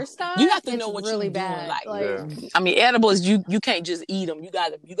that first time, you have to know what really you're bad. doing. I mean, edibles, you can't just eat them. You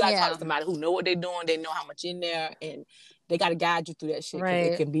gotta talk to somebody who know what they're doing. They know how much in there, and they gotta guide you through that shit.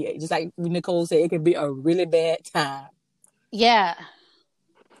 Right. It can be just like Nicole said. It can be a really bad time. Yeah.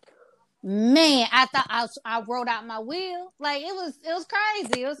 Man, I thought I wrote out my will. Like it was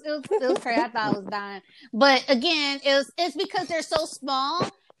crazy. It was crazy. I thought I was dying. But again, it's because they're so small.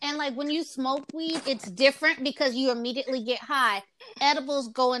 And like when you smoke weed, it's different because you immediately get high. Edibles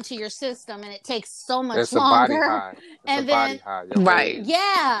go into your system, and it takes so much longer. It's a body high. And then right,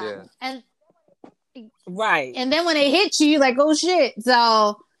 yeah, and right, and then when it hits you, you're like, oh shit.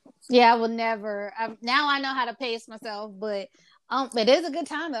 So yeah, I would never. Now I know how to pace myself, but it is a good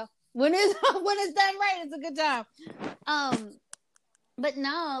time though. When it's done right, it's a good time. But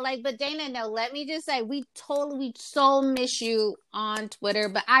no, but Dana, no, let me just say, we so miss you on Twitter,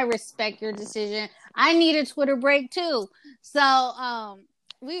 but I respect your decision. I need a Twitter break too. So,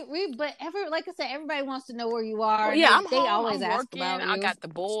 like I said, everybody wants to know where you are. Well, yeah, they always ask about you. I got the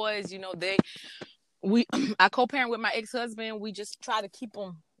boys, I co-parent with my ex-husband. We just try to keep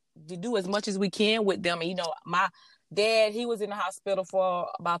them to do as much as we can with them. And, my dad, he was in the hospital for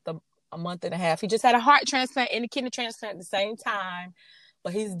about a month and a half. He just had a heart transplant and a kidney transplant at the same time,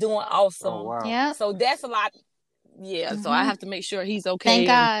 but he's doing awesome. Oh, wow. Yeah. So that's a lot. Yeah, so I have to make sure he's okay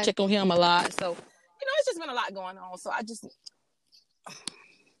and check on him a lot. So, it's just been a lot going on. So I just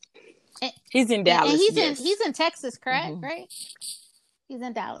he's in Dallas. And he's in Texas, correct? Right? He's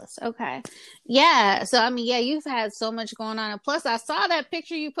in Dallas. Okay. Yeah. So, I mean, you've had so much going on. And plus, I saw that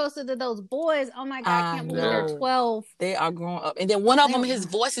picture you posted of those boys. Oh, my God. I can't believe they're 12. They are growing up. And then one of them, his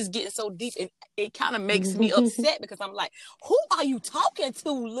voice is getting so deep. And it kind of makes me upset because I'm like, who are you talking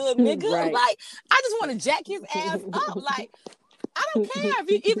to, little nigga? Right. Like, I just want to jack his ass up. Like, I don't care if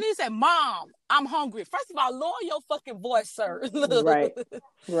even if he said, Mom, I'm hungry. First of all, lower your fucking voice, sir.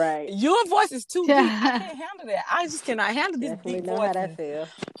 Right. Your voice is too deep. I can't handle that. I just cannot handle this deep voice. How that feel.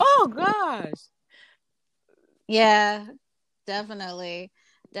 Oh, gosh. Yeah, definitely.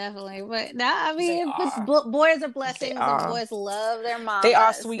 But no, I mean, boys are blessings, and boys love their moms. They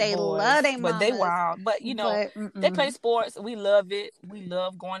are sweet boys. They love their moms. But they wild. But, they play sports. We love it. We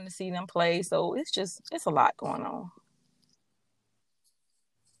love going to see them play. So it's a lot going on.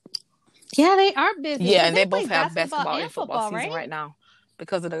 Yeah, they are busy. Yeah, and they both have basketball and football season right now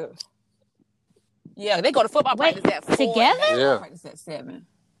because of the. Yeah, they go to football practice at 4. Together. Yeah, practice at 7.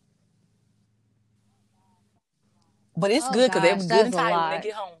 But it's good because they're good and tired when they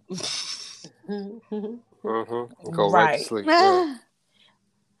get home. Go right to sleep. Yeah.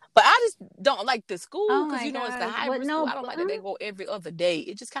 But I just don't like the school because it's the hybrid school. I don't like that they go every other day.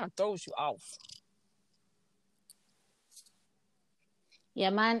 It just kind of throws you off. Yeah,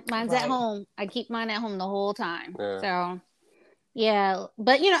 mine's at home. I keep mine at home the whole time. Yeah. So, yeah.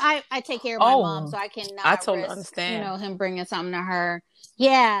 But, I take care of my mom, so I cannot totally risk, understand. him bringing something to her.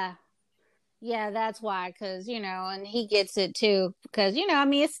 Yeah. Yeah, that's why. Because, and he gets it, too. Because,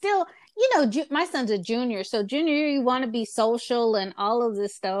 it's still, my son's a junior. So, junior year, you want to be social and all of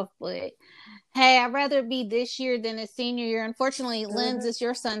this stuff. But, hey, I'd rather it be this year than his senior year. Unfortunately, Linz, it's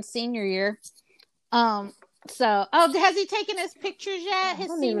your son's senior year. So, has he taken his pictures yet? His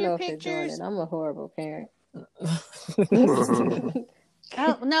senior pictures? I'm a horrible parent. No,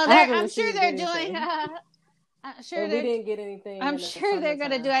 I'm sure they're doing. I'm sure we didn't get anything. I'm sure they're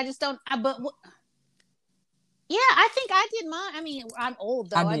gonna do. I just don't. Yeah, I think I did mine. I mean, I'm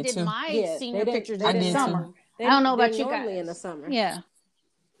old though. I did my senior pictures in the summer. I don't know about you guys. In the summer. Yeah.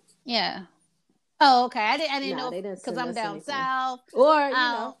 Oh, okay. I didn't know because I'm down south. Or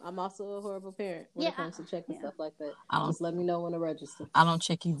I'm also a horrible parent when it comes to checking stuff like that. Just let me know when to register. I don't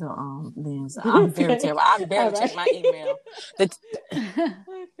check either, Linz. I'm very terrible. I barely check my email.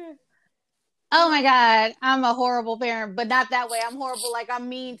 Oh my God, I'm a horrible parent, but not that way. I'm horrible, like I'm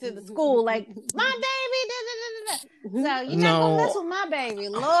mean to the school, like my baby. So you're not gonna mess with my baby.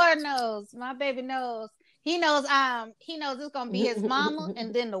 Lord knows, my baby knows. He knows it's gonna be his mama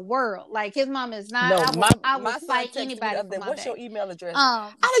and then the world. Like his mom is not. No, I will fight anybody. What's your email address?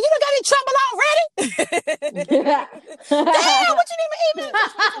 I you don't got any trouble already. Damn, what you need my email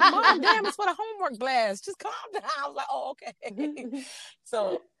address? Mom, damn, it's for the homework blast. Just calm down. I was like, oh, okay.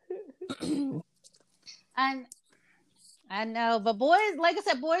 So, I know, but boys, like I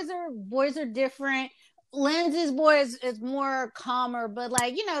said, boys are different. Lindsay's boys is more calmer, but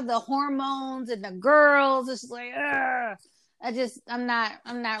like, the hormones and the girls, it's like, I'm not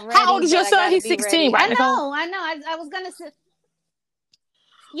ready. How old is your son? He's 16, right? I know. I was gonna say,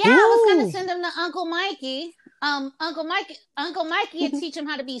 I was gonna send him to Uncle Mikey. Uncle Mikey would teach him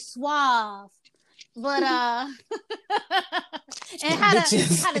how to be suave, but and how to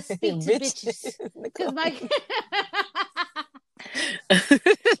speak to bitches. Because Mikey.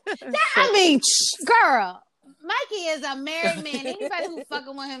 I mean, girl, Mikey is a married man. Anybody who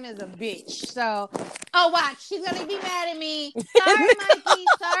fucking with him is a bitch. So, watch, she's gonna be mad at me. Sorry, Mikey.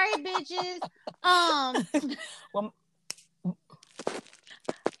 Sorry, bitches. Well,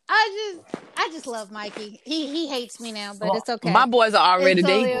 I just love Mikey. He hates me now, but it's okay. My boys are already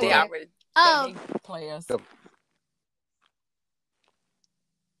they already players.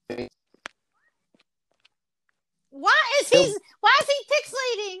 Why is he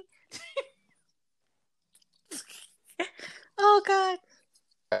pixelating? Oh God.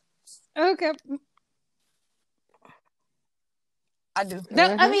 Okay. I do.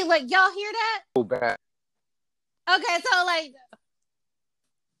 I mean, like, y'all hear that? So bad. Okay, so like,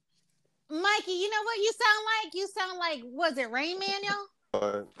 Mikey, you know what you sound like? You sound like, was it Rain Man,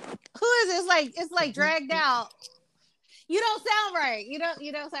 y'all? Who is this? It's like dragged out. You don't sound right. You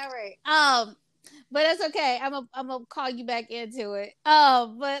don't sound right. But it's okay. I'm gonna call you back into it.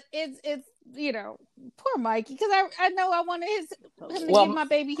 But it's poor Mikey, because I know I wanted him to give my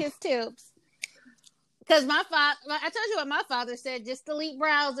baby his tips. Because I told you what my father said: just delete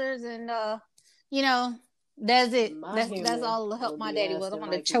browsers and That's it. That's all the help my daddy was. I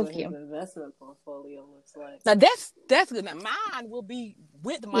want to choke him. Investment portfolio looks like. Now that's good. Now mine will be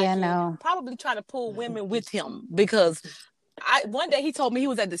with Mikey. Yeah, no. Probably try to pull women with him because one day he told me he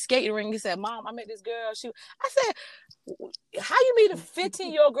was at the skating ring. He said, "Mom, I met this girl." I said, "How you meet a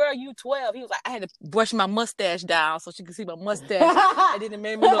 15-year-old girl? You 12?" He was like, "I had to brush my mustache down so she could see my mustache, and then it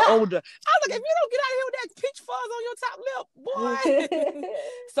made me a little older." I was like, "If you don't get out of here with that peach fuzz on your top lip, boy."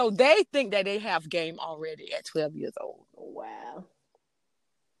 So they think that they have game already at 12 years old. Wow.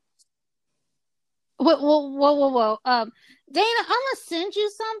 Whoa. Dana, I'm gonna send you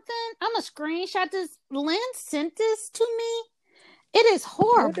something. I'm gonna screenshot this. Lynn sent this to me. It is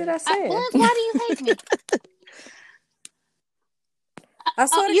horrible. What did I say? Lynn, why do you hate me?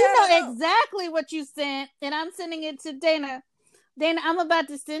 You know exactly what you sent, and I'm sending it to Dana. Dana, I'm about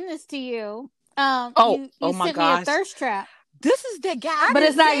to send this to you. You sent me a thirst trap. This is the guy, but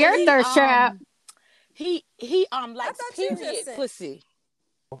it's not your thirst trap. He likes period pussy.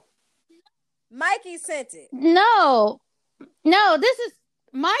 Mikey sent it. No, this is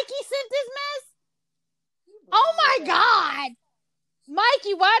Mikey sent this mess. Oh my God,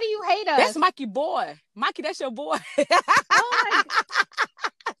 Mikey, why do you hate us? That's Mikey boy. Mikey, that's your boy. Oh my God.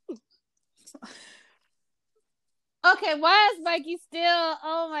 Okay, why is Mikey still?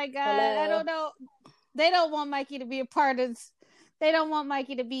 Oh my God, hello? I don't know. They don't want Mikey to be a part of. They don't want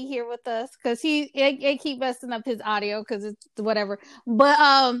Mikey to be here with us because they keep messing up his audio because it's whatever.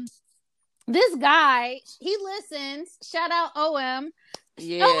 But this guy, he listens. Shout out OM.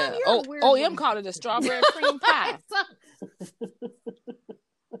 Yeah. OM called it a strawberry cream pie.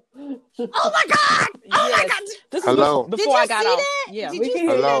 Oh my God! Oh my God! This is before I got off. That? Yeah, did you see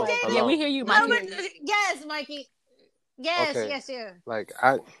that? Yeah, we hear you, Mikey. Yes, Mikey. Yes, okay. yes. Like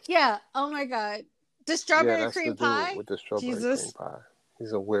Yeah. Oh my God. The strawberry cream pie. With the strawberry cream pie.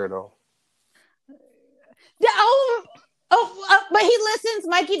 He's a weirdo. Yeah. But he listens.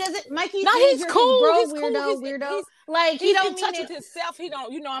 Mikey doesn't. Mikey. No, he's cool. He's weirdo. Like he don't touch it himself. He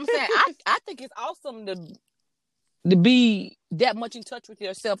don't. You know what I'm saying? I think it's awesome to be that much in touch with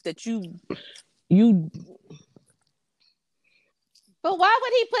yourself that you. But why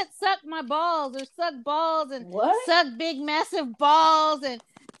would he put suck my balls or suck balls and suck big massive balls and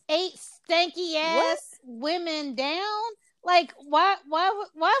 8 stanky ass women down? Like why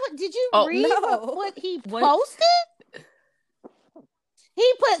would did you read what he posted?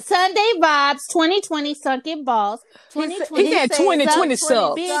 He put Sunday vibes 2020 sucking balls. 2020 he said 2020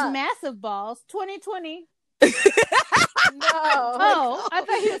 sucks. Big massive balls. 2020. No. Oh, I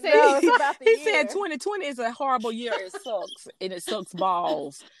thought he was saying he said 2020 is a horrible year. It sucks. And it sucks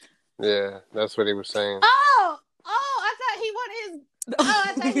balls. Yeah, that's what he was saying. I thought he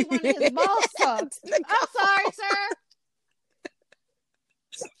wanted his balls sucked. I'm sorry, sir.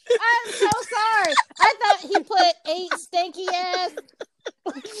 I'm so sorry. I thought he put 8 stanky ass.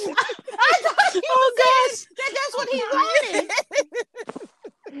 I thought he was saying that's what he wanted.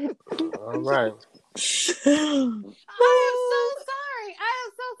 All right. I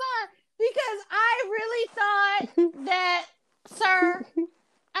am so sorry because I really thought that, sir.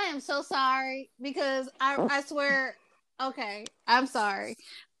 I am so sorry because I swear. Okay, I'm sorry.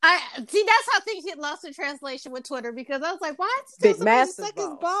 I see that's how things get lost in translation with Twitter because I was like, why is he supposed to suck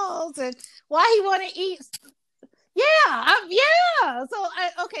his balls and why he want to eat? Yeah.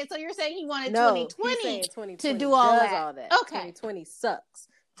 So you're saying he wanted 2020 to do all that. Okay, 2020 sucks.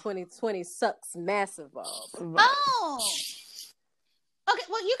 2020 sucks massive balls. Oh. Okay,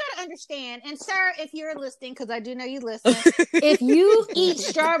 well, you got to understand, and sir, if you're listening, because I do know you listen, if you eat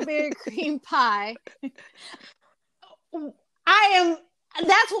strawberry cream pie,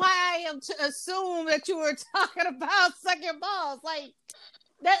 that's why I am to assume that you were talking about sucking balls. Like,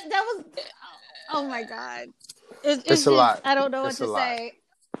 that was, oh my God. It's just, a lot. I don't know what to say.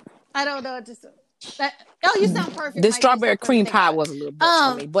 I don't know what to say. You sound perfect. The strawberry cream pie was a little bit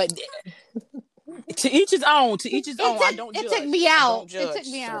for me, but to each his own. I don't judge. It took me out. It took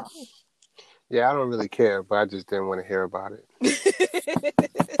me out. Yeah, I don't really care, but I just didn't want to hear about it.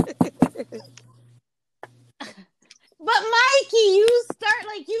 But Mikey, you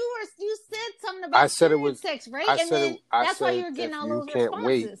said something about sex, right? That's why you were getting all those responses. Can't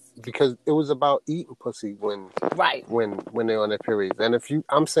wait because it was about eating pussy when they're on their periods. And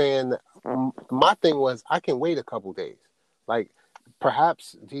I'm saying my thing was I can wait a couple days. Like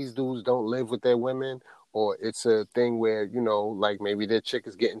perhaps these dudes don't live with their women, or it's a thing where like maybe their chick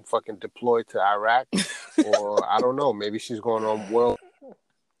is getting fucking deployed to Iraq, or I don't know, maybe she's going on world.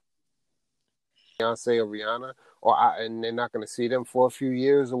 Beyonce or Rihanna, and they're not going to see them for a few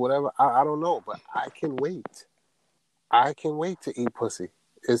years or whatever. I don't know, but I can wait. I can wait to eat pussy.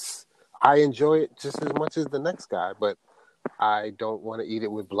 I enjoy it just as much as the next guy, but I don't want to eat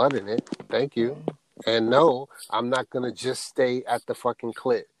it with blood in it. Thank you. And no, I'm not going to just stay at the fucking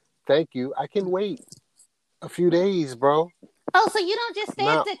clit. Thank you. I can wait a few days, bro. Oh, so you don't just stay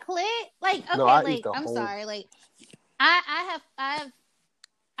at the clit? Like, okay, no, I'm sorry. Like, I've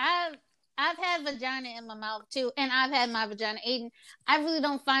had vagina in my mouth too, and I've had my vagina eaten. I really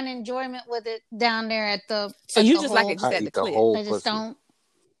don't find enjoyment with it down there at the. So you just like it just at the clit? I just don't.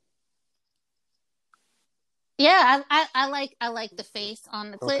 Yeah, I like the face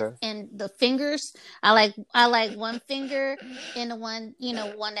on the clit and the fingers. I like one finger and the one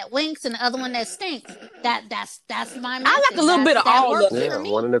one that winks and the other one that stinks. That's my method. I like a little bit of all of it. Yeah,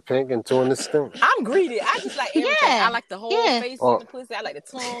 one in the pink and two in the stink. I'm greedy. I just like everything. I like the whole face in the pussy. I like the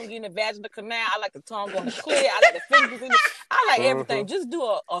tongue in the vaginal canal. I like the tongue on the clit. I like the fingers in it. I like everything. Just do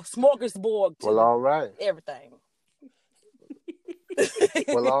a smorgasbord. Well, all right. Everything.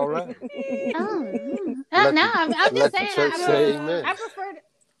 Well, all right. I'm just saying. I prefer to,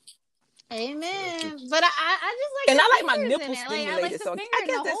 amen. But I just like. And I like my nipples stimulated, so I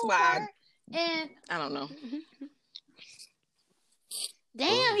guess that's why. And I don't know.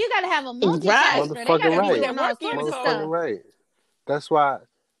 Damn, you gotta have a multitasker. Motherfucking right. That's why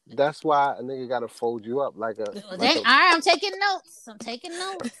a nigga gotta fold you up like a. All right, I'm taking notes.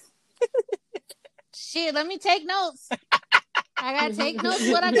 Shit, let me take notes. I gotta take notes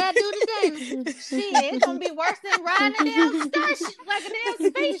what I gotta do today. Shit, it's gonna be worse than riding a damn starship, like a damn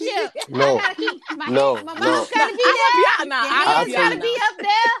spaceship. No, I gotta keep my mom's gotta be there. I gotta be up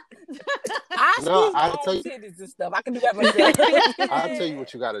there. I'll tell you titties and stuff. I can do that myself. I'll tell you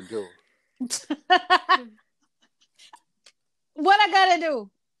what you gotta do. What I gotta do?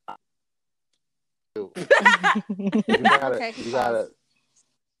 You gotta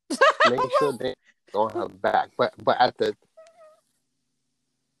make sure they on her back, but at the.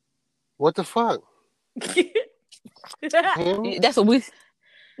 What the fuck? That's what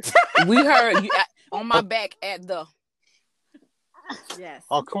we heard. You on my back at the. Yes.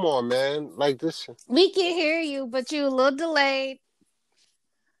 Oh, come on, man! Like this. We can hear you, but you a little delayed.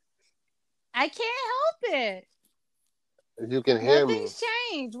 I can't help it. You can hear me. Nothing's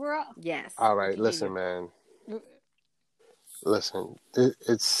changed. Yes. All right, listen, man. Listen,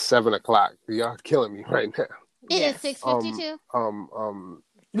 it's 7:00. Y'all killing me right now. It is 6:52.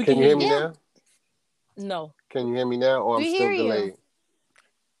 Can you hear me now? No. Can you hear me now, or I'm still delayed?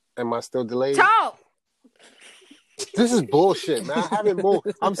 Am I still delayed? Talk. This is bullshit, man. I haven't moved.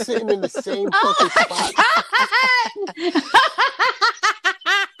 I'm sitting in the same fucking spot.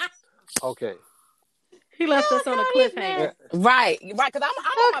 Okay. He left us on a cliffhanger. Right. Because I'm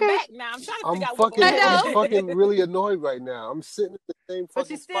on my back now. I'm trying to figure out what's going on. I'm fucking really annoyed right now. I'm sitting in the same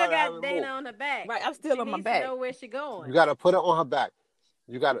fucking spot. But she still got Dana on her back. Right. I'm still on my back. She know where she going. You got to put her on her back.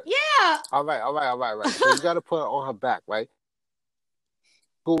 You got to. Yeah. All right. So you got to put her on her back, right?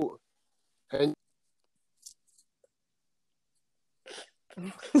 Cool. And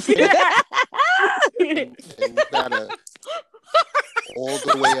you gotta all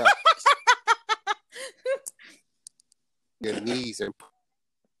the way up your knees and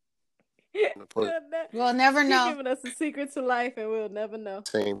we'll never know. He's giving us a secret to life, and we'll never know.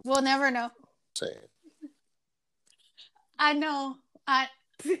 We'll never know. Same. I know.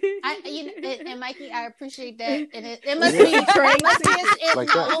 And Mikey, I appreciate that. And it must be trained. Like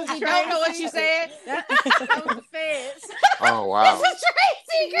that. We don't know what you said. That was the feds. Oh wow! It's a trade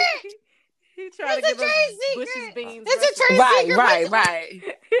secret. He tried to give us Bush's beans. It's a trade secret. Right.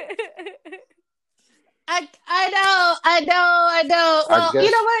 I know. Well,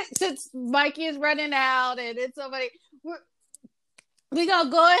 you know what? Since Mikey is running out and it's somebody, we're gonna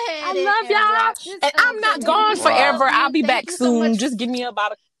go ahead. I love y'all. And I'm not gone forever. I'll be back soon. Just give me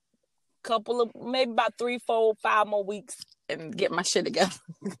about a couple of, maybe about 3, 4, 5 more weeks and get my shit together.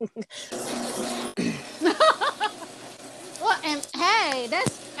 Well, and hey,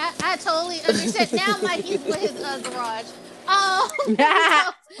 I totally understand. Now Mikey's with his garage.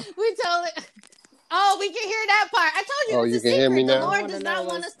 We totally. Oh, we can hear that part. I told you. Oh, you can hear me now. The Lord does not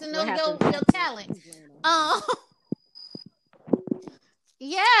want us to know your talent.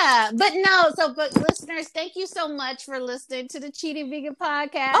 Yeah, but listeners, thank you so much for listening to the Cheating Vegan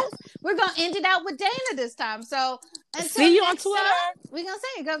Podcast. We're gonna end it out with Dana this time. So see you on Twitter. We're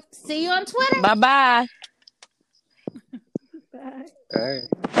gonna see you on Twitter. Bye. Hey.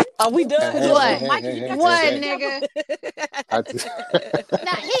 Are we done? What? What, nigga?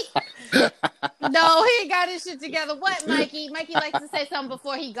 No, he ain't got his shit together. What, Mikey? Mikey likes to say something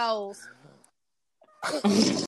before he goes.